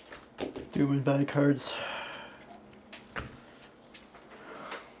 Dude with bad cards.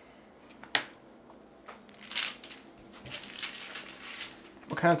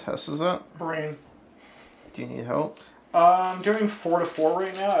 What kind of test is that? Brain. Do you need help? I'm doing 4 to 4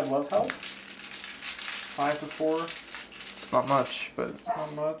 right now. I'd love help. 5 to 4. It's not much, but It's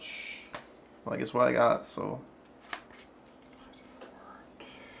not much. like it's what I got, so.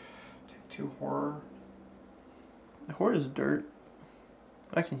 2 horror. The horde is dirt.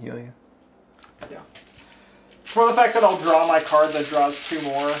 I can heal you. Yeah. For the fact that I'll draw my card that draws 2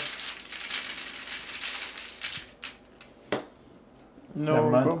 more. No, Never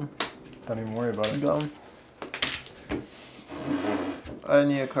mind. problem. Don't even worry about it. Go. I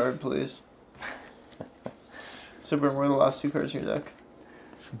need a card, please. Super, what are the last 2 cards in your deck?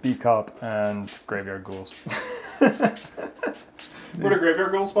 B-Cop and Graveyard Ghouls. Would a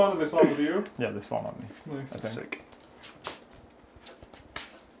graveyard girl spawn and they spawn with you? Yeah, they spawn on me. Nice. I think. Sick.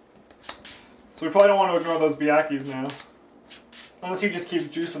 So we probably don't want to ignore those Biakis now. Unless you just keep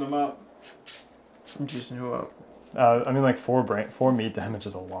juicing them up. I'm juicing who up? I mean, 4 meat damage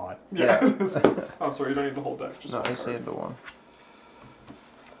is a lot. Yeah. Oh, sorry, you don't need the whole deck. Just No, one I card. saved the one.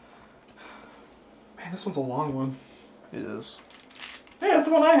 Man, this one's a long one. It is. Hey, that's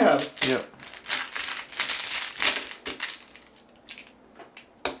the one I had. Yep.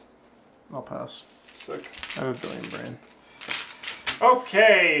 I'll pass. Sick. I have a billion brain.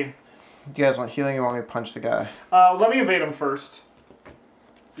 Okay. You guys want healing or want me to punch the guy? Let me evade him first.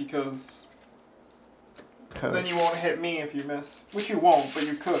 Because then you won't hit me if you miss. Which you won't, but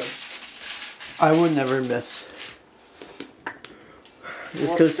you could. I would never miss. Just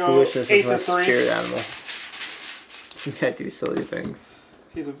Let's because go foolishness 8 is my to 3. spirit animal. You can't do silly things.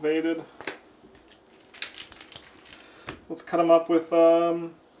 He's evaded. Let's cut him up with the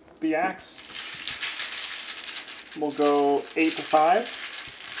axe. We'll go 8 to 5.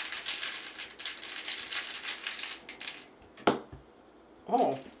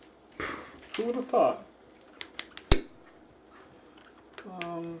 Oh, who would have thought?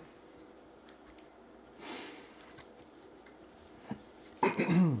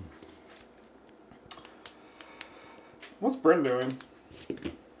 What's Bryn doing?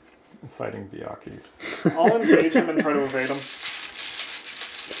 Fighting Biakis. I'll engage him and try to evade him.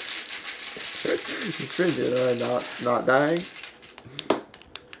 He's pretty good, not dying.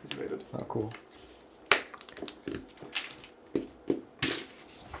 He's evaded. Oh, cool.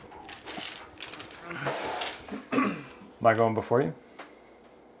 Am I going before you?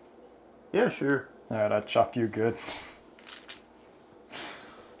 Yeah, sure. Alright, I chop you good.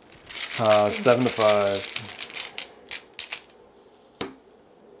 7 to 5.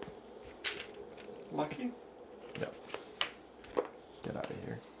 Lucky? Yep. Get out of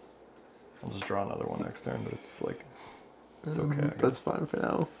here. I'll just draw another one next turn, but it's okay. I guess. That's fine for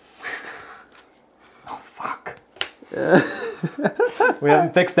now. Oh, fuck. Yeah. We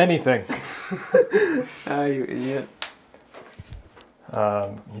haven't fixed anything. Ah, you idiot.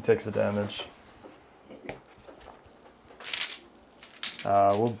 He takes the damage.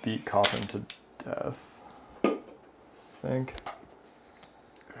 We'll beat Coffin to death, I think.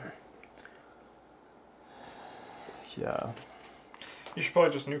 Yeah. You should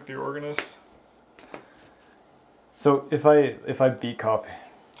probably just nuke the Organist. So if I beat Cop,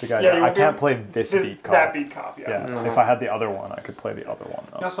 the guy, Yeah, I can't play this beat Cop. That beat Cop, yeah. Yeah. No. If I had the other one, I could play the other one.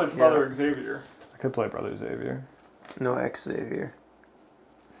 You Though. also play Brother Xavier. I could play Brother Xavier. No X Xavier.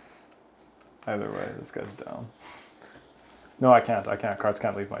 Either way, this guy's down. No, I can't. Cards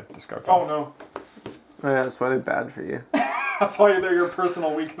can't leave my discard Oh pile. no. Oh yeah, that's why they're bad for you. That's why they're your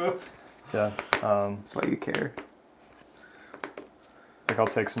personal weakness. Yeah. That's why you care. Like I'll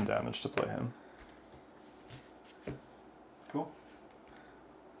take some damage to play him. Cool.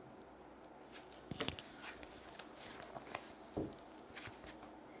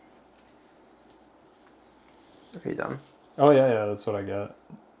 Are you done? Oh yeah, that's what I get.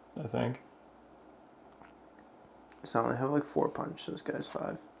 I think. So I only have like 4 punch. This guy's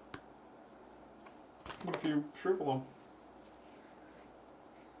 5. What if you shrivel him?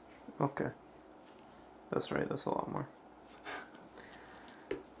 Okay. That's right. That's a lot more.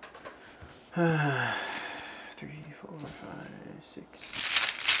 3, 4, 5, 6.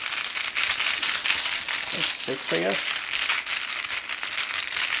 That's 6, I guess.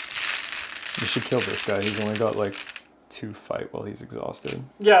 You should kill this guy. He's only got like 2 fight while he's exhausted.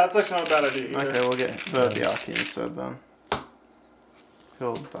 Yeah, that's actually not a bad idea either. Okay, we'll get the Aki instead then.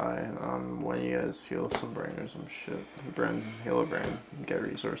 He'll die when you guys heal some brain or some shit. Heal a brain, and get a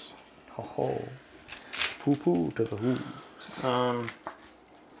resource. Ho ho. Poo poo to the who.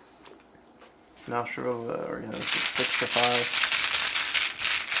 Now sure we're gonna 6 to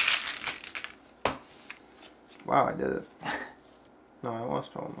 5. Wow, I did it. No, I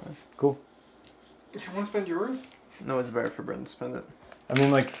lost all mine. Cool. You want to spend yours? No, it's better for Brendan to spend it. I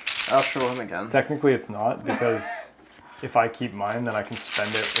mean, like, I'll show him again. technically it's not, because if I keep mine, then I can spend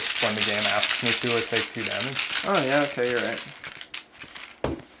it when the game asks me to or take 2 damage. Oh yeah, okay, you're right.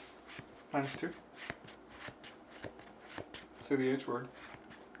 -2. Say the H word.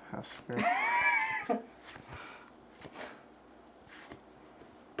 Hasker.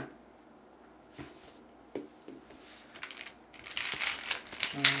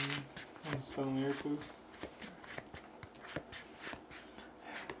 Spell in the air, please.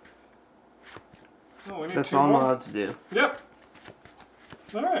 Oh, we need That's 2 all I'm more. allowed to do. Yep.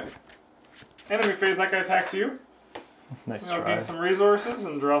 Alright. Enemy phase, that guy attacks you. Nice I'll try. gain some resources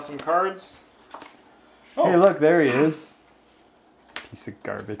and draw some cards. Oh. Hey, look, there he is. Piece of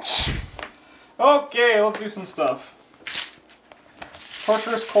garbage. Okay, let's do some stuff.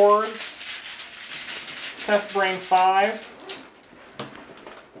 Torturous Chords. Test Brain 5.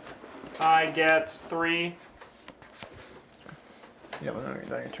 I get 3. Yeah, whenever you're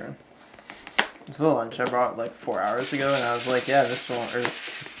done your turn. It's the lunch I brought like 4 hours ago, and I was like, yeah, this one, or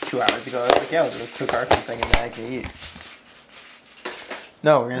 2 hours ago, I was like, yeah, we'll just cook our something and then I can eat.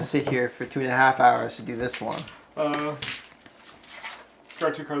 No, we're gonna sit here for 2.5 hours to do this one.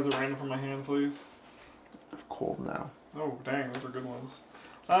 Discard 2 cards at random from my hand, please. I'm cold now. Oh, dang, those are good ones.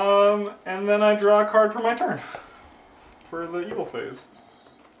 And then I draw a card for my turn. For the evil phase.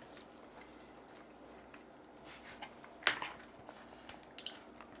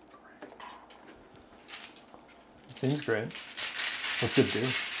 It seems great. What's it do?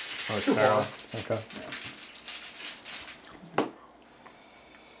 Oh, it's Two barrel. more. Okay.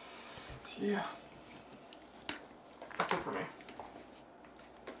 Yeah. That's it for me.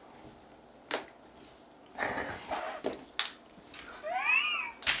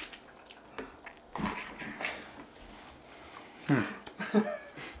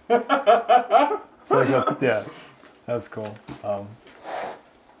 So yeah, that's cool. Oh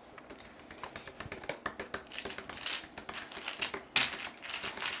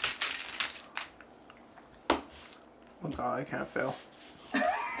god, I can't fail.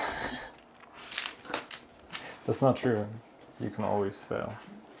 That's not true. You can always fail.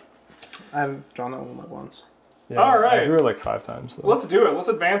 I've drawn that one like once. Yeah, All right. I drew it like 5 times. So. Let's do it. Let's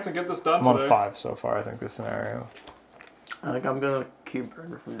advance and get this done I'm today. on 5 so far, I think, this scenario. I think I'm gonna keep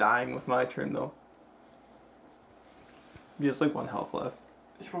Brendan from dying with my turn though. He has like 1 health left.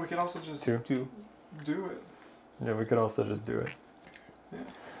 Yeah, but we could also just 2. do it. Yeah, we could also just do it. Yeah.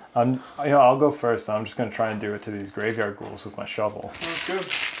 I'll go first. I'm just going to try and do it to these graveyard ghouls with my shovel. That's good.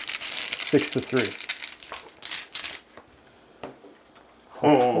 6 to 3.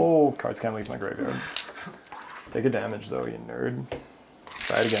 Oh, cards can't leave my graveyard. Take a damage though, you nerd.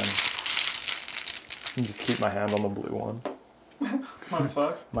 Try it again. And just keep my hand on the blue one.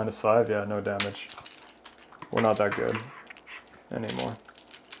 -5. -5, yeah, no damage. We're not that good. anymore.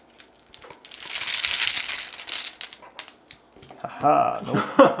 Haha,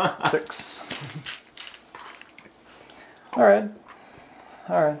 nope. 6. Alright.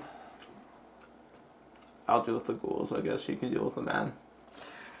 Alright. I'll deal with the ghouls, I guess. You can deal with the man.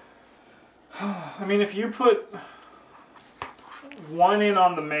 I mean, if you put 1 in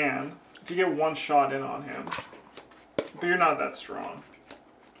on the man, if you get 1 shot in on him, but you're not that strong.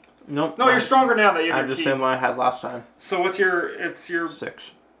 Nope. No, you're stronger now that you have I'm your just key. saying what I had last time. So what's your... It's your...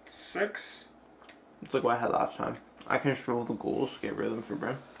 6. 6? It's like what I had last time. I can shrivel the ghouls, get rid of them for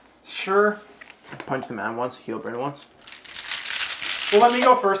Bryn. Sure. Punch the man once, heal Bryn once. Well, let me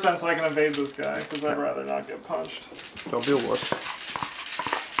go first then so I can evade this guy, because I'd rather not get punched. Don't be a wuss.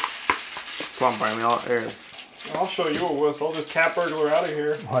 Come on, Bryn, I'll show you a wuss. I'll just cat burglar out of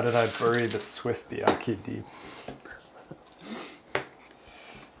here. Why did I bury the Swift Byakuya deep?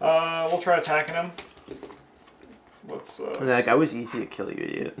 We'll try attacking him. Let's, That guy was easy to kill, you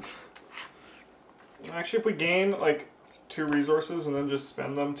idiot. Actually, if we gain, like, 2 resources and then just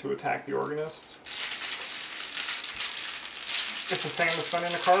spend them to attack the organist. It's the same as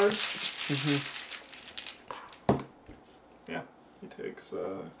spending a card? Mm-hmm. Yeah, he takes,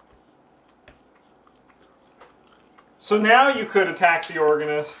 So now you could attack the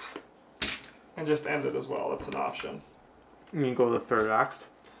organist and just end it as well. That's an option. You can go to the 3rd act.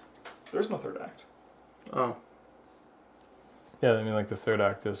 There's no 3rd act. Oh. Yeah, I mean, like, the 3rd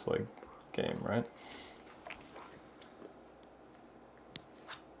act is, like, game, right?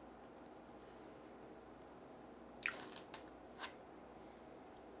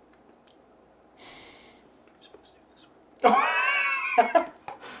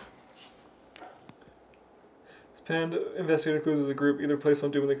 Spend investigator clues as a group. Either place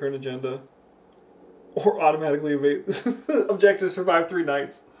one doom in the current agenda, or automatically evade objectives. Survive 3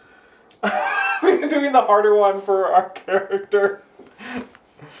 nights. We're doing the harder one for our character.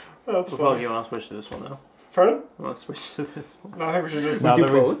 That's Well, funny. you want to switch to this one now? Pardon? You want to switch to this one? No, I think we should just Now do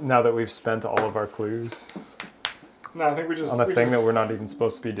that, both. now that we've spent all of our clues No, I think we just on a we thing just, that we're not even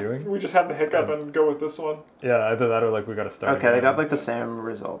supposed to be doing. we just have the hiccup and go with this one. Yeah, either that or, like, we gotta start Okay, they again. got like the same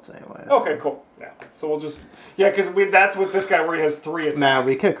results anyway. Okay, cool. Yeah. So we'll just because that's with this guy where he has 3 attacks. Man,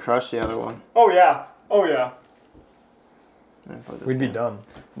 we could crush the other one. Oh yeah. Oh yeah. We'd be done.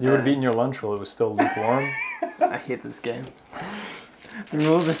 You would have eaten your lunch while it was still lukewarm. I hate this game. The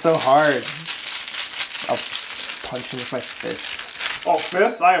rules are so hard. I'll punch him with my fists. Oh,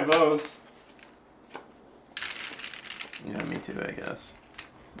 fists? I have those. Yeah, me too, I guess.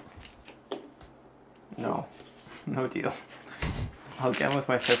 No. No deal. I'll get him with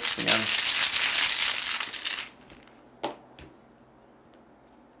my fists again.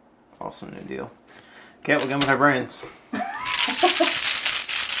 Also no deal. Okay, we'll get him with our brains.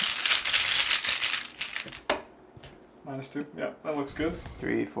 -2. Yeah, that looks good.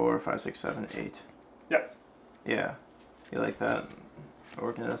 3, 4, 5, 6, 7, 8. Yep. Yeah. You like that?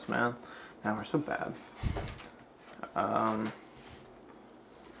 Organist, man. Man, we're so bad.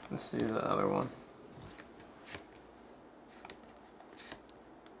 Let's see the other one.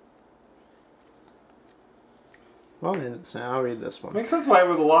 Well, I'll read this one. Makes sense why it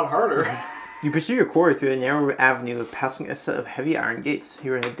was a lot harder. You pursue your quarry through a narrow avenue, passing a set of heavy iron gates.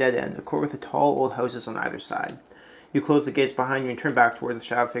 You are in a dead end, a court with tall old houses on either side. You close the gates behind you and turn back toward the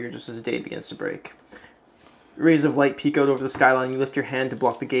shadow figure just as the day begins to break. Rays of light peek out over the skyline. You lift your hand to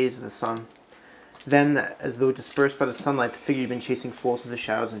block the gaze of the sun. Then, as though dispersed by the sunlight, the figure you've been chasing falls into the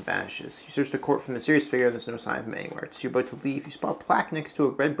shadows and vanishes. You search the court for the mysterious figure, there's no sign of him anywhere. As you're about to leave, you spot a plaque next to a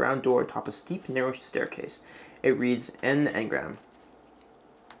red-brown door atop a steep, narrow staircase. It reads, N. Engram.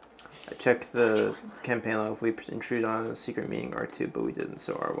 I checked the campaign log if we intrude on the secret meeting R2, but we didn't,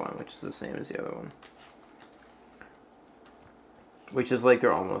 so R1, which is the same as the other one. Which is like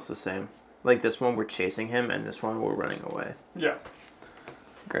they're almost the same. Like this one we're chasing him, and this one we're running away. Yeah.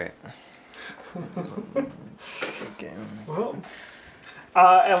 Great. Well,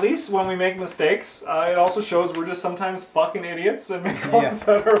 at least when we make mistakes, it also shows we're just sometimes fucking idiots and make ones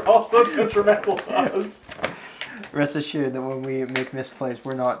that are also detrimental to us. Rest assured that when we make misplays,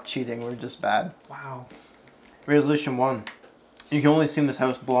 we're not cheating, we're just bad. Wow. Resolution 1. You can only assume this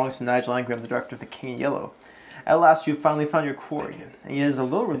house belongs to Nigel Ingram, the director of the King in Yellow. At last, you've finally found your quarry, and it is a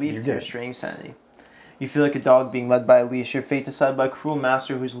little relief to your straying sanity. You feel like a dog being led by a leash, your fate decided by a cruel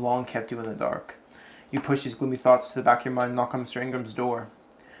master who's long kept you in the dark. You push these gloomy thoughts to the back of your mind and knock on Mr. Ingram's door.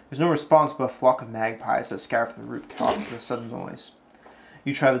 There's no response but a flock of magpies that scatter from the rooftop with a sudden noise.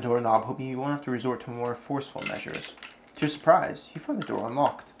 You try the doorknob, hoping you won't have to resort to more forceful measures. To your surprise, you find the door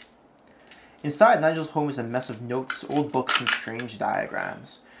unlocked. Inside, Nigel's home is a mess of notes, old books, and strange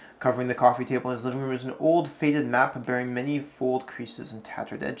diagrams. Covering the coffee table in his living room is an old, faded map bearing many fold creases and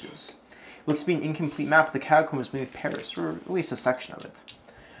tattered edges. It looks to be an incomplete map of the catacombs beneath Paris, or at least a section of it.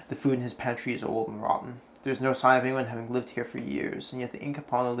 The food in his pantry is old and rotten. There's no sign of anyone having lived here for years, and yet the ink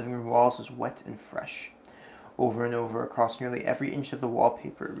upon the living room walls is wet and fresh. Over and over, across nearly every inch of the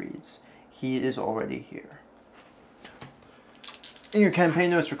wallpaper, it reads, "He is already here." In your campaign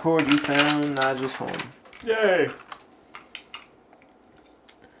notes record, you found Nigel's home. Yay!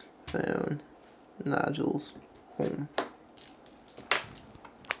 Found Nigel's home.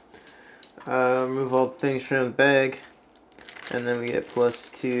 Remove all the things from the bag, and then we get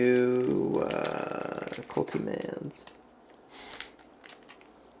 +2 culty mans.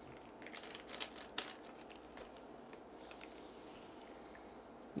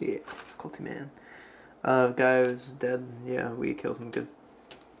 Yeah, culty man. Guy was dead. Yeah, we killed him. Good.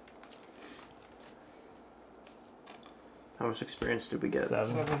 How much experience did we get?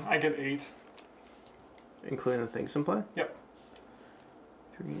 7. I get 8. Including the things in play? Yep.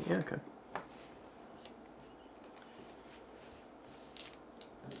 3, yeah, okay.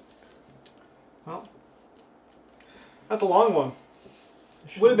 Well, that's a long one.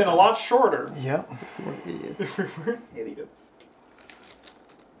 Would have been a lot shorter. Yep. Idiots. If we weren't idiots.